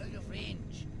 I'm out of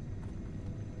range.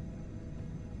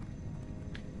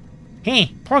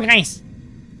 Hey, progress!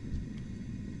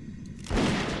 I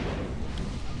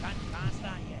can't cast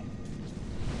that yet.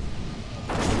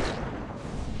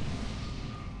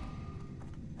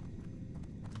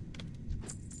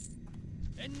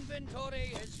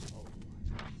 Inventory is full.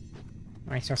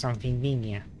 I saw something big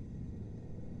here.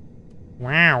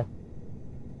 Wow.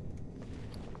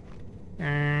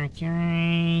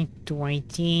 Okay,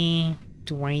 280,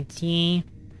 280.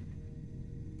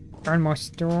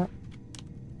 Almost 2.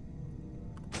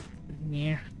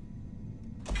 Yeah.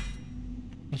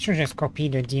 I should just copy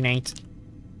the delete.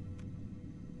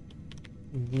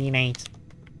 Delete.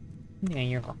 There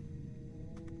you go.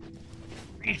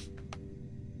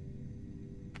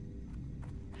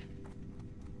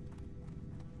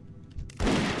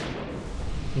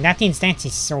 That instance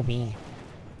is so big.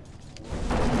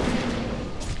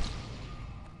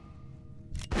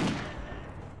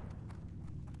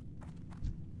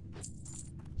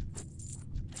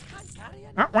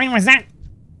 Oh, what was that?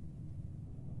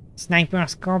 Sniper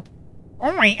scope.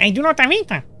 Oh, I do not have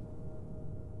it.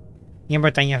 Yeah,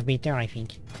 but I have better, I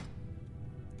think.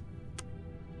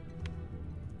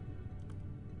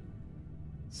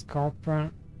 Scope.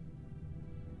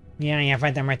 Yeah, I have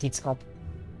a dramatic scope.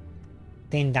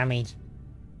 10 damage.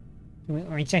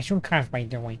 Which I should craft, by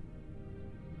the way.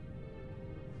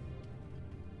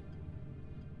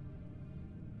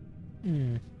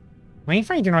 Well,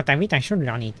 if I do not have it, I should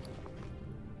learn it.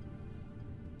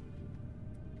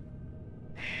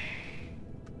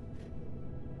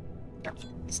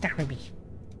 Start with me.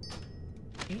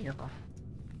 Here you go.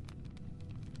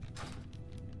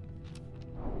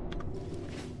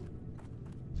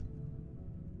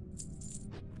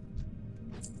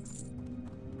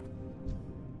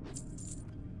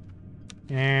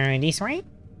 This way?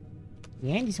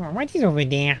 Yeah, this one. What is over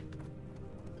there?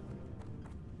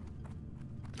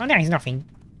 Oh, there is nothing.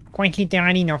 Quite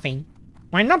literally nothing.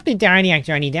 Well, not literally,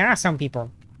 actually. There are some people.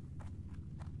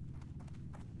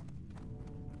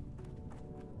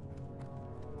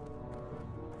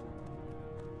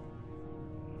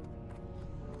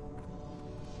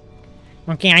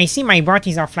 Okay, I see my bot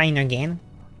is offline again.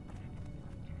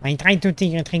 I tried to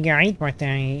trigger it, but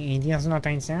it does not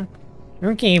answer.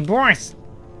 Okay, boss.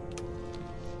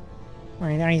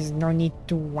 Well, there is no need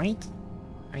to wait.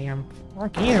 I am...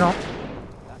 Okay, so...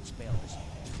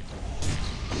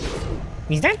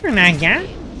 Is that a Naga?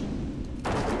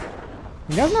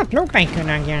 It does not look like a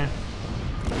Naga.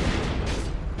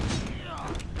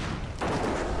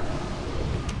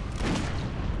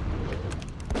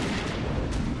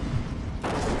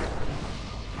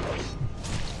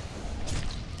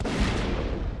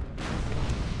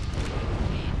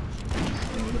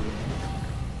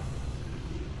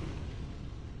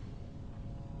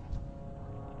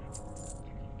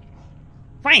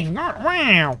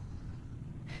 Wow!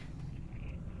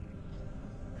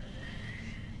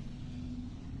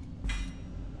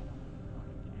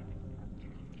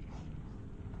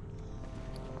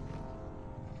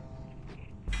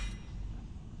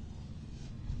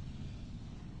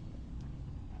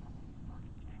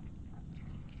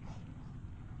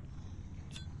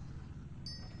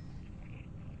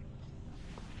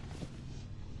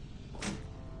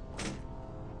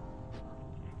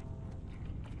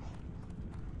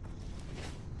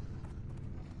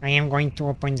 I am going to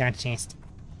open that chest.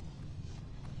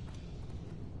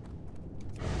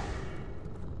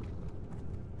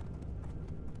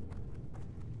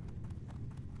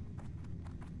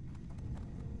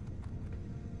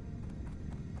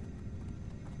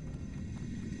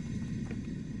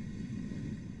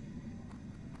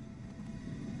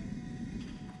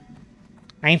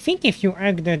 I think if you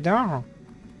hug the door,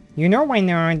 you know when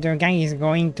the guy is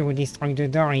going to destroy the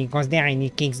door, he goes there and he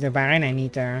kicks the barrel and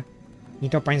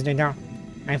it opens the door.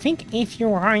 I think if you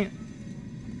run...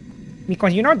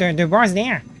 Because you know the boss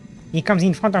there, he comes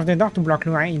in front of the door to block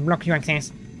you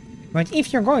access. But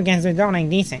if you go against the door like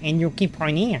this and you keep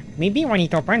running, maybe when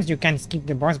it opens you can skip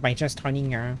the boss by just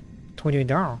running through the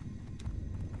door.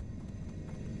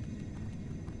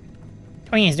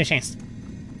 Oh yes, the chest.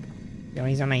 The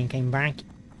reason I came back.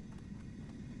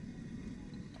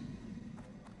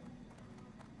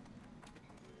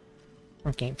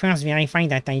 Okay, first verify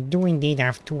that I do indeed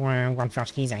have two world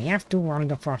first keys. I have two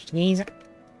world first keys.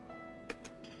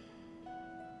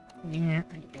 Yeah,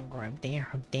 I can go up there,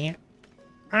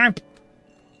 up!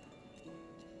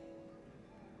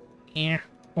 Yeah,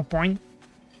 open.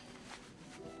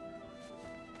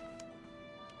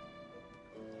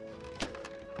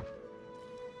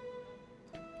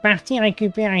 Party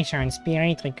recuperation,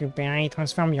 spirit recuperate,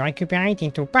 transform your recuperate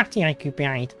into party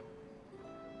recuperate.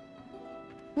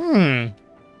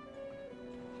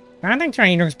 That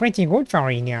actually looks pretty good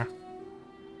for in here.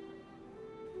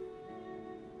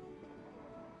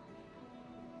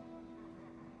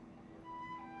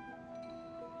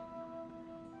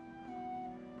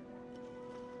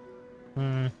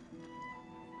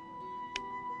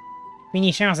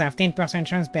 Finishers have 10%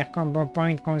 chance per combo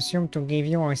point consumed to give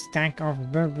you a stack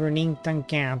of bubbling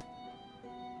tankard.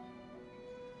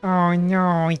 Oh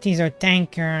no, it is a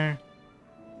tanker.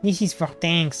 This is for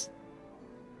tanks.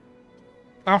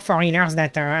 Or for healers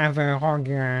that have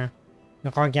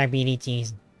rogue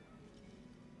abilities.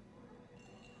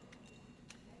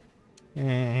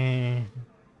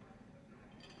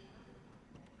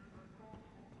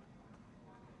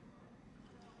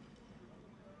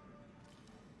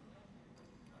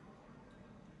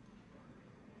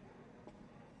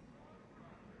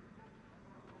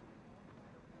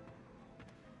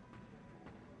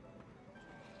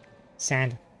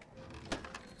 Sad.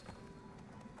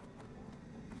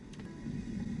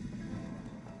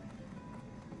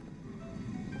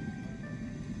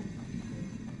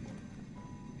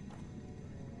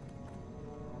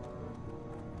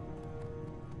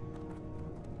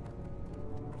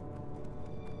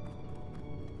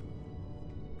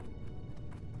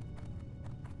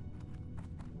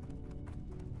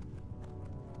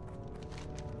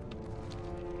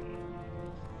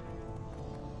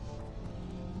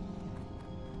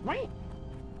 Why?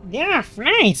 There are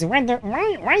flies! Why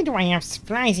do I have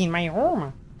flies in my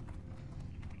room?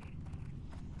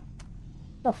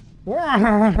 Oh,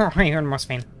 I almost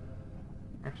fell.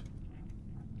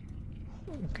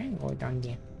 Okay, go down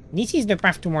there. This is the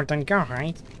path to Molten Core,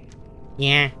 right?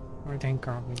 Yeah, Molten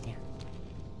Core over there.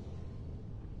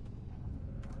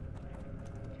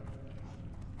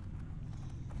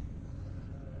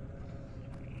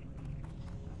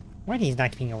 What is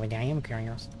that thing over there? I am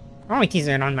curious. Oh, it is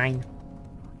a landmine.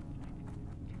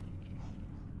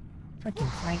 Fucking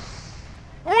fly.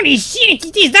 Holy shit!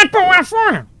 It is that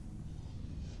powerful!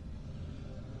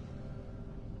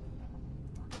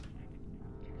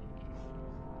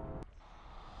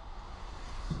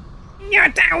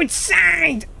 Not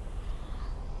outside!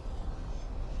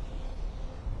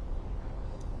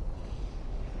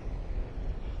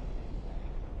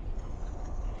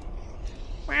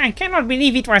 I cannot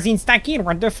believe it was insta-kill,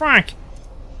 what the fuck?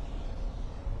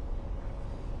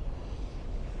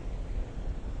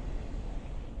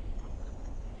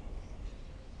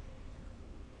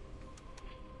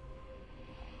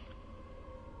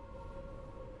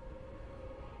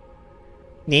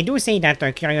 They do say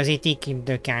that curiosity killed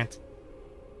the cat.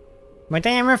 But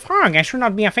I am a frog, I should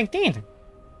not be affected.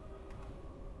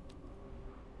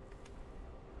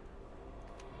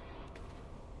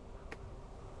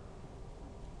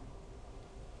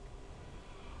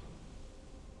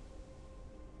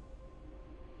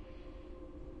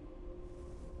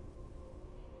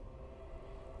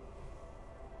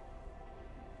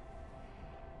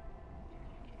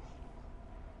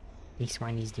 This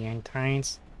one is the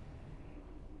entrance.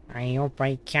 I hope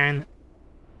I can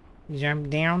jump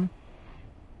down.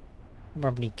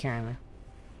 Probably can.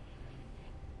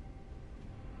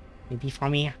 Maybe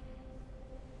from here.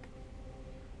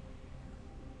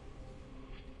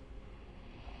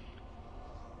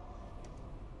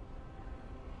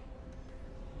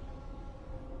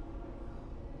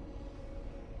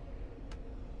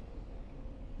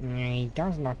 It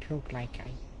does not look like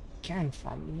I can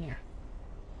from here.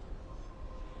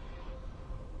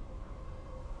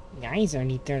 There is a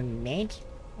little ledge.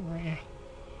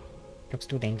 Looks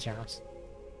too dangerous.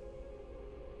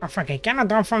 Oh fuck, I cannot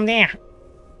drop from there!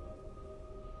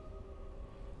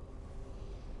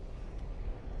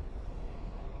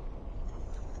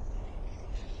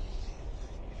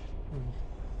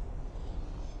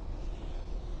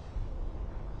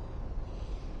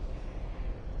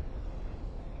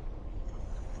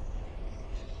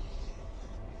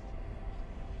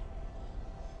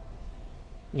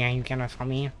 Yeah, you cannot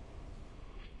from here.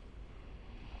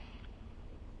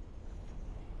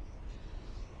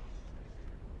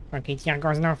 Okay, here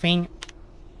goes nothing.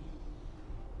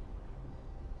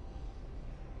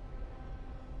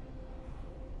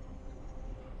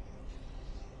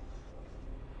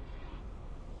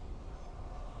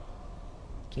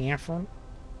 Careful.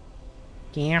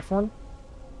 Careful.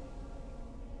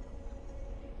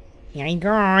 Here he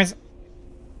goes.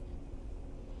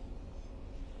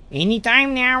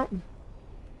 Anytime now.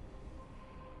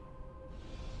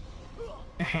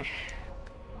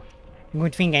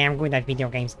 Good thing I am good at video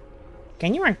games.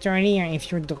 Can you actually,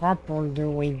 if you drop all the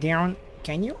way down,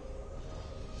 can you?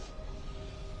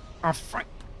 Oh fuck.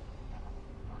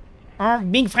 Oh,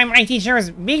 big frame rate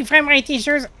issues! Big frame rate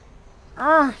issues!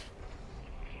 Oh!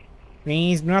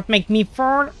 Please do not make me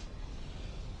fall!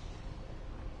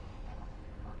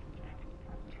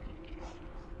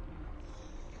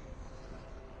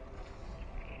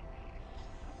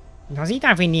 Does it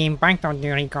have any impact on the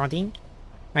recording?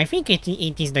 I think it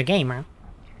is the game, huh?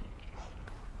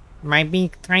 My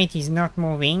big trait is not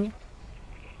moving.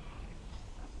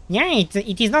 Yeah,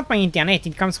 it is not my internet,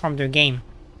 it comes from the game.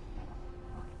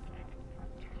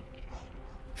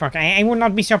 Fuck, I would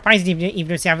not be surprised if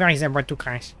the server is about to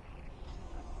crash.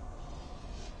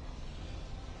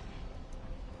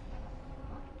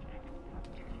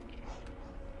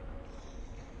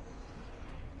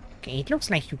 Okay, it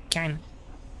looks like you can.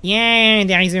 Yeah,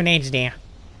 there is an edge there.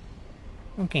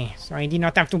 Okay, so I did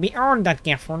not have to be all that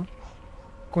careful.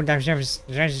 Could have just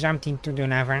jumped into the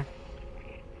lava.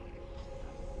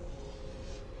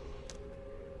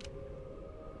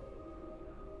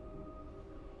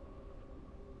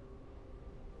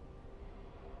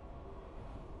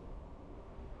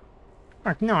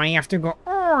 Fuck no, I have to go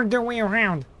all the way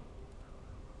around.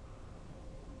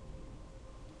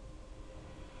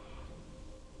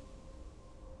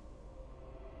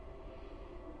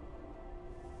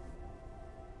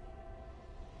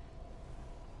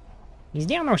 Is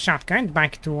there no shortcut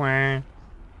back to where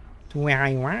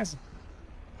I was?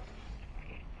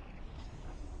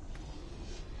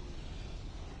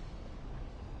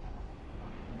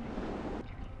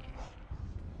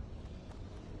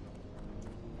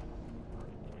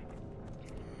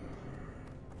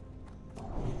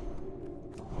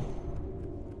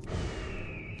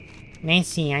 Let's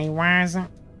see, I was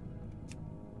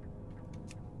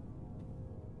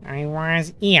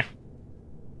here.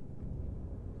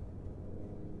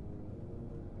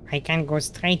 I can go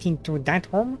straight into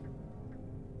that room?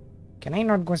 Can I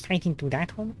not go straight into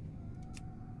that room?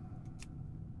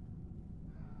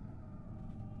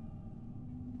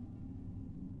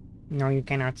 No, you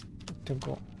cannot. To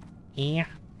go here.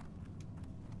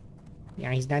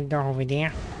 There is that door over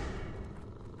there.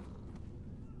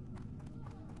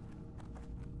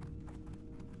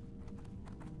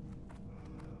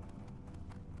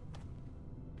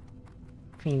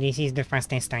 I think this is the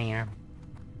fastest I have.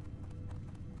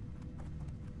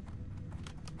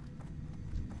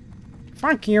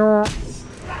 Fuck you! I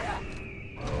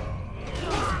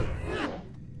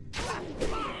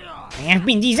have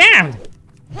been disarmed!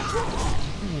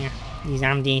 Yeah,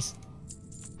 disarm this.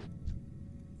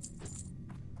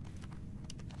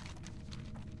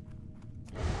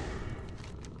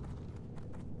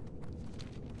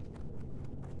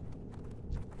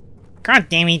 God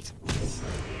damn it!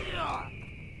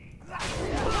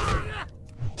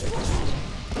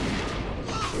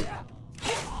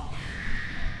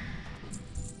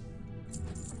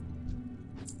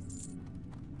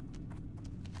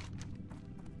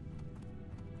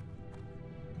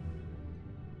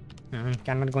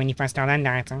 Cannot go any faster than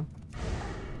that, huh?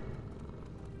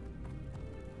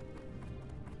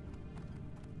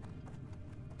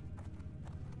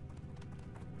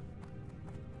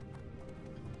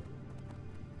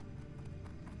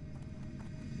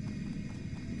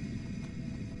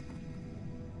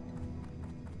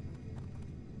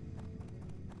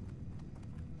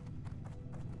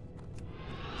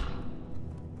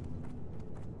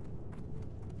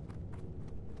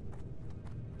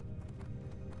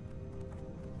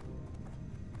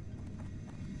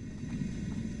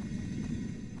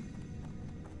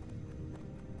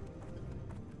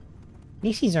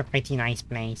 This is a pretty nice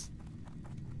place.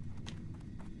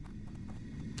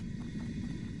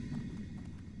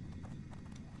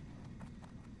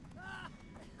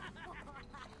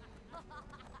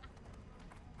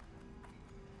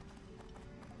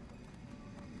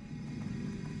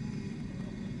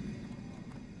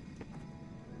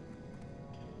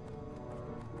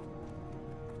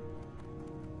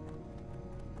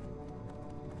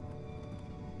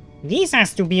 This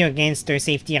has to be against the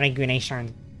safety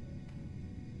regulation.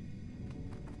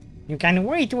 You can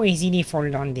way too easily fall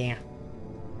down there.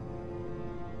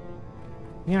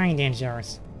 Very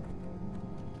dangerous.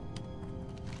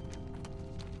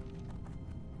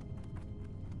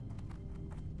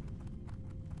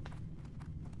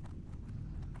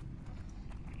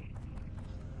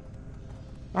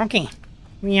 Okay,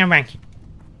 we are back.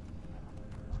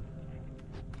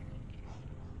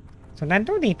 So that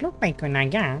dude, it looked like a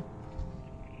Naga.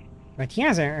 But he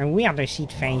has a weird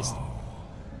shit face.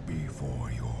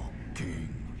 Before your king.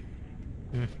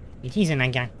 It is a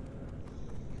Naga.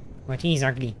 But he is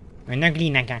ugly. An ugly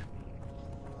Naga.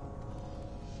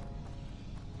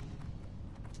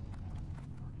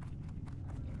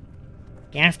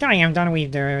 Okay, after I am done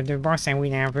with the boss, I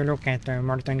will have a look at the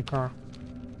Molten Core.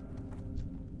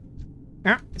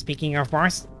 Ah, speaking of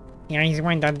boss, here is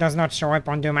one that does not show up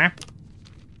on the map.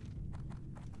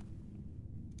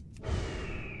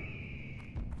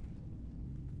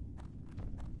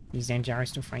 It's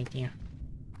dangerous to fight here.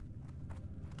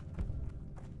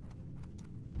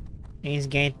 Let's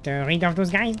get rid of those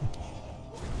guys.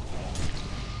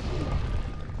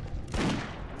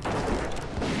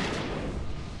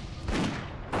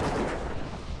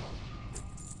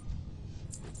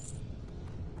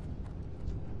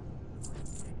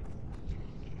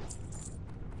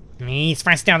 He's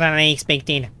faster than I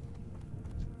expected.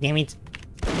 Damn it.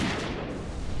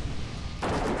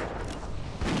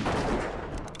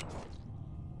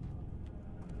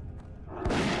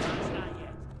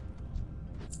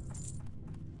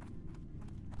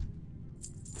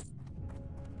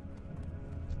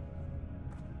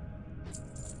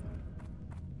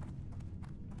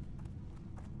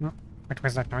 No, what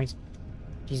was that noise?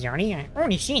 Is early?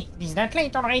 Holy shit, is that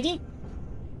late already?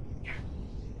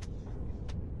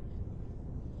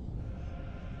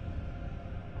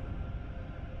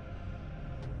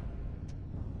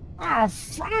 Oh,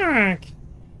 fuck!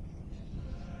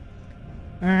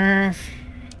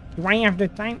 Do I have the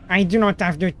time? I do not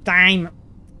have the time.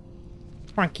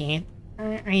 Fuck it.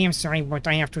 I am sorry, but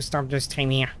I have to stop the stream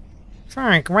here.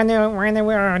 Fuck, when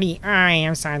we're early. I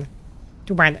am sad.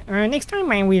 Too bad. Next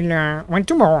time I will, well,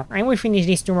 tomorrow. I will finish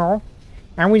this tomorrow.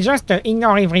 I will just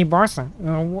ignore every boss,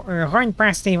 run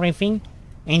past everything,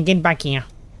 and get back here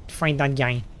to fight that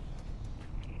guy.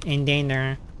 And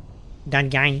then,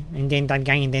 that guy, and then that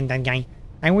guy, and then that guy.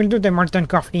 I will do the molten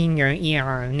core thing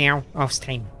here now off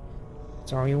stream,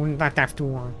 so you will not have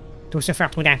to suffer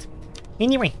through that.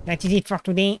 Anyway, that is it for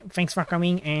today. Thanks for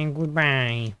coming and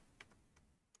goodbye.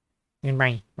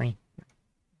 Goodbye. Bye.